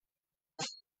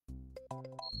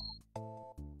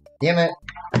 Damn it.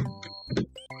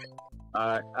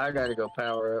 Alright, I gotta go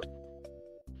power up.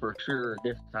 For sure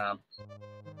this time.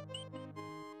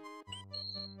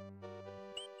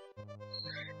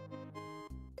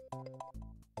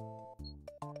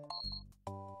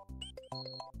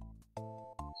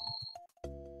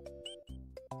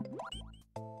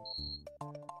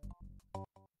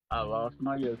 I lost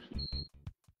my Yoshi.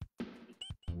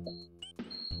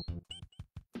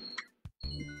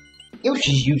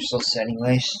 Yoshi's useless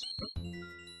anyways.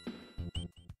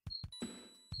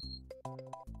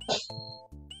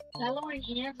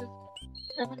 Halloween ends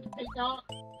is coming to be dark.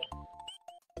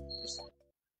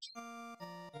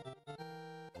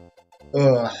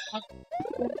 Ugh.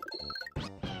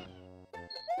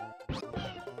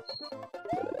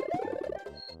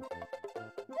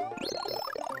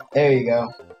 There you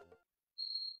go.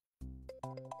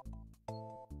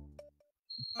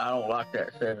 I don't like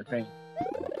that 17.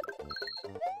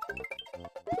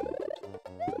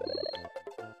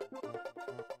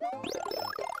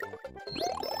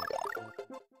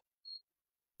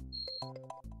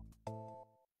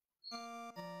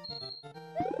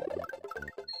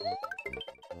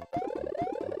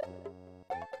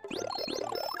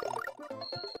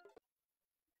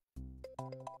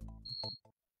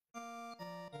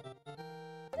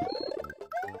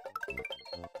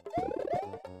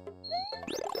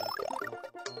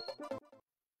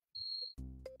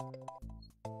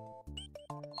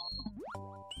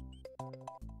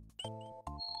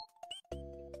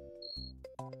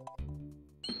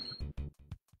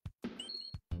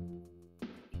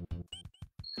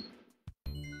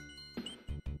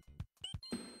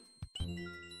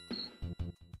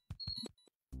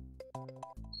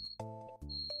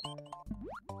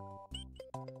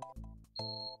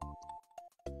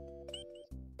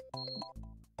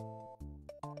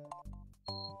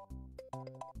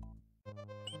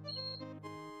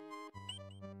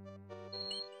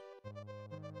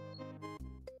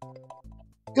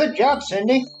 Good job,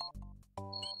 Cindy.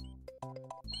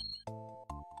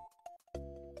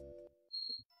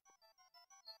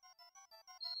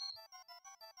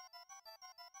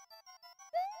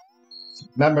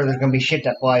 Remember, there's gonna be shit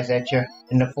that flies at you,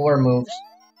 and the floor moves.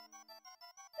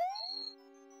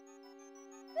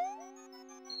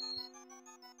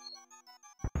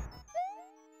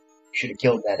 Should have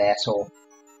killed that asshole.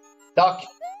 Duck!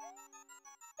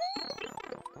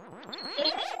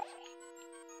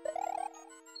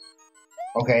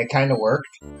 Okay, it kinda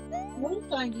worked. One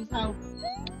thing is how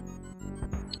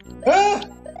Ah!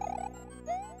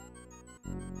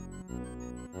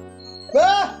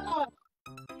 Ah!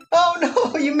 Oh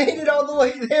no, you made it all the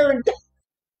way there and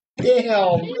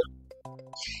damn!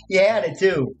 You had it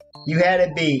too. You had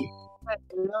it beat.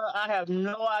 I have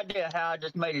no idea how I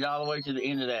just made it all the way to the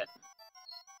end of that.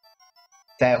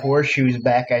 That horseshoe's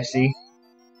back, I see.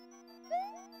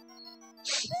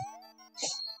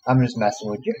 I'm just messing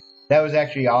with you. That was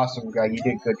actually awesome, Greg. You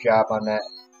did a good job on that.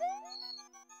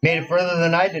 Made it further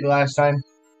than I did last time.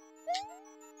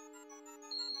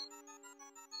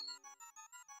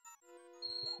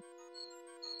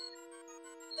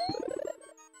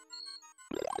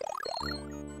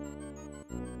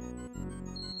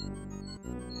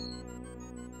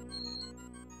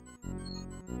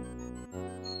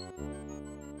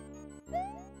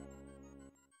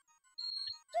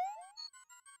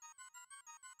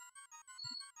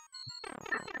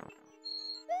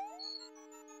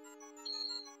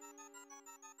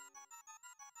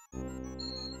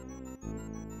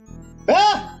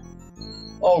 Ah!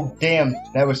 Oh, damn.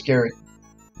 That was scary.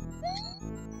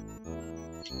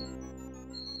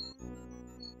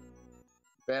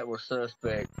 That was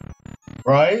suspect.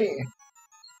 Right?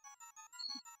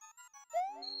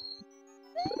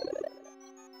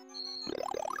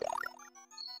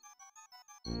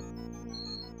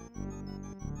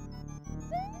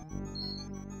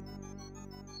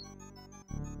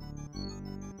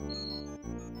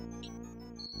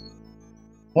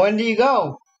 When do you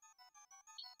go?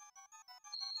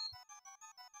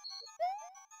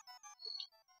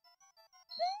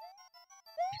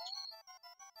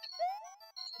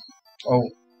 Oh.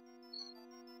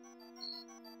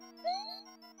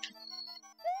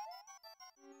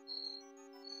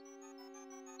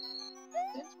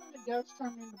 that's when the ghost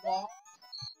turned into block.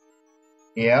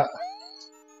 Yeah.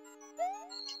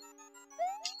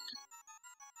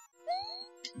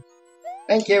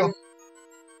 Thank you.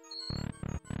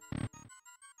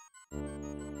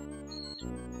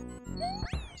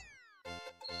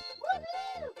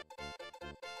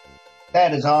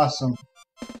 That is awesome.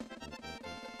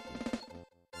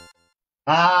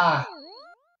 Ah.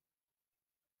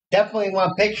 Definitely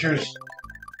want pictures.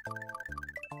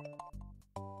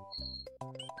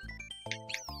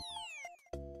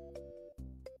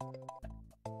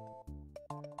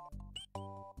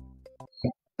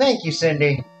 Thank you,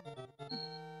 Cindy.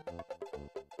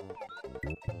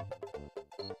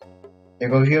 There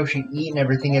goes Yoshi eating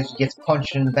everything as he gets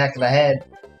punched in the back of the head.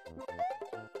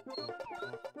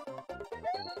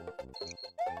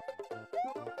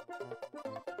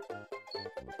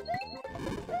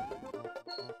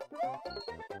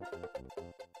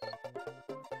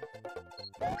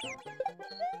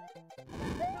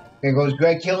 There goes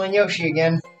Greg killing Yoshi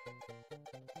again.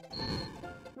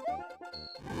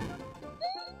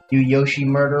 You Yoshi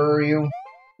murderer, you.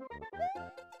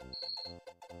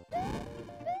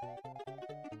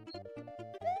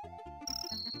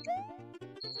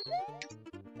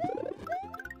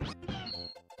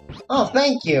 Oh,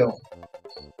 thank you.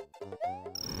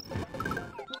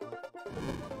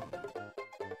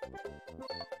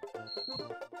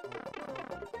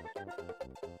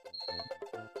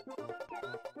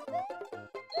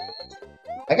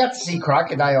 I got to see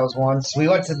crocodiles once. We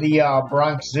went to the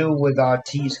Bronx Zoo with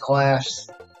T's class.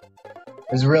 It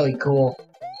was really cool.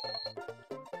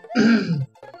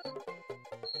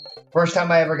 First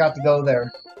time I ever got to go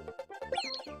there.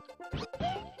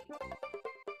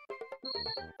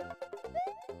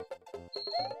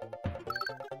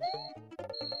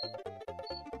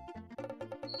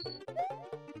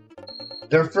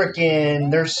 They're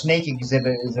their snake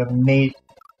exhibit is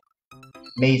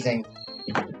amazing.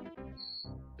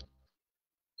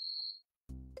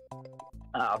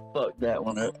 Ah, fuck that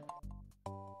one up.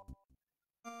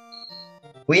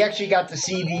 We actually got to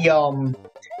see the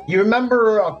you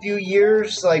remember a few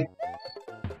years like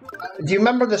do you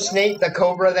remember the snake, the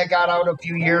cobra that got out a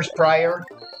few years prior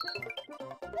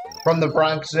from the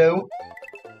Bronx Zoo?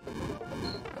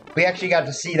 We actually got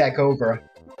to see that cobra.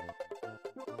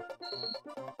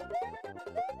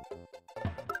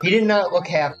 He did not look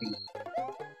happy.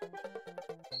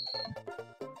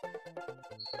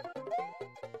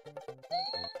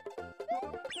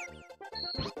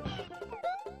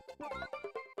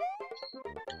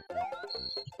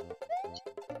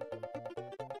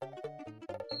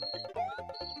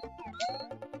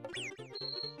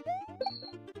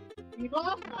 You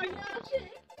lost my Yoshi.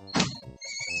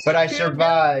 But I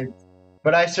survived.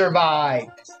 But I survived.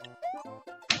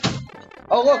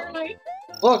 Oh look!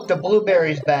 Look, the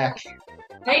blueberry's back.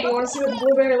 Hey, do you want to see what the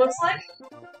blueberry looks like?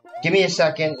 Give me a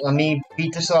second. Let me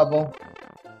beat this level.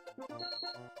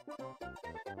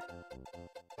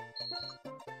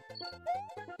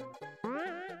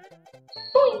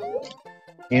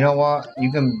 You know what?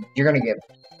 You're gonna get.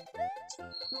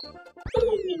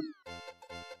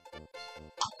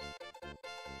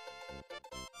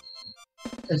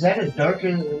 Is that as dark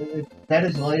as, is that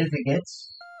as light as it gets?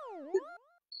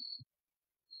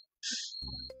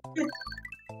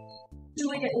 Do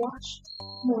we get watched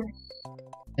more?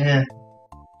 Yeah.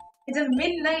 It's a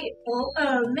midnight blue.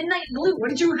 What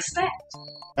did you expect?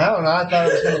 I don't know, I thought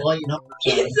it was gonna lighten up or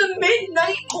something. It's a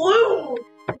midnight blue!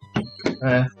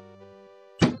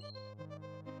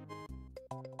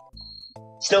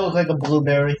 Still looks like a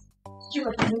blueberry. You're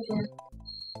a blueberry.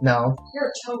 No. You're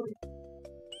a toad.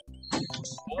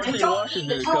 Once he washes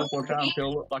it a couple more times,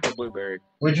 he'll look like a blueberry.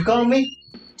 What'd you call me?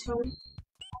 Toad.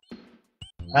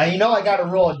 You know I got a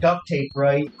roll of duct tape,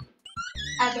 right?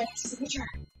 I bet it's a picture.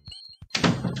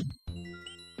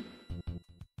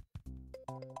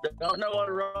 Don't know what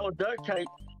a roll of duct tape.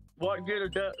 What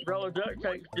good a roll of duct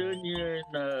tape's doing you in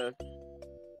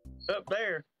up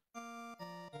there?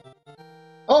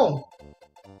 Oh!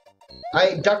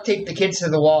 I duct taped the kids to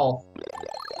the wall.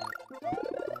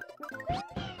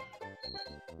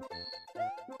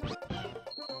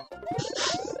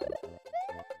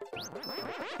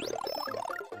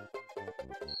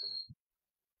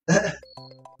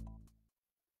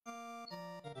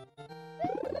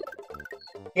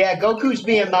 Yeah, Goku's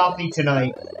being mouthy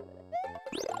tonight.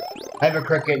 I have a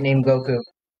cricket named Goku.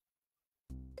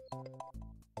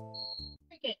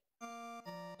 Cricket.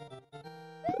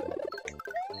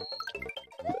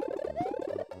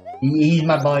 He's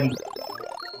my buddy.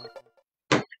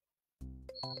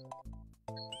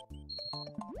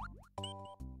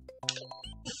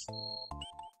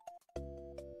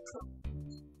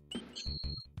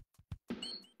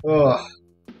 Ugh.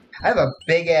 I have a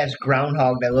big ass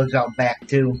groundhog that lives out back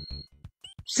too.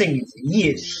 He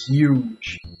is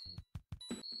huge.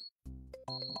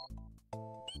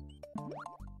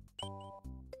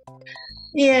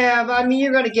 Yeah, but I mean,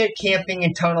 you're gonna get camping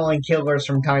and tunneling killers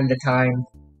from time to time.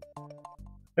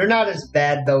 They're not as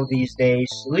bad though these days.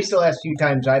 At least the last few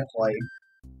times I played.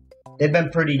 They've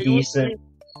been pretty decent.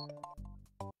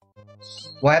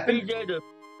 What happened? PJ, the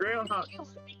groundhog.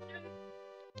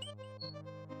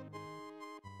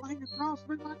 Why you cross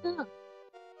me like that?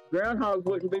 Groundhog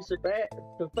wouldn't be so fat,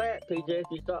 PJ, if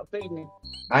you stopped feeding him.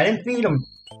 I didn't feed him.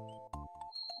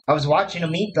 I was watching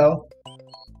him eat though.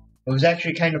 It was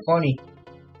actually kind of funny.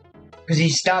 Because he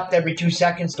stopped every 2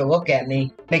 seconds to look at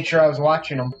me, make sure I was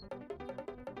watching him.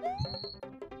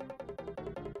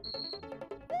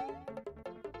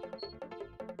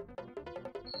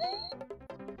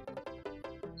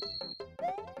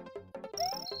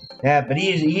 Yeah, but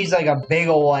he's like a big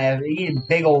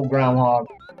old groundhog.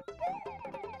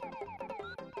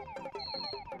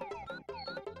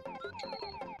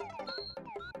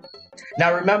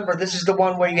 Now remember, this is the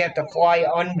one where you have to fly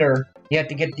under. You have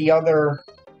to get the other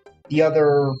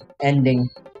ending.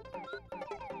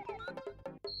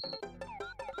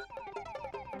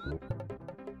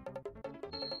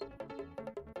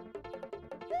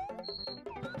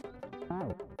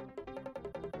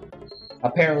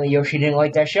 Apparently Yoshi didn't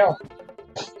like that shell.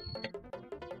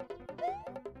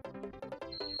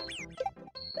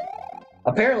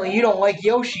 Apparently you don't like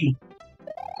Yoshi.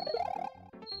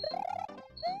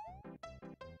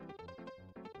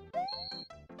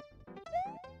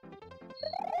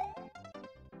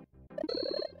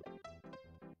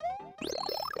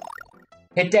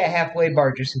 Hit that halfway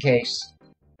bar just in case.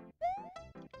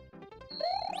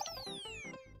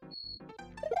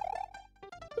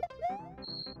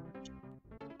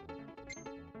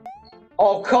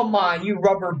 Oh, come on, you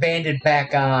rubber banded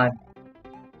back on.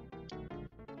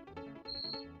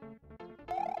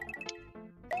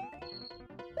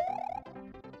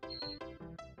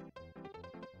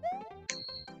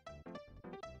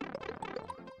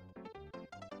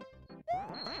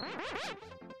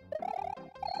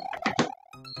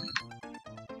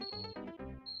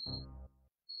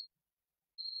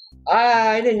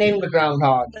 I didn't name the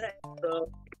groundhog. At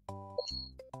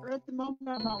the moment,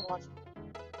 I'm not watching.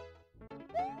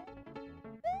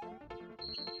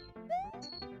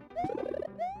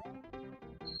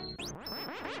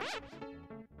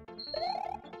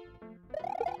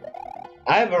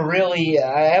 I have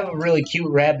a really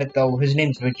cute rabbit though. His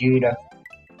name's Vegeta.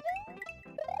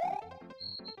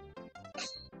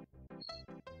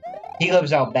 He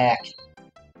lives out back.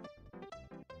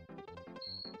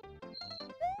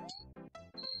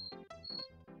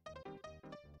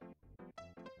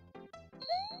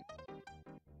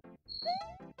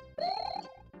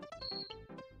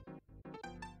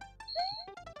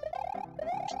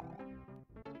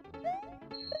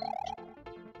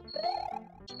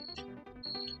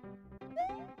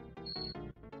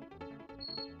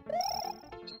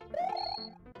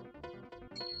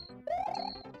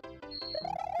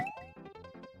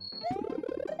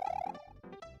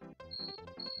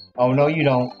 Oh, no, you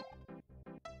don't.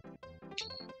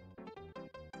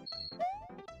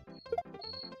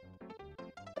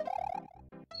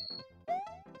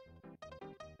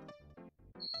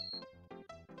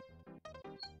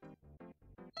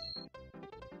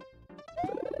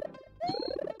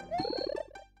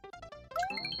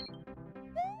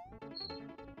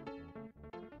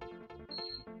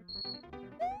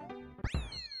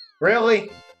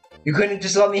 Really? You couldn't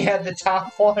just let me have the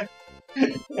top one?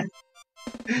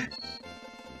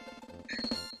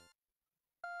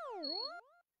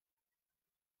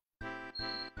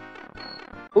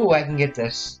 Ooh, I can get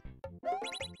this.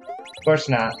 Of course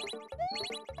not.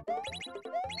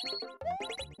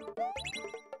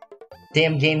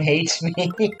 Damn game hates me.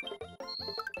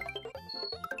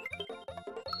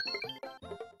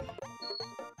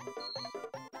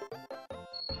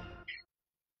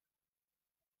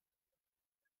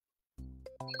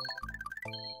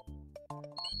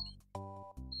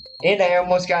 And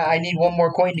I need one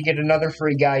more coin to get another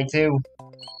free guy, too.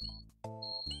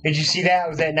 Did you see that? I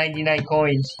was at 99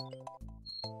 coins.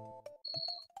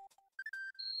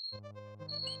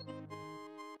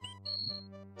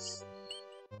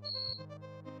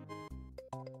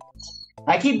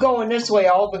 I keep going this way,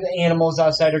 all the animals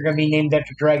outside are going to be named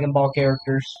after Dragon Ball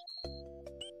characters.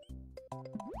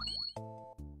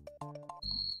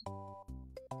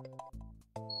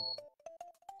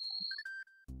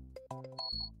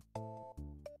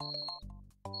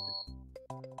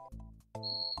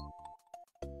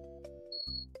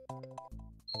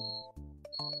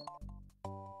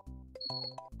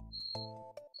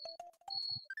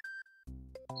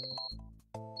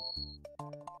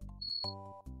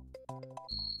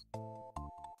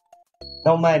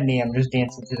 Don't mind me, I'm just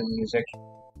dancing to the music.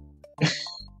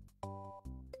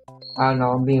 I don't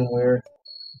know, I'm being weird.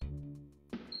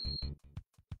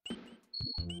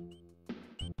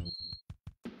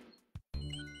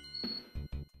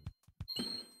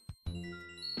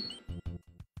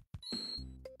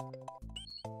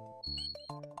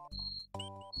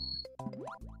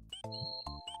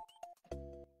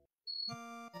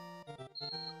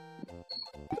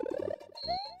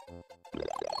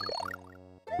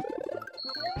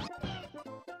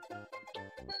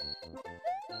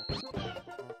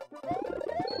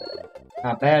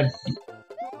 Not bad.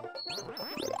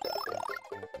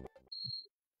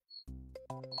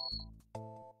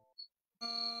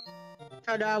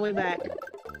 Oh, no, we back.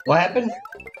 What happened?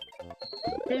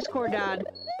 Discord died.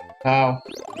 Oh.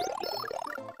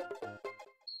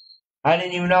 I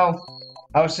didn't even know.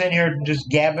 I was sitting here just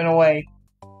gabbing away.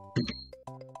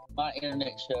 My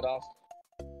internet shut off.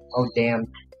 Oh, damn.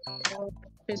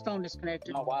 His phone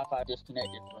disconnected. My Wi-Fi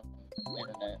disconnected from the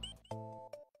internet.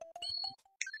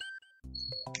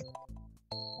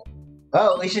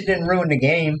 Well, at least it didn't ruin the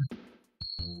game.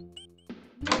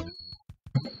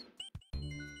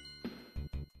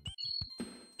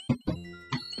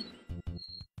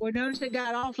 We noticed it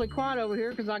got awfully quiet over here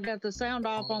because I got the sound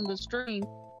off on the stream.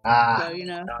 Ah, So, you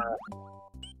know.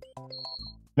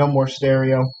 no more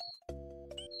stereo.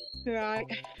 Right.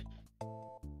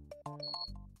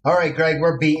 Alright, Greg,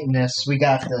 we're beating this. We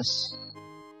got this.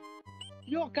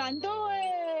 You can do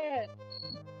it!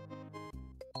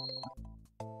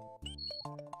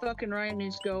 Fucking rain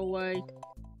needs to go away.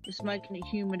 It's making it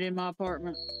humid in my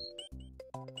apartment.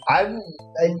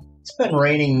 It's been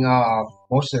raining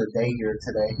most of the day here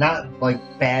today. Not like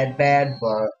bad,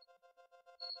 but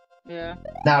Yeah.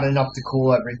 not enough to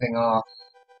cool everything off.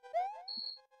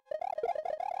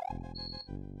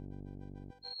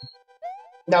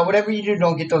 Now, whatever you do,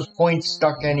 don't get those points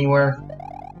stuck anywhere.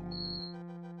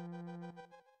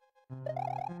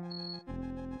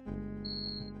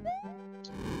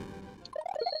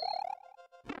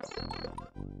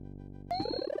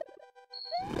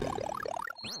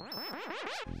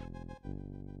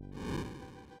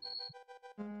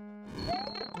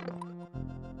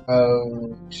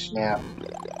 Oh, snap.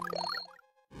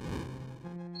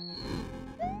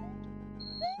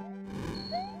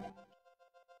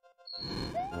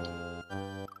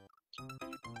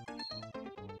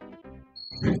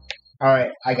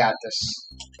 Alright, I got this.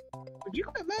 Would you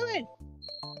quit moving?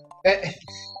 Eh,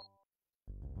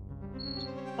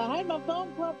 I had my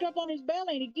phone propped up on his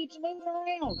belly and he keeps moving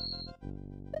around.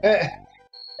 eh.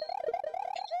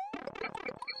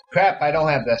 Crap, I don't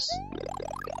have this.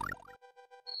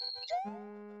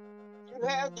 You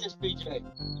have this, BJ.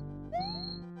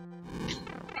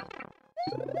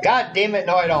 God damn it,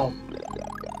 no I don't.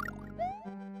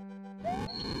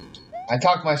 I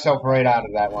talked myself right out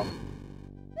of that one.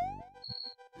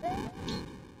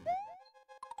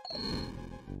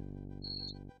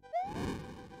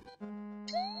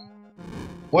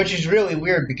 Which is really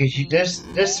weird because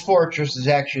this fortress is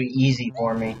actually easy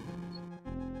for me.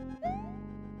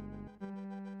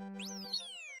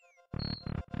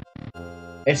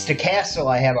 It's the castle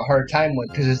I have a hard time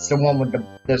with because it's the one with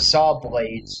the saw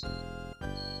blades.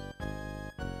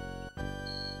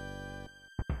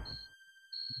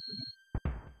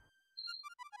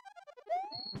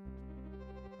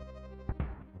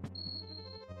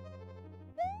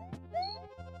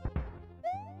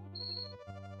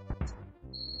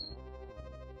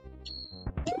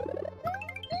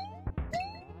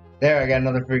 There, I got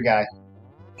another free guy.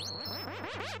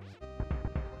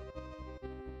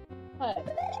 Hey,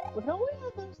 well, don't we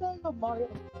have those things on Mario?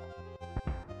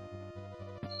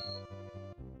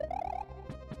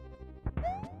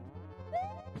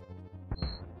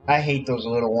 I hate those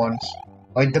little ones.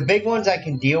 Like, the big ones I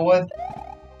can deal with.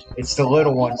 It's the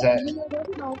little ones that... You know, they're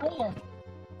not there.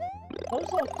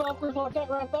 Those little fuckers like that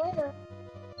right there.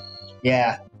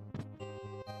 Yeah.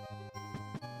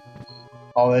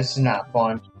 Oh, this is not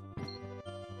fun.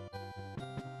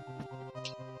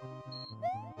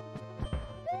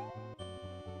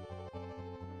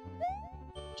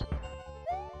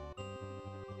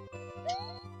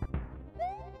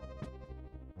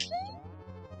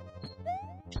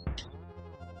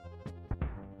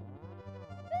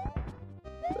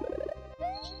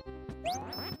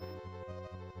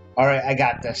 Alright, I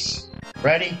got this.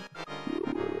 Ready?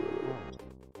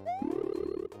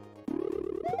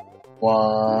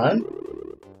 1,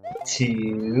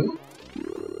 2,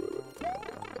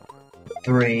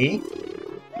 3,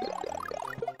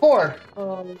 4.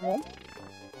 Alright.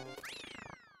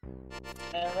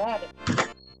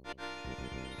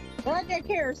 Ride that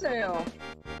carousel.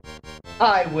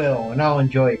 I will, and I'll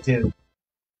enjoy it too.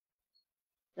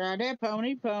 Ride that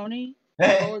pony.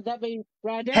 Or would that be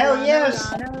ride that Hell Rhino,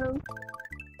 yes! Rhino.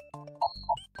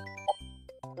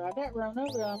 Ride that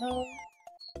Rhino.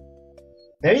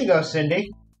 There you go,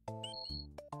 Cindy.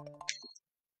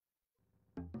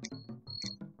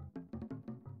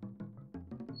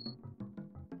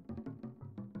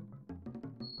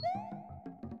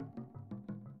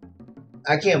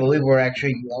 I can't believe we're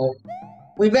actually...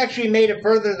 we've actually made it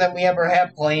further than we ever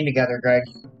have playing together, Greg.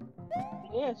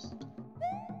 Yes.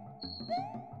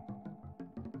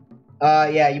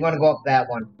 Yeah, you want to go up that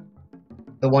one.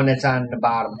 The one that's on the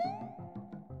bottom.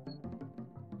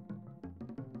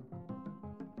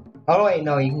 Oh, wait,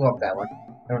 no, you can go up that one.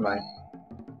 Never mind.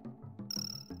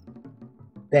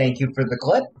 Thank you for the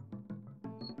clip.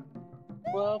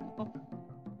 Well,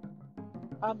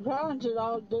 I'm trying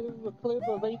to do a clip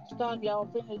of each time y'all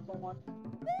finish one.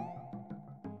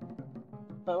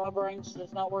 But my brain's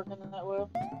just not working that well.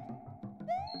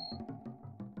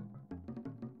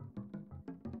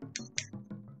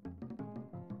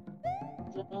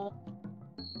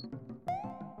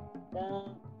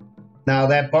 Now,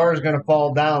 that bar is going to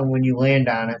fall down when you land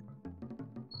on it.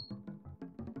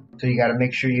 So you got to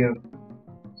make sure you...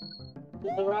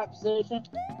 In the right position.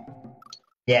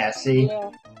 Yeah, see?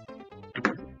 Yeah.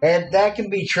 And that can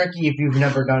be tricky if you've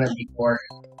never done it before.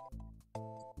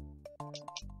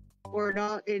 Or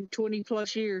not in 20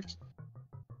 plus years.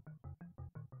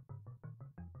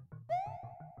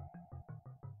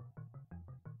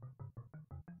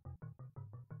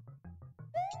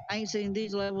 I ain't seen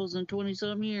these levels in 20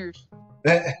 some years.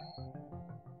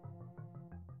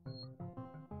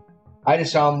 I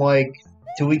just saw him like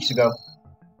 2 weeks ago.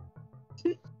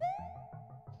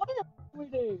 What else we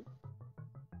do?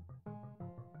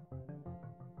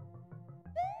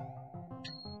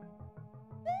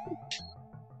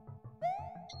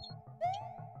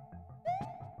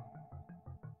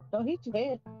 Don't hit your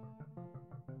head.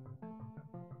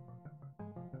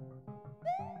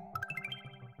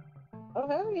 Oh,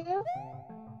 hell yeah.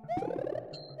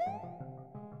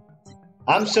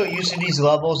 I'm so used to these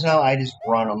levels now, I just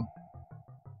run them.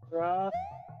 Right.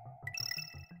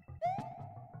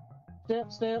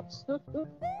 Steps.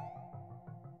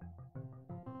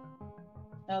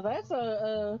 Now that's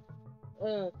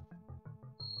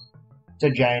It's a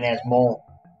giant ass mole.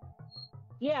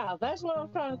 yeah, that's what I was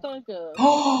trying to think of.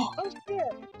 Oh, Oh shit!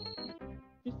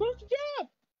 You're supposed to jump.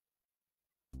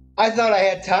 I thought I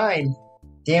had time.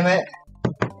 Damn it.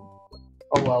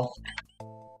 Oh well.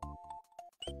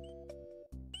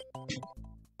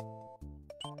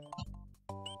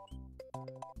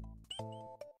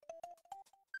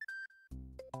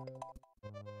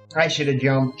 I should have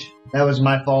jumped. That was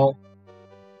my fault.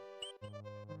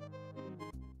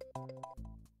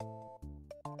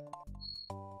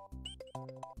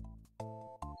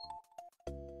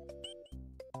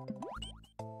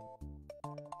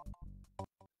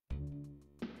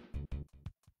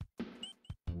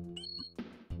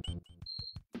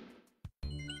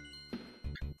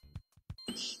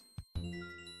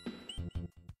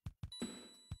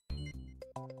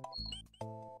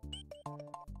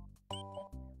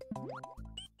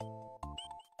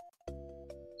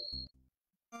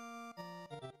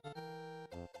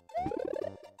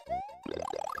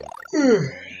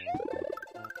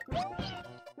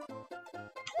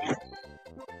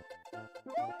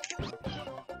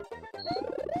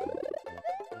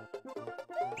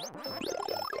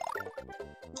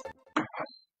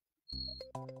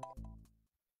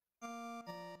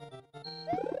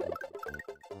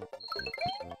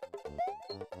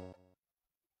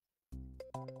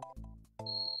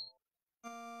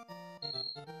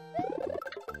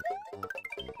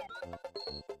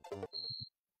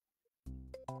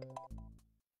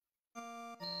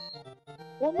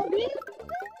 One more bit?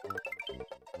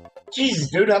 Jesus,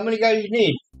 dude, how many guys you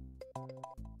need?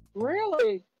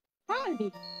 Really?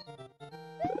 Honey.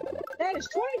 That is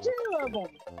 22 of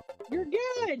them. You're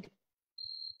good.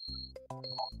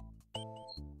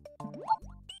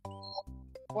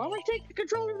 Well, I'm gonna take the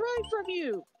controller right from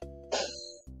you.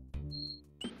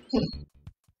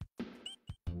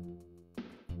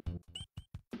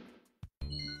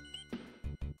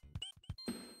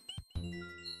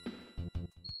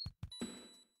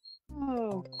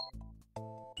 Oh,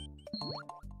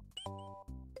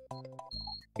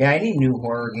 Yeah, I need new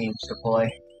horror games to play.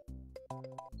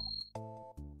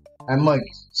 I'm like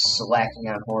slacking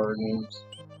on horror games.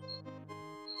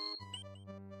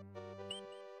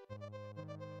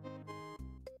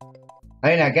 I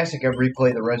mean, I guess I could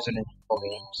replay the Resident Evil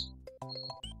games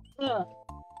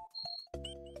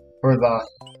for the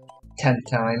 10th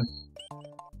time.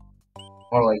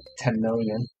 Or like 10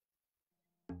 million.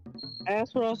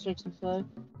 that's what I was fixing to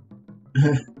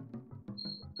say.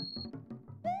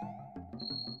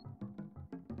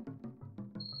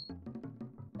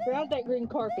 Grab that green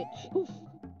carpet. Oof.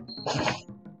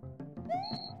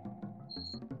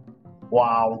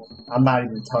 Wow, I'm not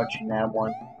even touching that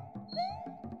one.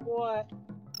 What?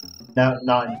 No,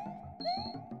 none.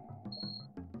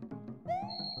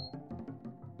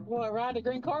 What, ride the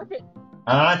green carpet?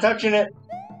 I'm not touching it.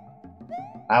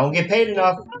 I don't get paid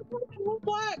enough.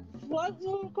 Black,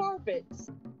 little carpets.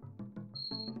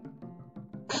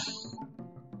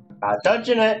 Not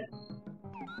touching it.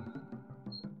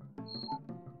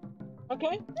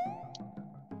 Okay.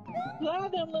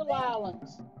 Slide them little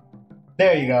islands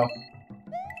There you go.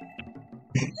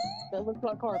 that look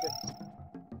like carpets.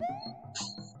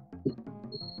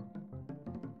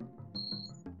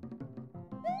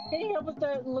 Can you help with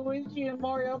that Luigi and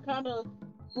Mario kind of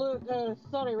look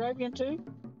Saudi Arabian too?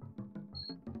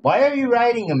 Why are you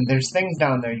riding them? There's things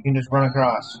down there you can just run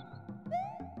across.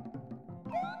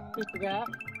 Just a guy.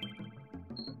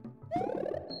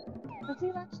 Because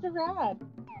he likes to ride.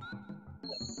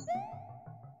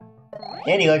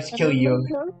 And he likes to kill you.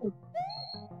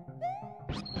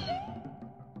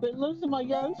 But losing my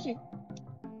Yoshi.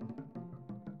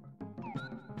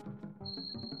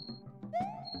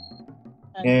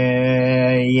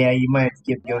 Yeah, you might have to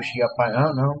give Yoshi up. I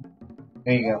don't know.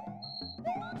 There you go.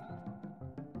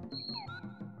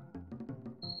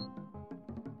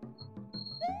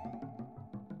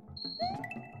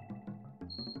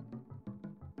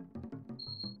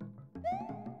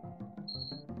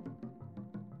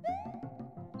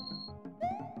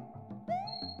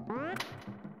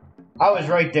 I was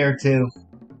right there too.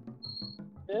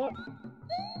 Yep.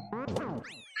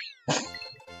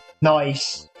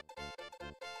 Nice.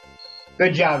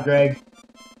 Good job, Greg.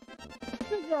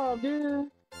 Good job, dude.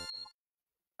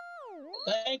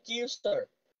 Thank you, sir.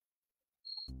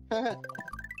 Send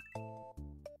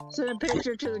a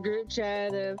picture to the group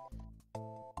chat of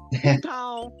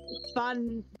Paul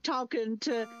talking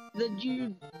to the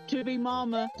YouTube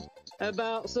mama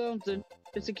about something.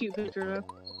 It's a cute picture though.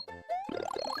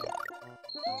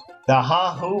 The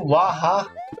ha hoo wah ha.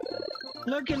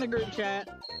 Look in the group chat.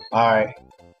 Alright.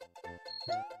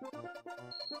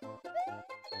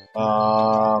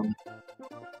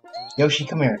 Yoshi,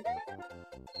 come here.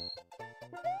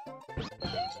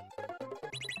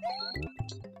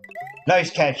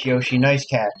 Nice catch, Yoshi. Nice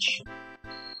catch.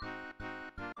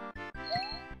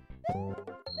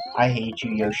 I hate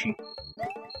you, Yoshi.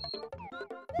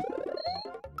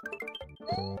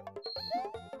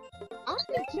 I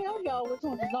can tell y'all which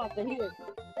one is not the hit.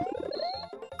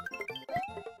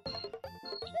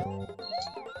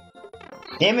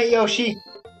 Damn it, Yoshi.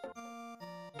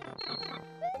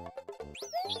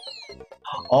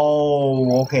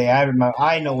 Oh, okay. I remember.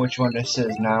 I know which one this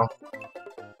is now.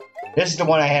 This is the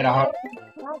one I had a hard.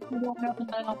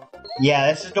 Yeah,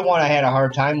 this is the one I had a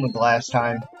hard time with last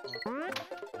time.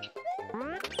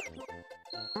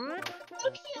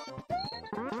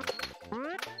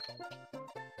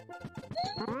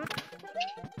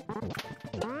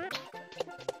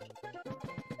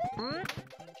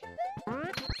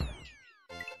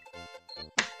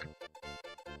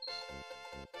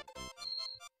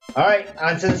 Alright,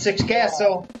 on to the 6th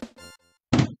castle.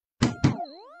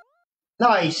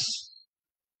 Nice.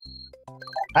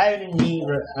 I haven't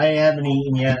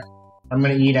eaten yet. I'm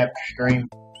gonna eat after stream.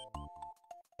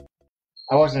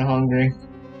 I wasn't hungry.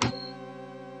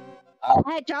 I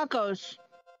had tacos.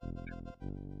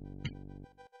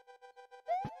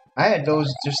 I had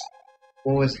those just,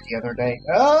 what was it, the other day?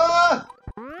 Ah!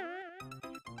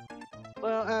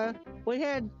 Well, we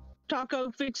had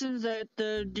taco fixings at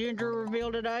the ginger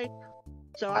reveal today,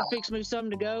 so I fixed me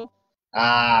some to go.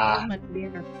 Ah. That's my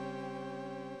dinner.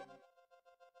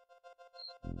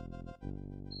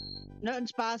 Nothing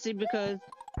spicy because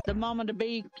the mama to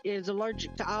be is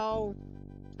allergic to all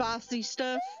spicy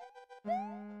stuff.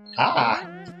 Ah.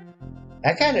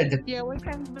 That kind of. Yeah, we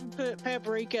can't put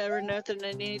paprika or nothing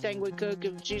in anything we cook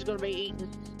if she's gonna be eating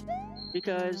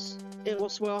because it will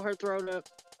swell her throat up.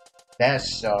 That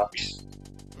sucks.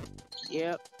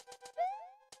 Yep.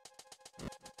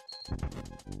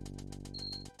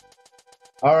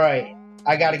 Alright.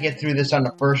 I gotta get through this on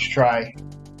the first try.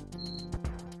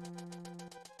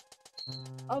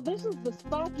 Oh, this is the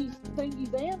spiky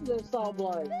thingies and the saw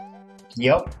blade.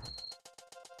 Yep.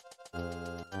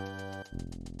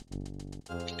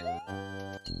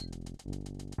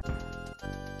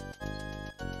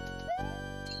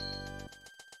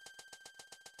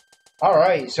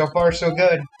 Alright, so far so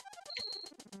good.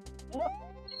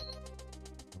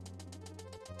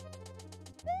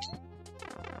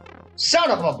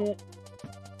 Son of a...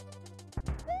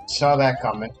 Saw that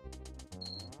coming.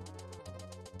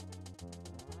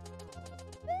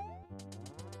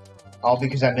 All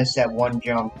because I missed that one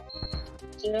jump.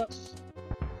 Yep.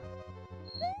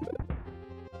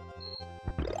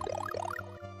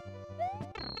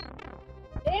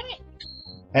 Damn it!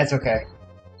 That's okay.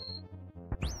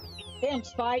 Damn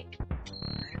Spike.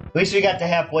 At least we got the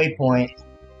halfway point.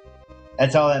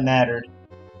 That's all that mattered.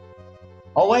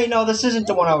 Oh wait, no, this isn't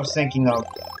the one I was thinking of.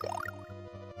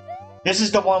 This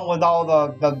is the one with all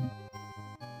the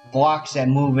blocks that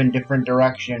move in different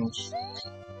directions.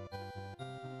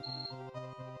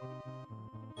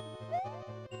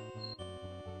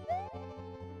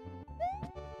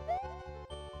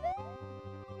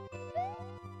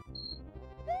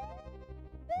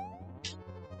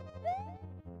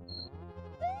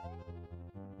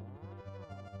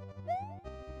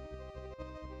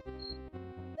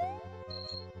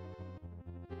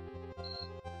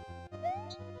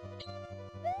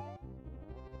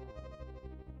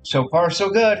 So far, so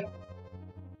good.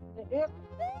 Yep.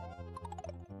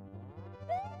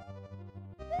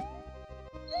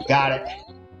 Got it.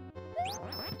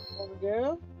 There we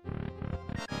go.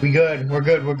 We good. We're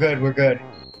good. We're good. We're good.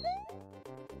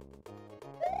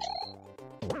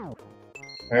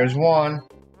 There's one.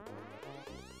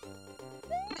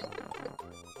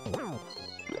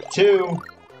 2.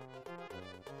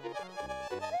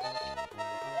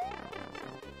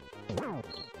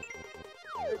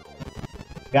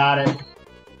 Got it.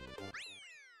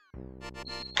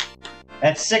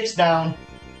 That's 6 down.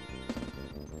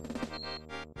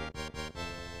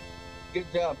 Good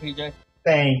job, PJ.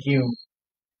 Thank you.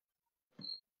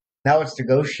 Now it's the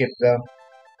ghost ship, though.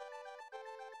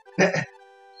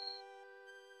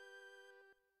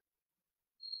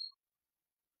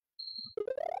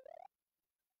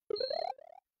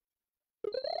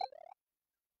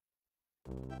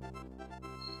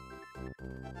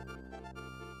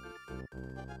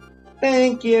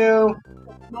 Thank you.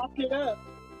 Lock it up.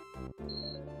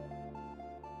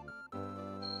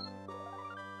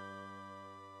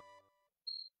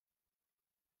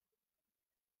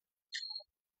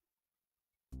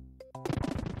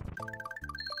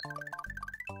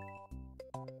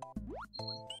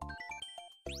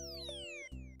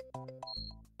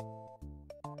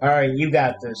 Alright, you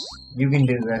got this. You can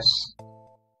do this.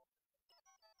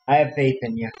 I have faith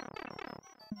in you.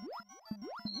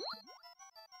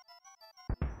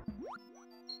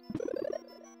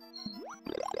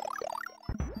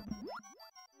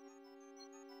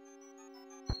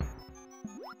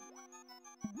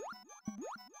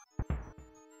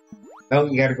 No,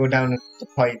 you gotta go down the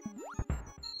pipe.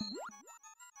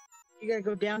 You gotta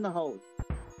go down the hole.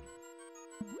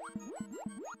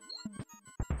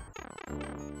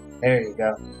 There you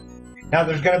go. Now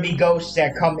there's gonna be ghosts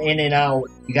that come in and out.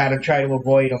 You gotta try to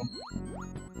avoid them.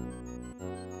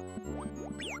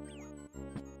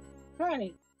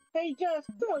 Honey, they just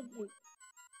told you.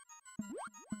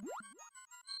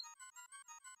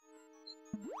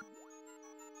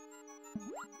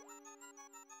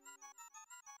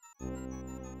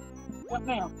 What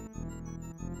now?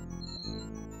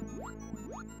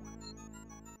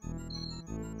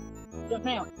 What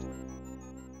now?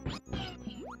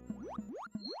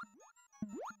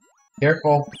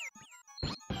 Careful.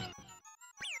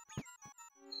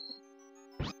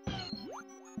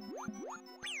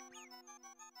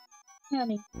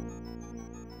 Honey.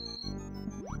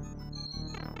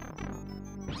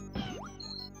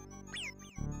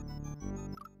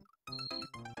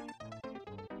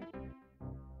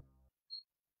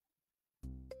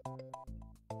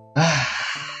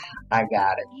 I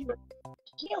got it. You were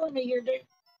killing me here, dude.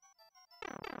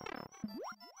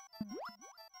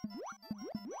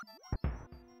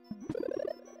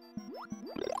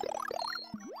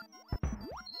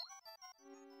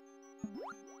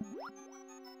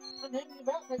 And then you're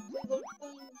about to do those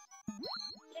things.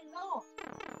 Getting off.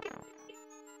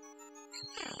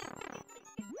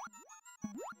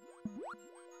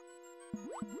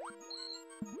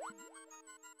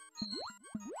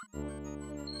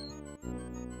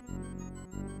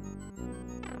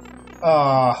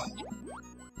 Oh.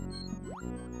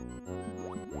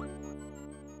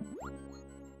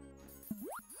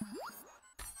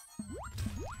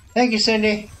 Thank you,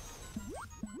 Cindy.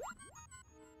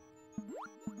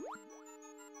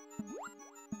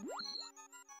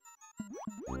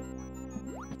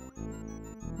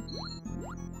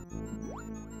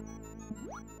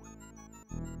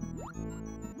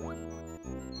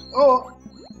 Oh!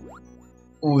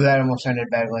 Ooh, that almost ended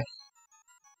badly.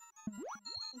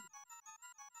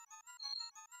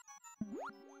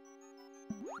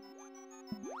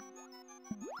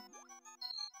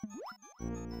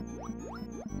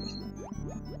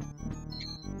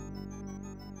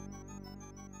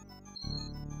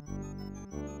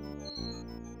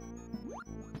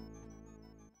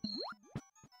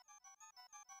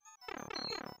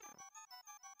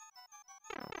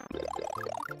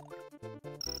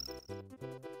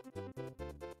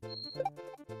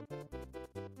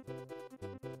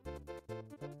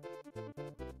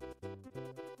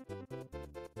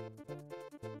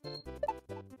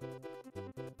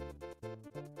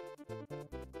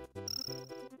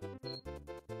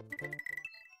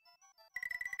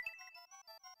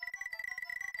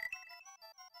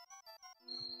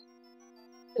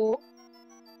 Cool.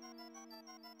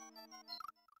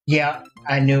 Yeah,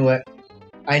 I knew it.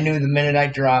 I knew the minute I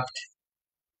dropped.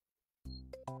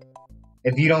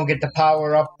 If you don't get the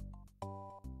power up,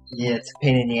 yeah, it's a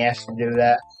pain in the ass to do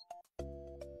that.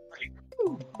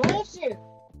 Ooh, bless you.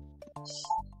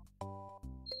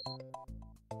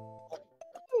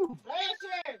 Ooh, bless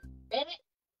you. Damn it.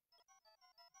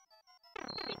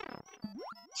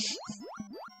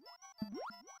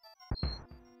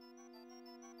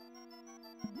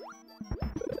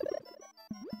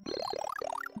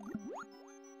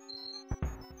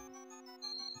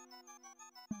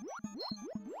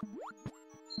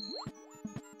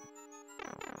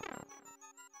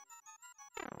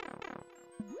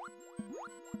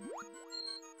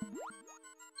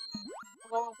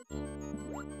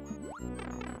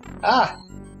 Ah!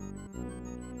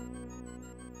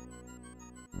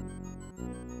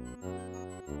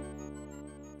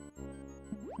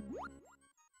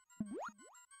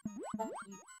 Thank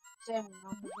you. 7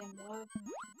 off again, boy.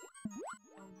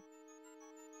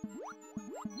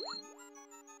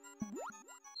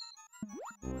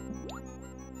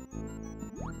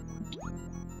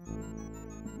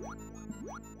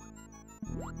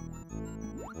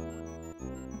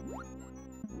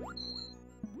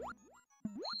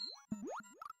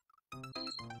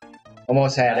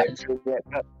 Almost had I it. didn't see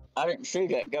that. I didn't see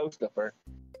that ghost up there.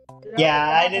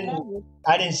 Yeah, I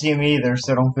didn't see him either,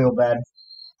 so don't feel bad.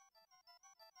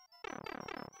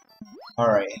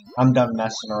 Alright, I'm done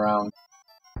messing around.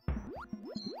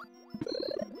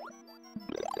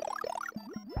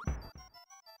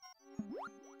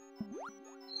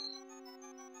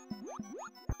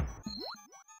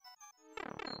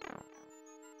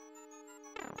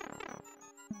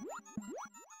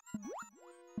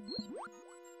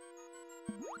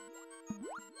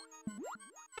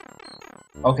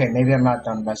 Okay, maybe I'm not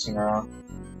done messing around.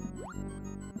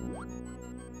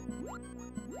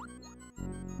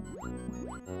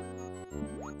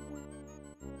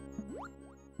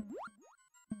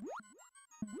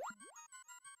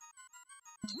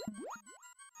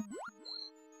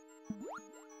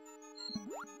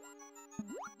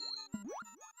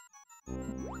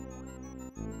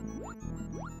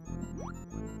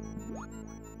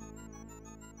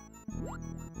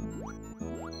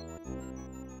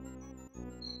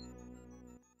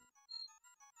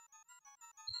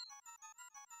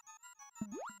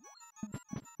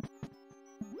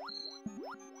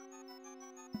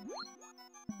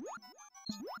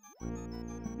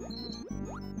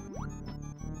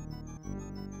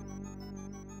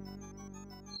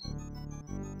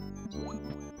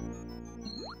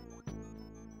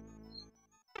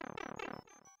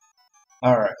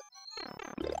 Alright.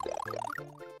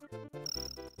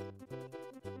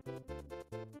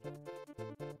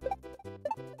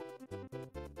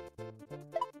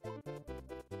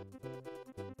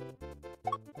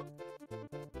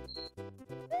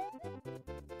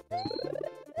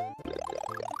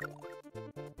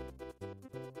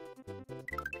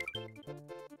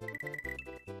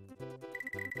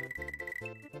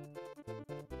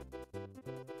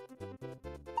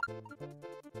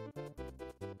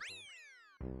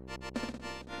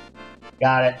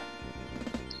 Got it.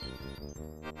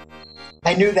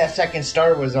 I knew that second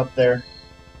star was up there.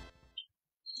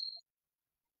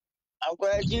 I'm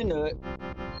glad you knew it.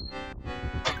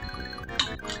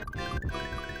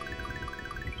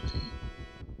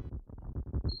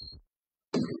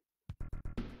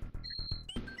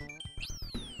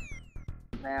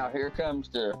 Now here comes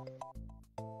the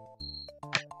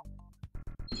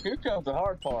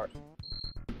hard part.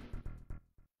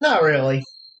 Not really.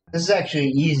 This is actually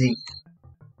easy.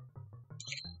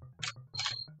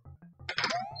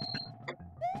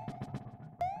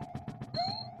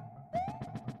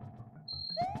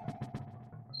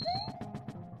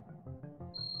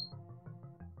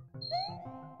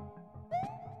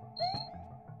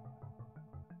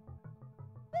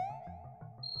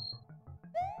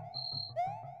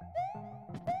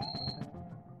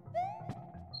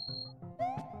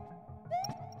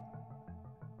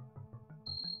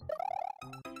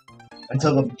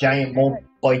 Until the giant mole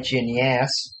bites you in the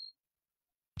ass.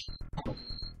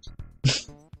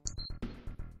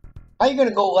 How you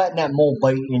gonna go letting that mole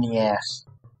bite you in the ass?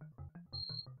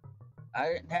 I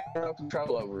didn't have no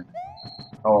control over it.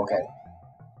 Oh, okay.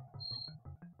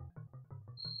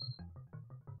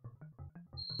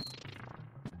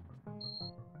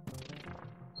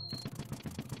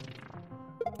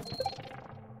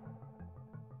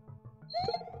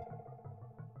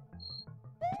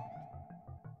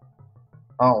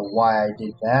 I don't know why I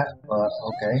did that, but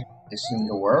okay. It seemed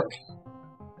to work.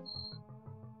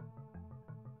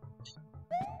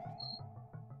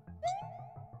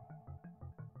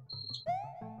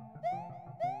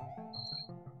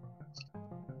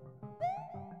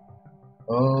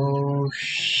 Oh,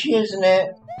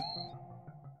 shiznit.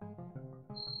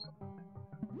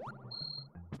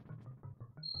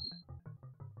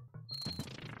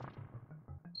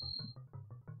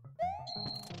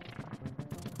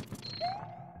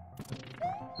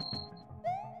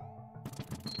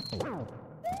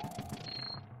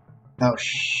 Oh,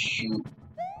 shoot.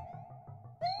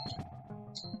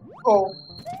 Oh.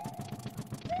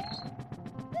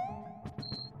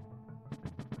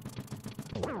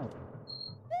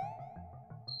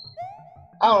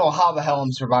 I don't know how the hell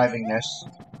I'm surviving this.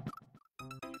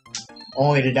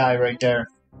 Only to die right there.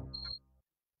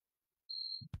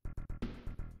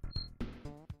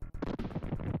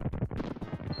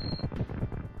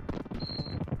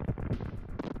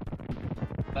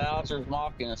 Bowser's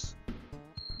mocking us.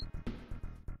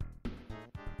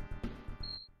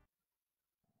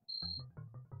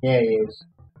 Yeah, he is.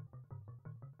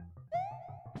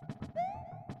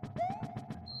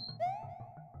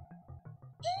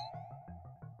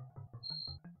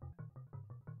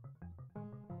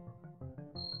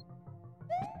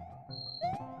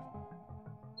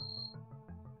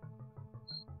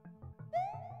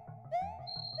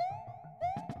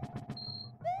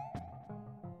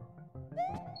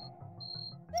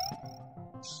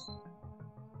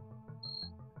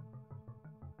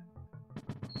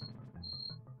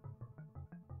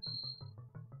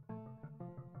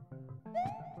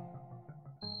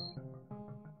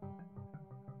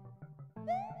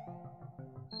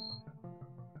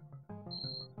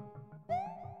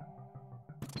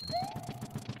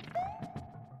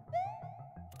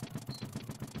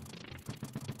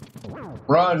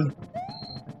 Run.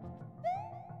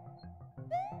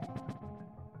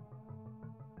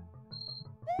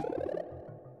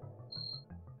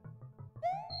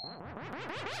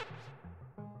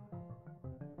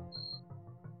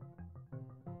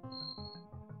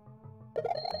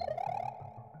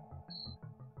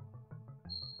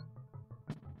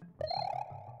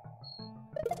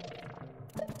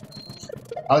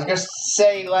 I was gonna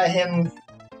say let him.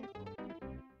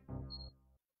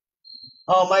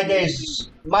 Oh, my day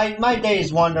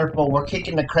is wonderful. We're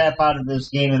kicking the crap out of this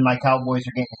game, and my Cowboys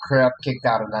are getting the crap kicked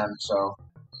out of them. So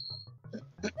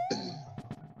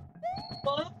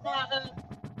Well,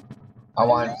 I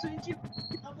want sent you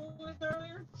Cowboys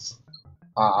earlier.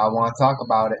 I want to talk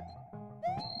about it.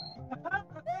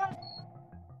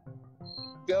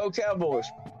 Go Cowboys.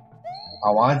 I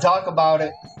want to talk about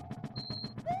it.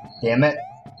 Damn it!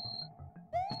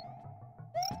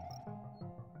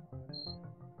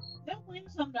 They'll win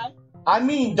someday. I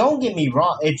mean, don't get me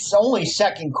wrong. It's only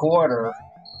second quarter,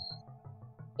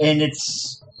 and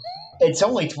it's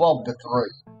only 12-3.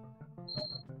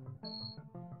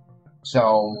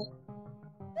 So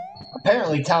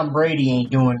apparently, Tom Brady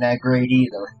ain't doing that great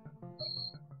either.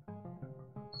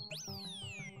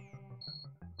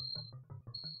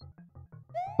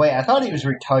 Wait, I thought he was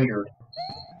retired.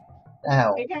 The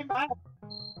hell? He came back.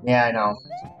 Yeah, I know.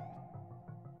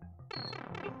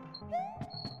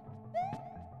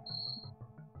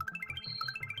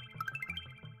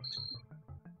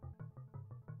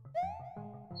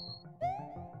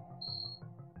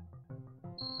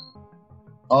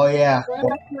 Oh yeah.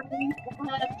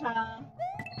 Halftime.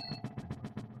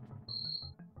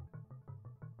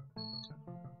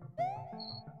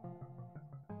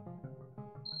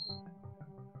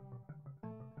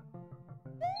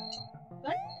 They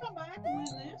can come back and win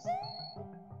this.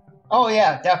 Oh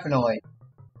yeah, definitely.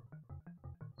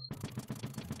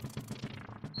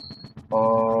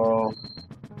 Oh,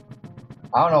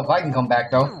 I don't know if I can come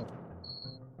back though.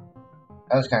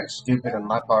 That was kind of stupid on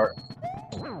my part.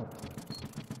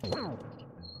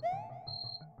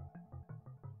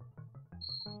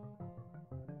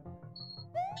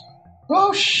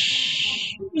 Oh,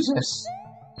 Jesus.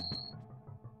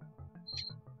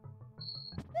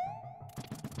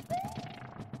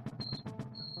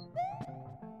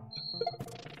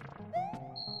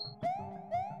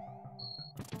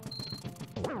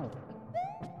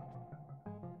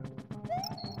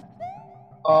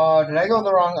 Did I go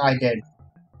the wrong? I did.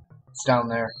 It's down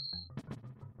there.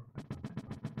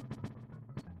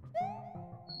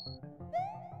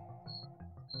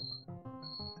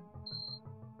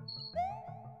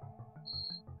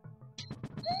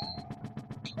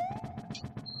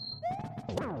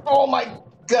 Oh my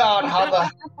God, how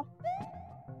the...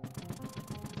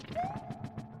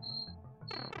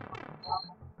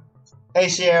 Hey,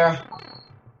 Sierra.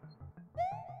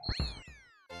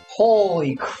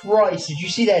 Holy Christ, did you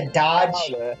see that dodge? How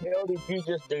the hell did you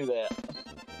just do that?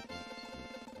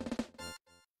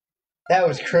 That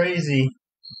was crazy.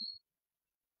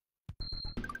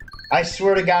 I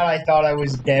swear to God, I thought I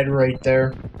was dead right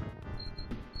there.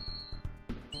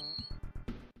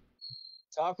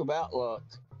 Talk about luck.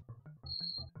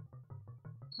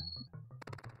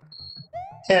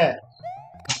 Yeah.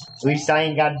 At least I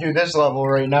ain't got to do this level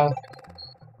right now.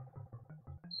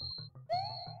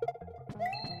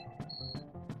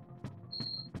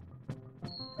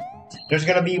 There's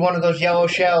gonna be one of those yellow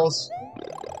shells.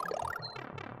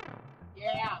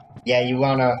 Yeah. Yeah, you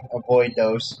wanna avoid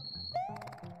those.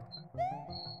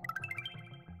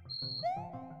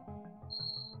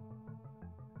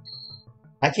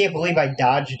 I can't believe I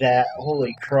dodged that.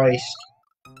 Holy Christ.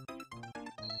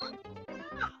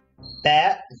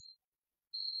 Bat?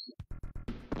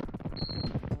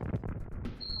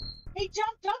 He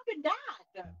jumped up and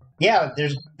died. Yeah,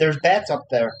 there's bats up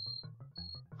there.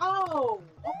 Oh,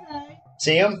 okay.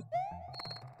 See them?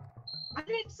 I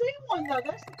didn't see one though.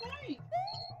 That's the thing.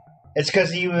 It's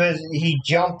because he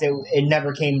jumped. It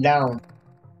never came down.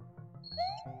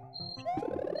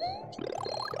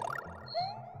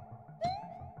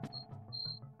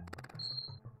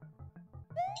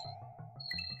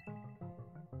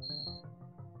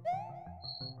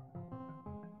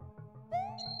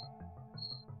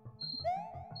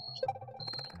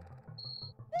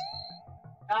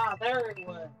 Ah, there it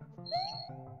was.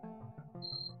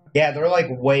 Yeah, they're like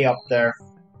way up there.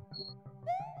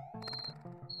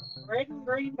 Red and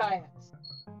green bats.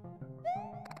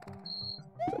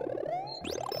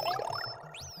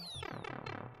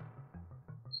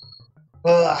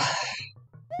 Ugh.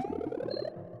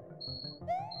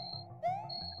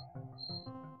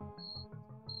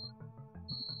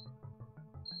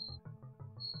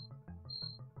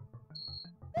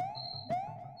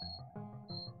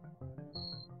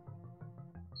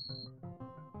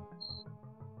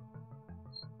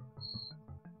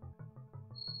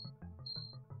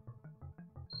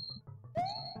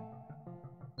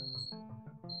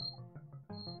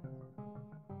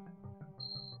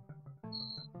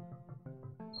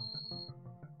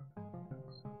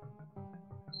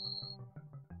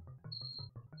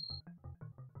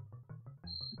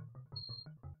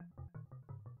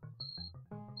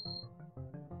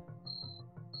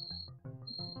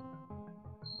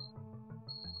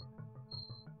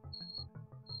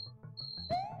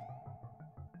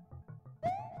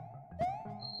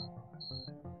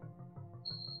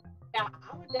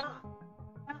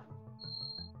 die.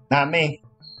 Not me.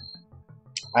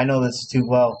 I know this too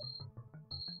well.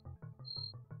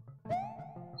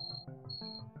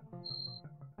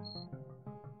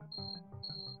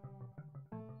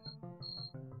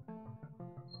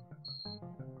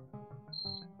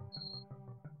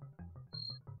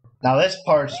 Now this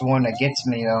part's the one that gets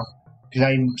me though,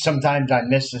 because sometimes I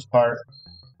miss this part.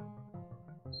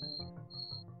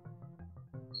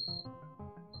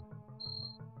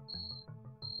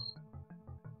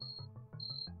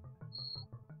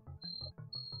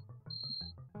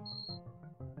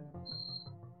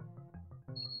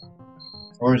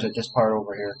 Or is it this part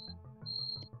over here?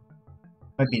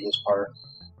 Might be this part.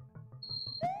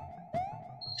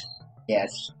 Yeah,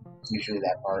 it's usually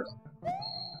that part.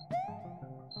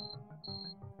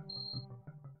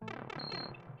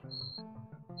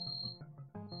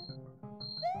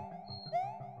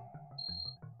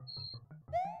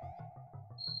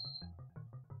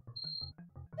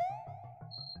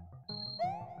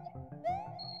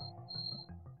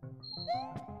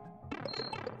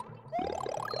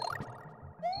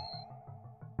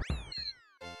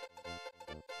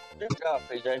 Good job,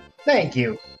 PJ. Thank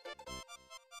you.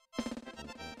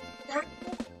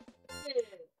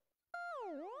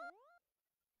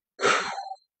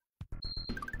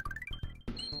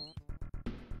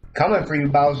 Coming for you,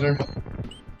 Bowser.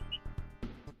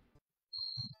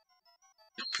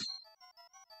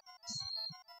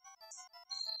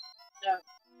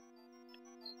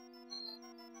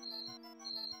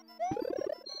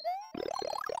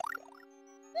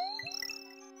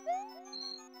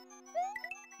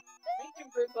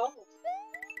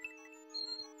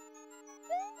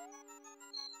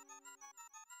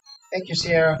 Thank you,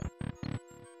 Sierra.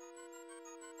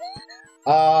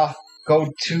 Go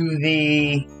to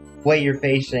the way you're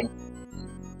facing.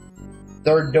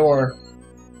 Third door.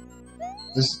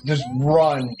 Just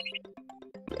run.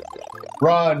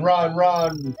 Run, run,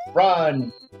 run,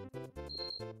 run.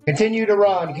 Continue to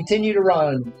run, continue to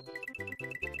run.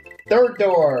 Third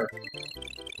door.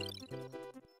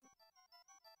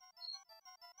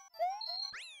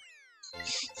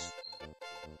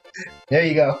 There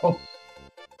you go.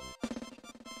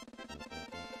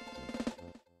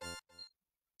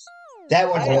 That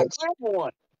one's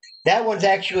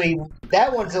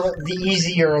the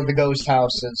easier of the ghost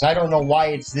houses. I don't know why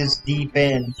it's this deep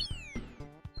in.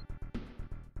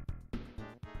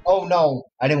 Oh no,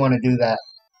 I didn't want to do that.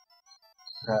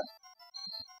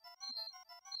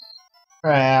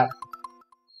 Crap.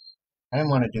 I didn't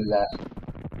want to do that.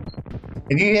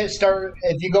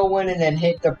 If you go in and then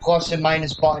hit the plus and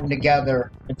minus button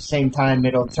together at the same time,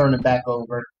 it'll turn it back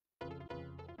over.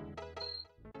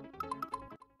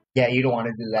 Yeah, you don't want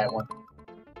to do that one.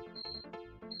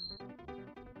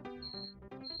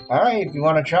 Alright, if you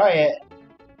want to try it.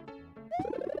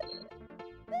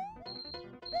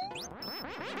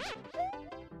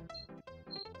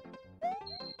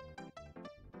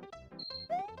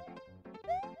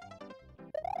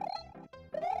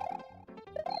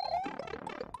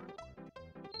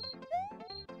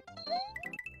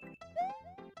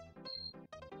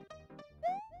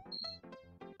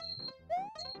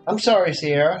 I'm sorry,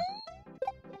 Sierra.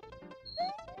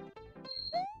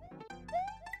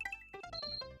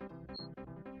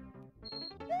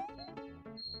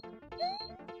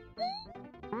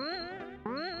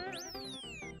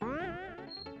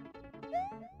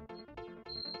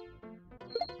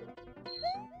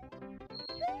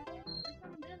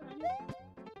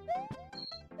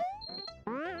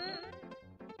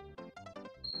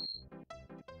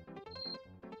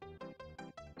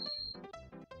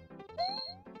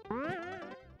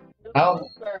 Oh,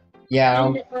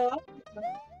 yeah.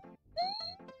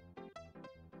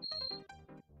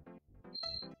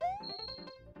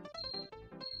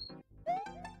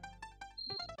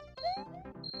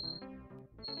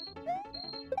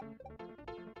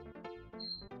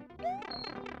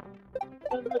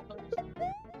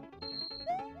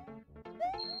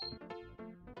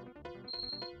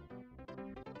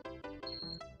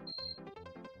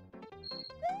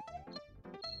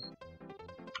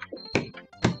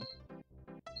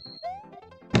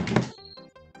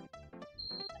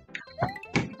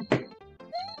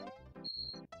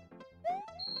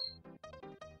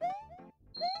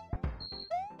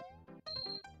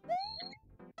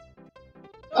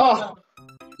 Oh,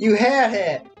 you had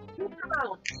it.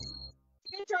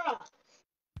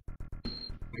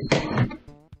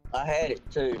 I had it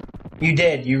too. You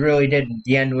did. You really did.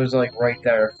 The end was like right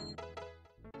there.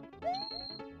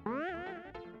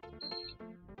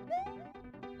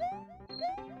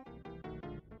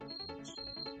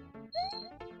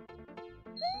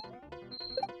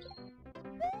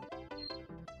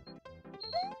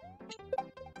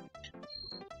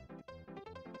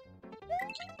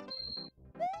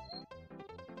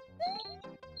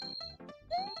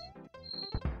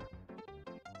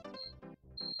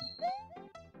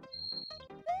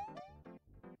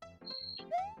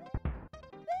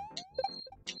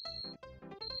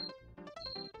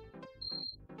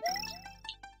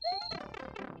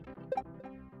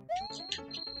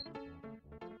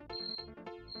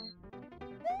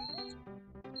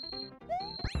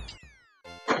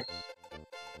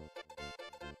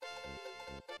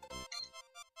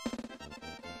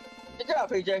 job,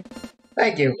 PJ.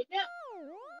 Thank you. Yeah.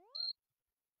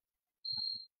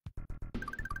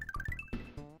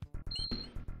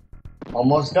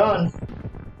 Almost done.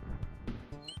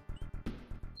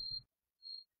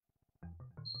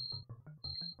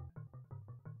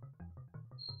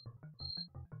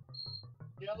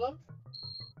 Yellow.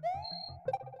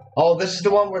 Oh, this is the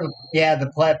one where, yeah, the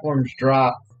platforms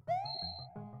drop.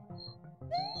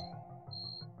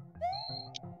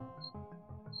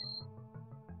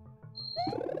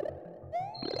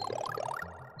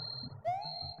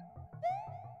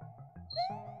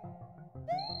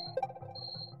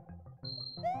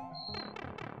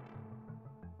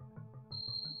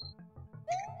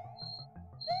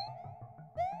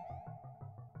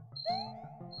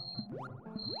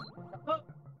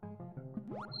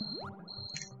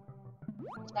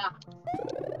 Stop.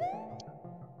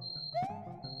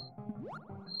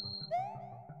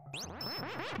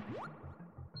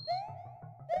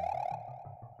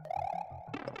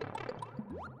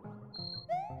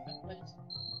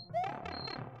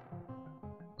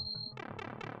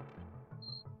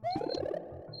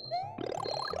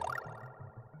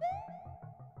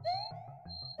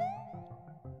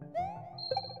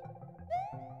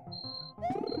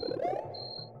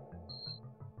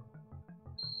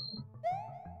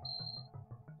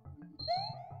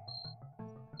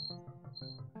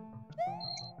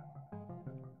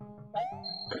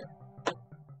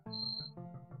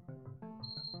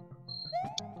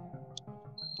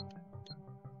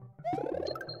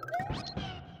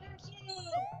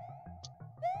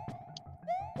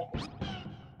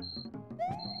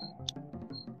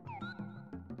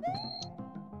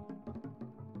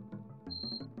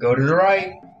 Go to the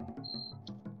right.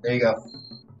 There you go.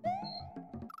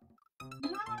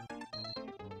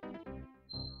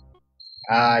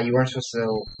 You weren't supposed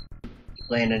to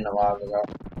land in the lava, though.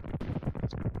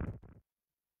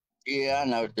 Yeah, I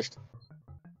noticed.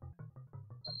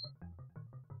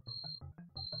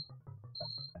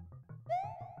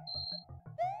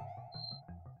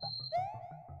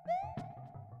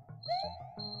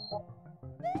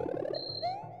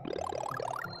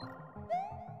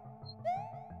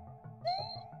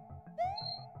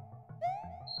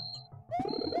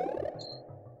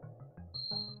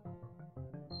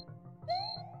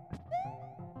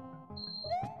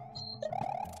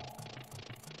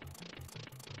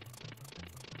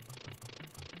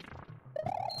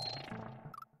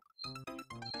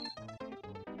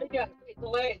 Yeah, the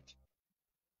ledge.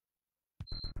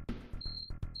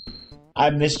 I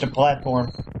missed a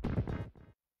platform.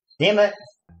 Damn it.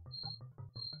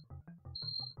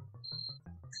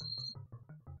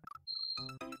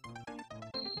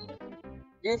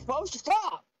 You're supposed to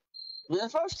stop. You're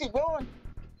supposed to keep going.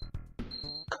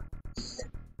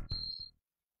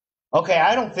 Okay,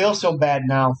 I don't feel so bad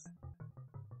now.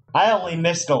 I only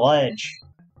missed a ledge.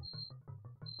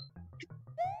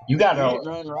 You You gotta... didn't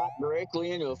run right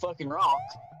directly into a fucking rock.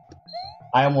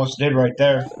 I almost did right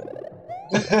there.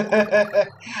 I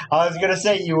was gonna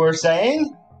say, you were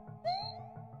saying?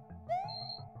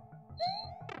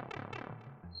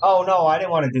 Oh no, I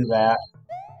didn't want to do that.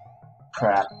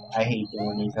 Crap, I hate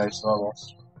doing these ice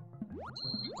levels.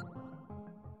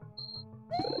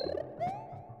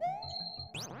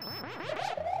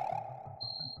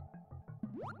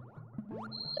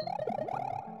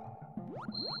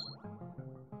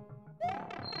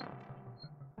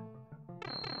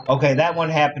 Okay, that one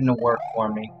happened to work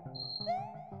for me.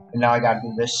 And now I gotta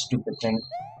do this stupid thing.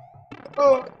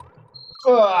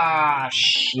 Ah,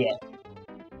 shit.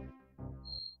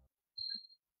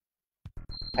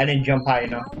 I didn't jump high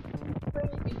enough.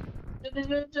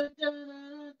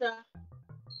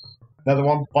 Another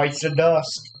one bites the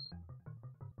dust.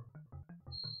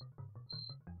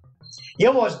 You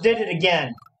almost did it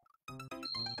again.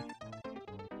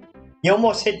 You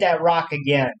almost hit that rock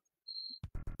again.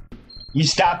 You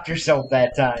stopped yourself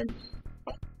that time.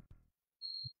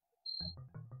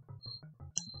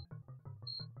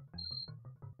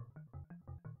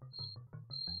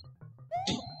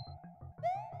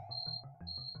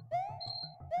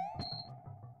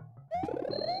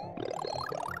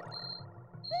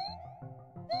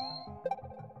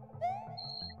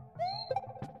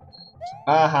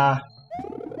 Uh-huh.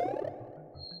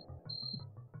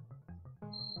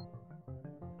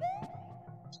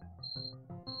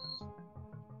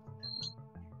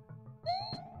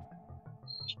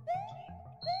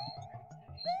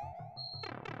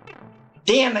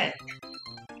 Damn it!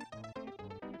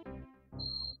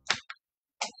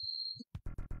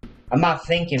 I'm not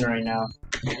thinking right now.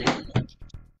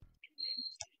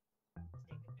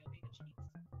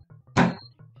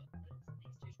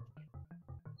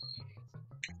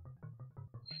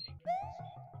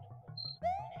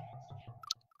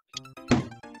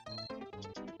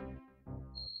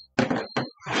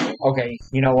 Okay,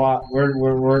 you know what?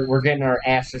 We're getting our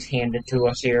asses handed to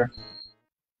us here.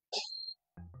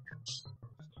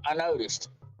 I noticed.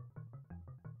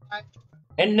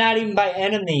 And not even by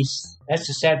enemies. That's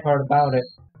the sad part about it.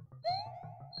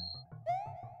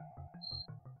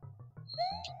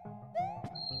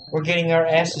 We're getting our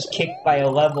asses kicked by a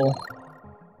level.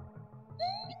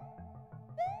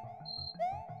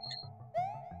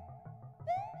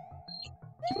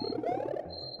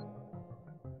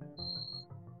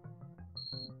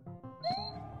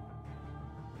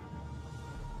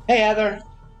 Hey, Heather.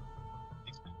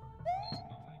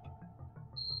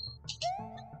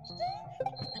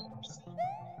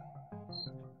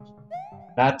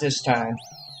 Not this time.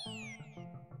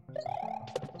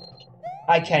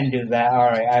 I can do that.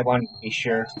 Alright, I want to be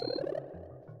sure.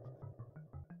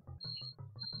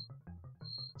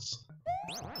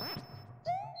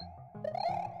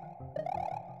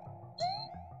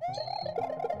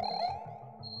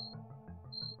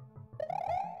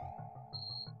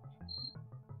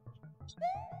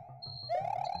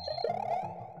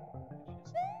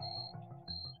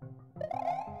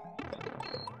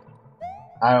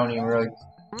 I don't even really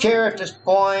care at this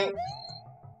point.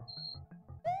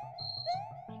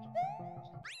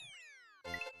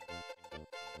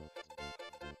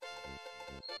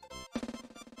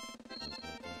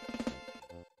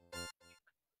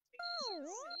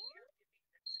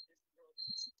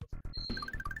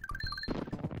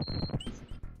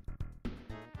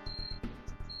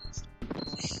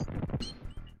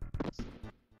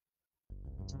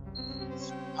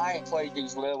 I ain't played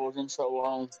these levels in so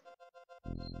long.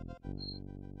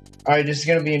 Alright, this is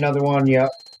gonna be another one, yep.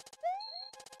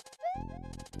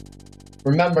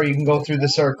 Remember, you can go through the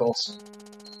circles.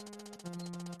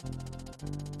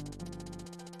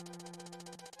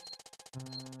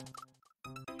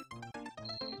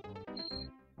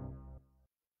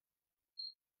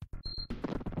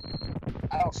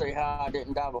 I don't see how I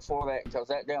didn't die before that because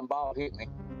that damn ball hit me.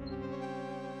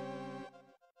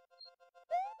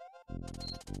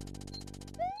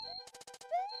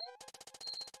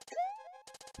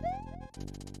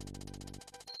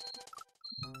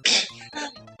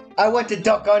 I went to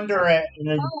duck under it and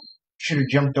then should have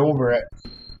jumped over it.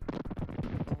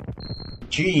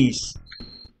 Jeez.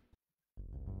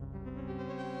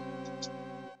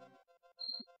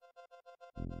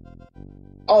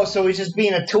 Oh, so he's just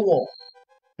being a tool.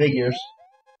 Figures.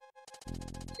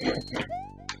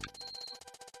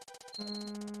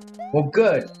 Well,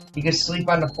 good. You can sleep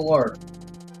on the floor.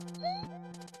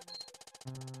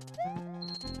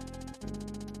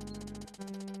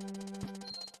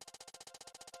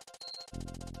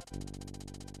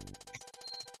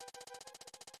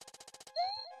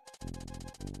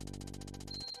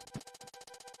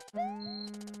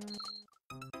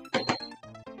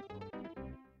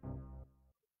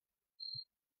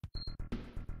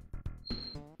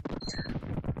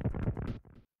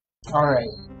 Alright.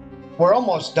 We're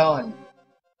almost done.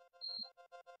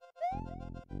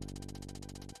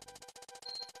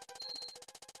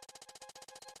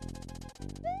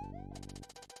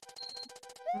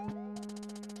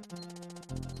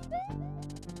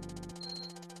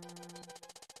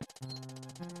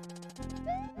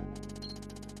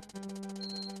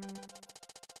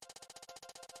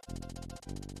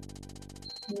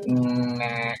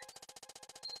 Nah.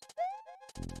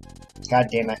 God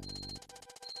damn it.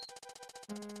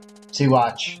 See,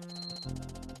 watch.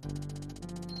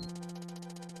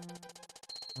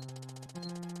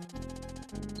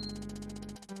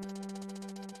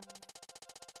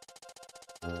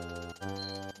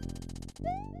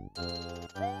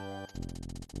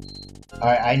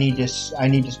 Alright, I need this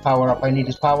power up. I need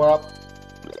this power up.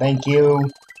 Thank you.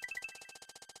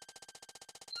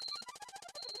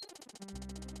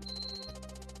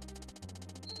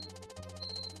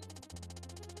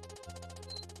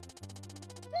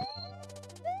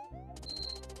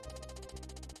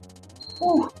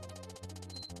 Whew.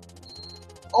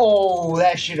 Oh,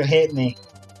 that should have hit me.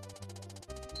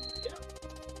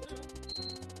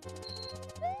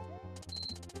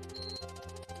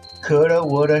 Coulda,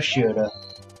 woulda, shoulda.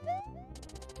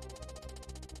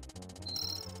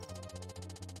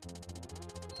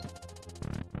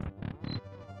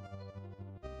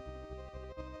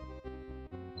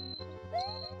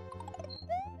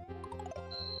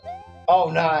 Oh,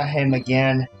 not him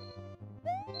again.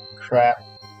 Crap.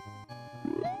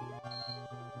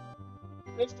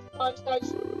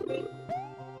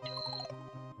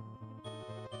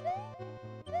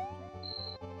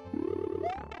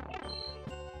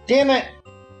 Damn it!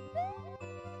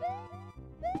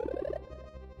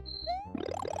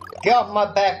 Get off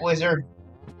my back, wizard!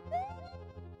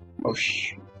 Oh,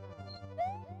 shoot.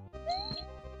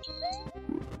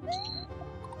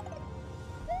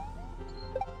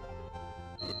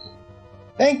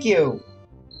 Thank you!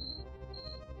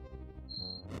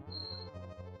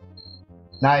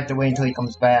 Now I have to wait until he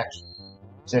comes back.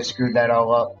 So I screwed that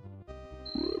all up.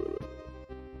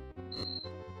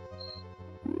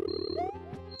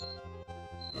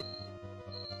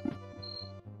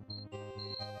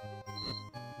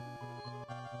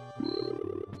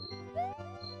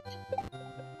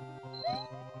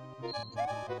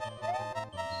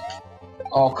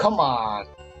 Oh, come on!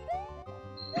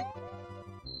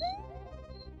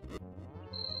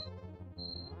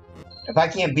 If I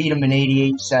can't beat him in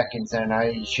 88 seconds, then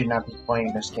I should not be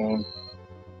playing this game.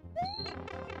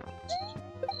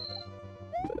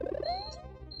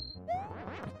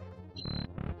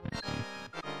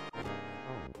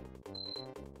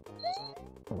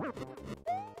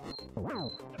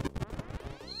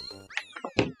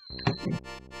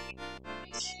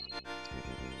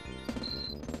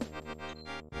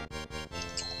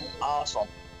 Awesome.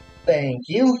 Thank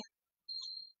you.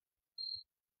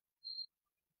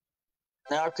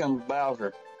 Now comes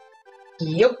Bowser.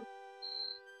 Yep.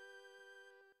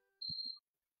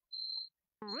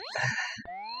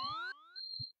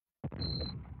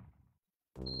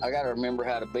 I gotta remember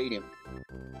how to beat him.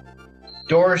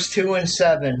 Doors 2 and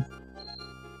 7.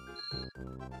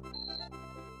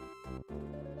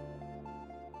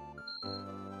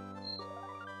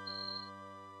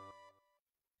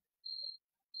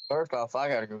 First off, I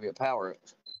gotta go get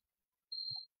power-ups.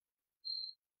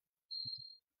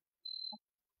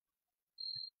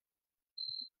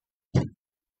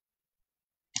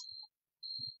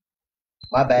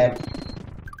 My bad.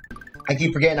 I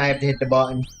keep forgetting I have to hit the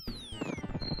button.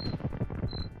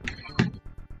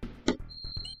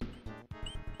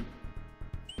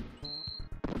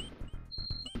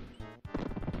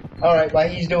 Alright, while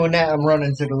he's doing that, I'm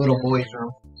running to the little boy's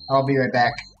room. I'll be right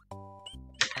back.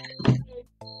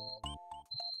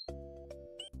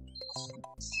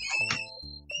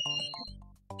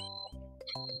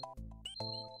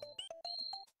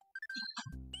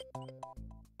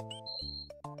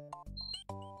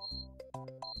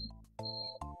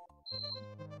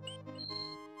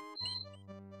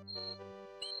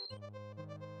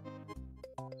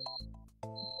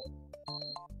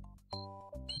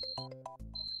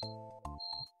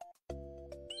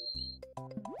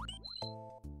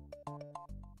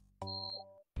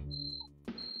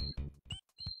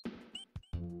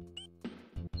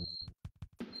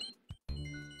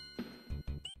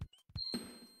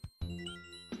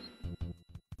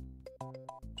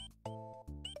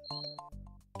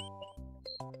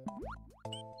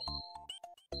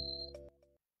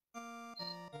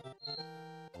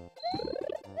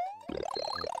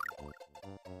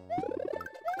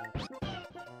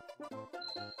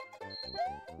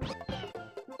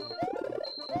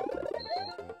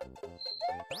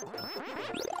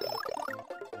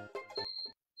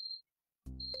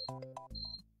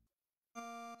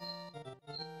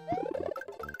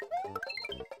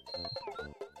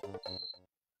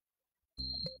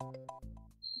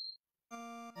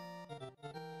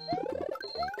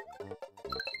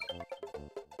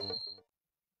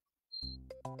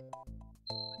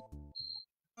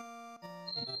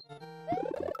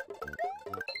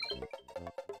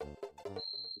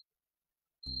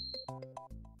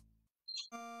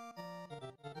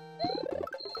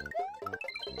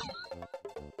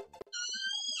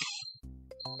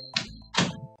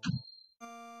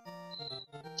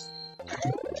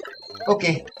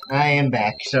 Okay, I am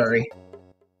back, sorry.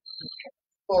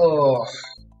 Oh.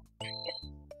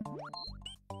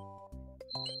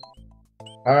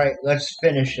 Alright, let's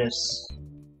finish this.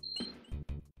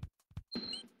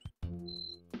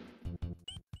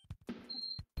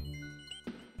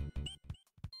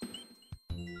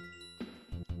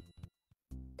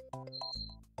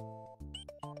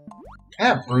 I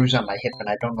have a bruise on my hip and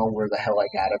I don't know where the hell I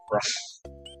got it from.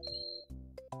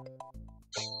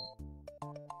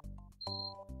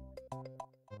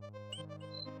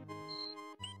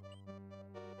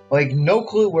 Like, no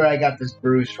clue where I got this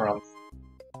bruise from.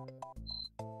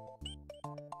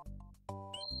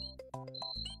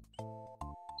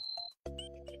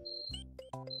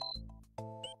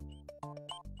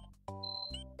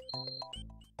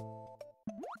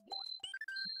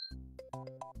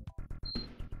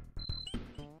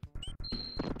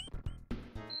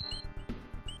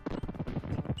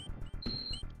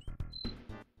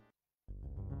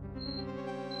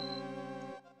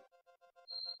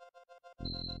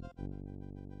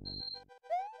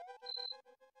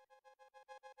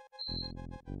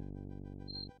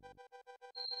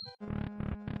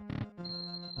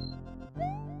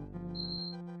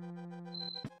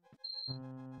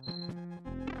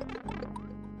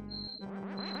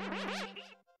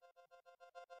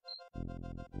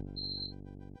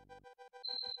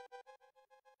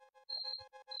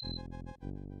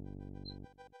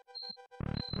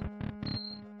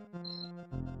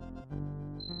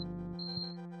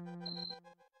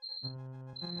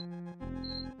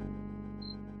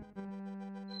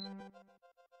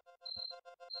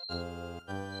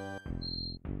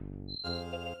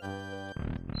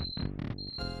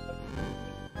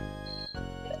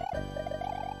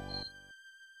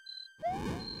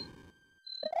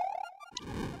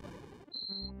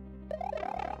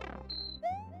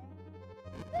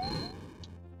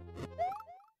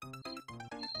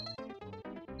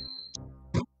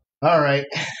 Alright.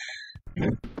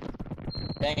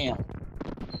 Damn.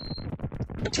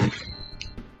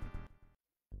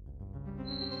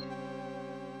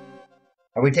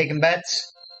 Are we taking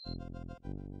bets?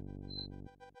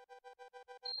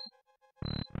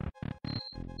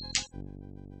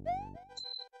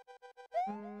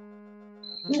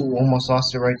 Ooh, almost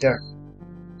lost it right there.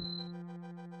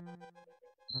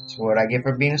 That's what I get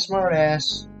for being a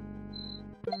smartass.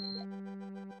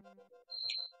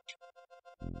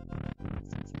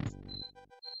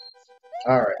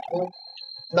 Alright. Well,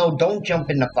 no, don't jump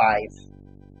into 5.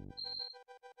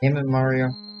 Damn it,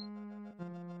 Mario.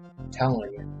 I'm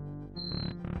telling you.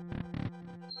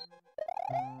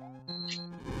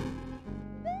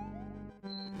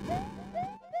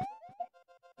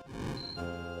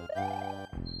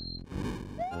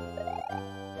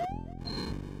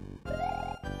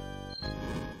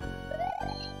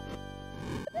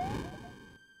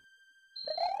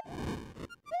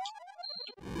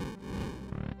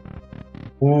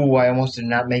 Ooh, I almost did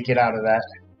not make it out of that.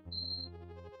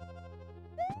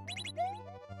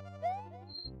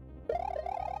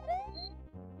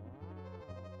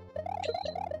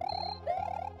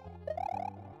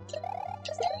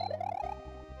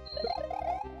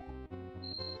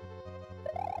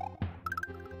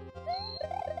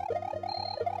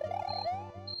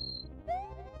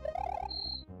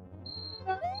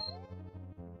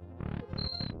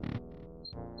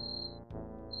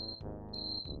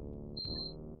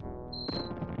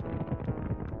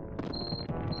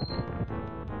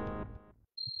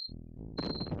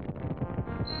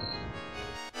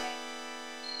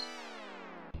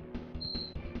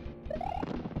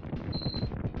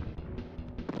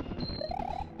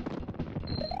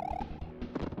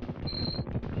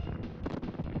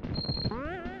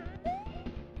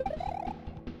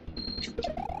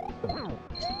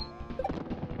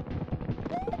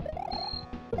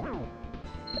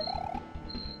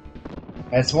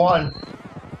 That's 1.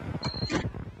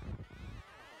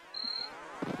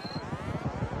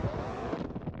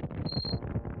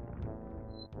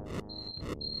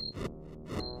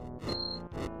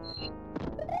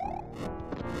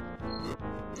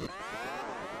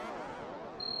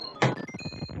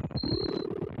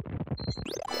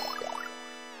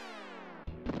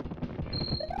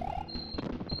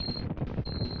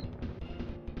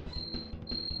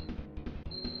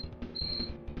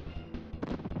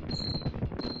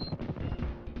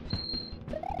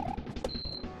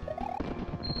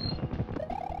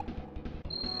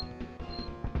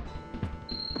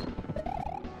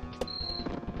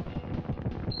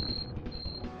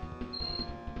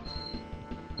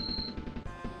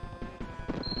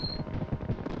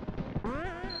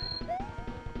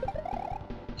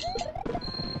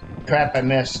 Crap, I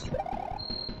missed.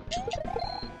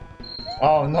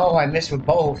 Oh no, I missed with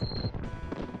both.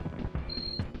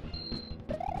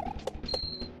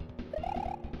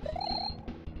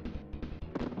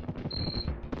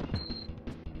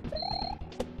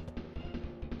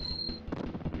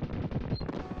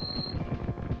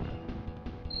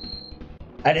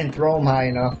 I didn't throw them high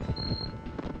enough.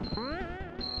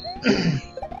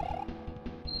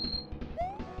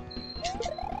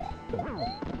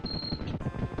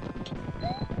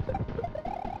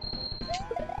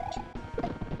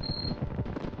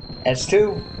 That's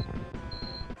 2.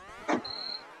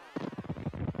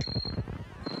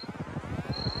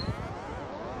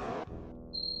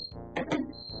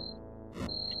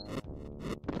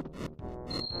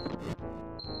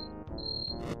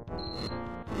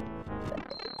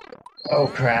 Oh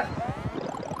crap.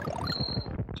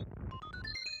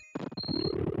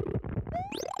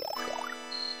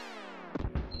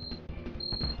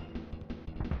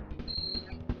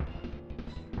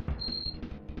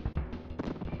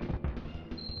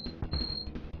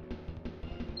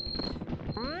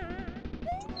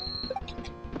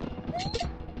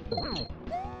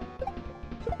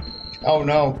 Oh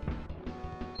no.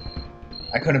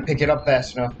 I couldn't pick it up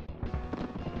fast enough.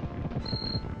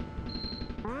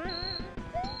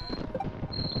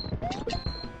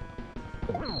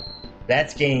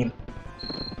 That's game.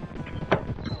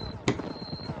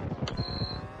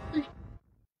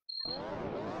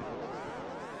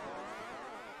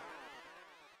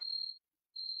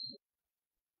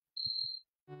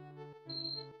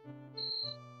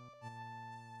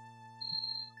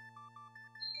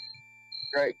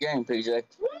 Great game, PJ.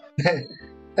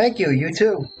 Thank you, you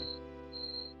too.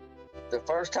 The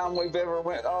first time we've ever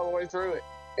went all the way through it.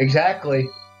 Exactly.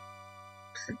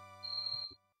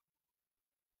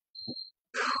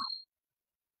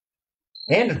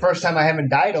 And the first time I haven't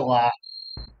died a lot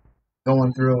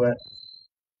going through it.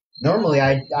 Normally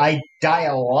I die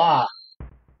a lot.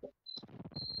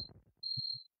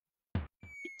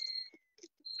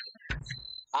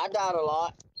 I died a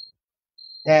lot.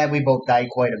 Yeah, we both died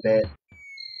quite a bit.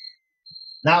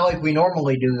 Not like we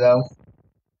normally do, though.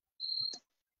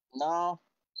 No.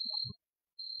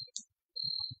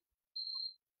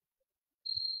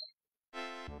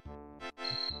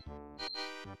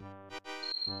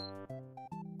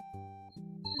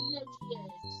 Yes, yes.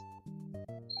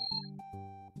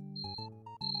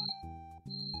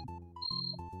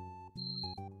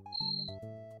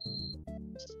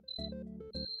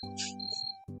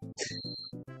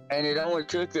 And it only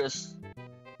took us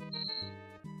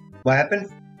What happened?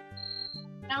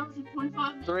 Hours and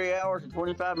 25 minutes. 3 hours and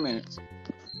 25 minutes.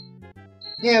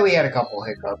 Yeah, we had a couple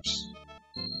hiccups.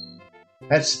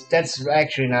 That's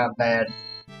actually not bad.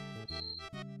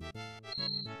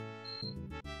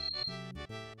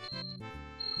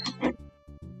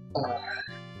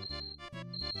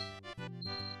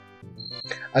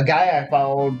 A guy I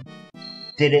followed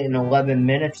did it in 11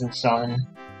 minutes and something.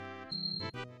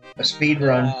 A speed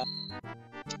run.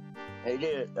 He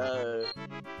did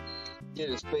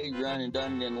a speed run and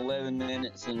done it in 11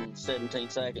 minutes and 17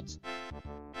 seconds.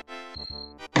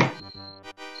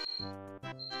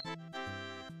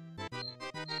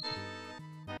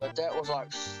 But that was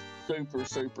like super,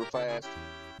 super fast.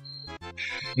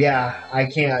 Yeah, I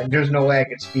can't. There's no way I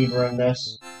could speed run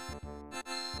this.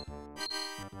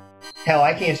 Hell,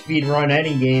 I can't speed run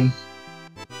any game.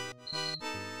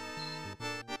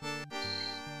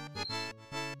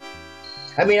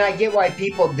 I mean, I get why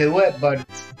people do it, but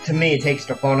to me, it takes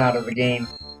the fun out of the game.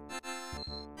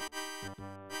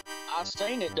 I've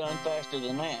seen it done faster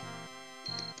than that.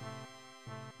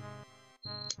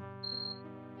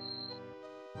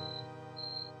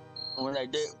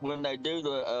 When they do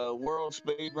the world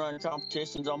speed run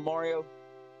competitions on Mario.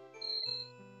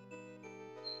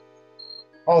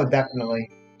 Oh, definitely.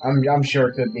 I'm sure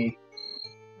it could be.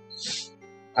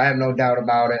 I have no doubt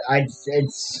about it.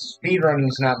 It's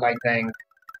speedrunning's not my thing.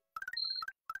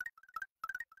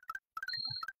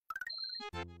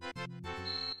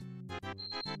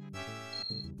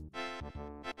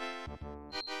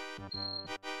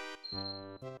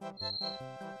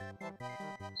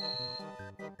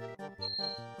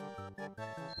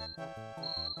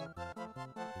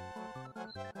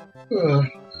 Ugh.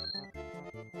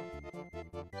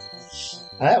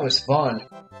 That was fun.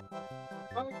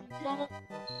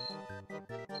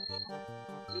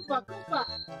 Koopa, Koopa.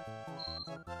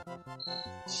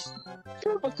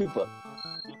 Koopa Koopa.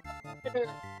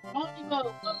 Monkey Mo,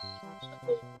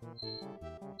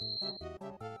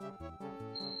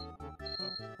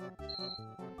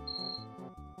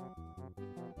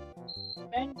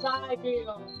 Banzai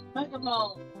Bill, Mega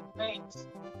Mo, thanks.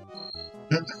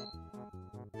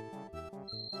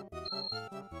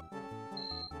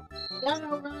 Dino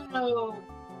Rhino,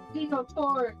 Dino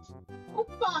Torch,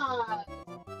 Koopa.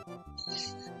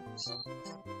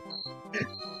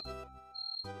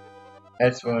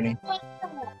 That's funny.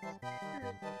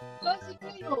 Fuzzy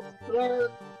Beetles, Blur.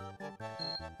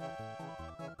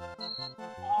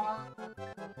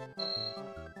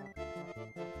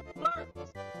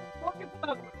 Blurps,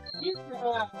 Porcupine,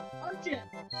 Euphra, Argent,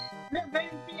 Red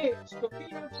Van Fish,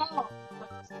 Torpedo Tom.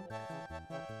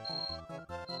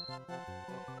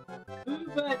 Boo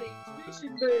Buddies,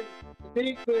 Fishing Boo, the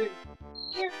Big Boo,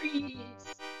 Aries.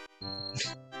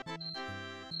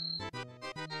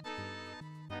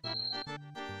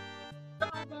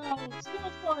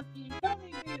 Still Sparky,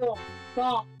 Gummy Beetle,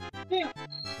 Bomb, Pimp,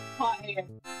 Hothead.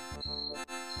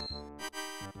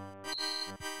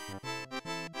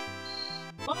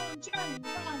 Ball and Chain,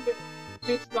 Grinder,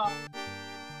 Bitch Bomb.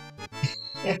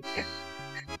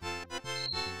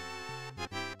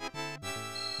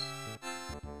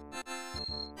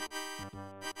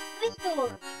 Restore.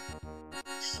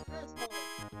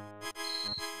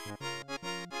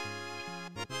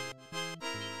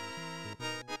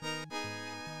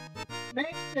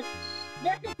 Next,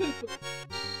 Mecha Koopa.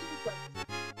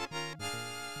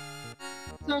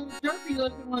 So derpy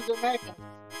looking ones are Mecha.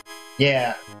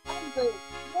 Yeah. Uncle,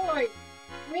 Roy,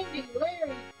 Wendy,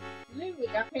 Larry, Louie.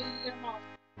 I can't even get them all.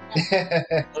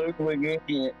 Ludwig,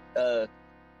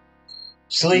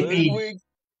 Sleepy. Ludwig,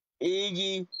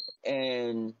 Iggy,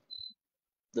 and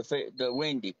the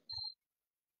Wendy.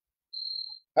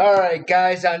 Alright,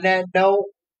 guys, on that note,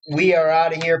 we are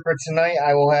out of here for tonight.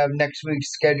 I will have next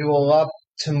week's schedule up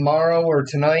tomorrow or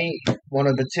tonight, one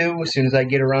of the two, as soon as I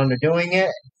get around to doing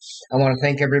it. I want to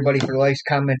thank everybody for likes,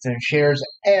 comments, and shares.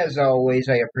 As always,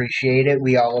 I appreciate it.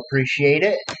 We all appreciate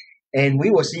it. And we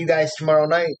will see you guys tomorrow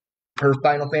night for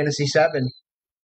Final Fantasy VII.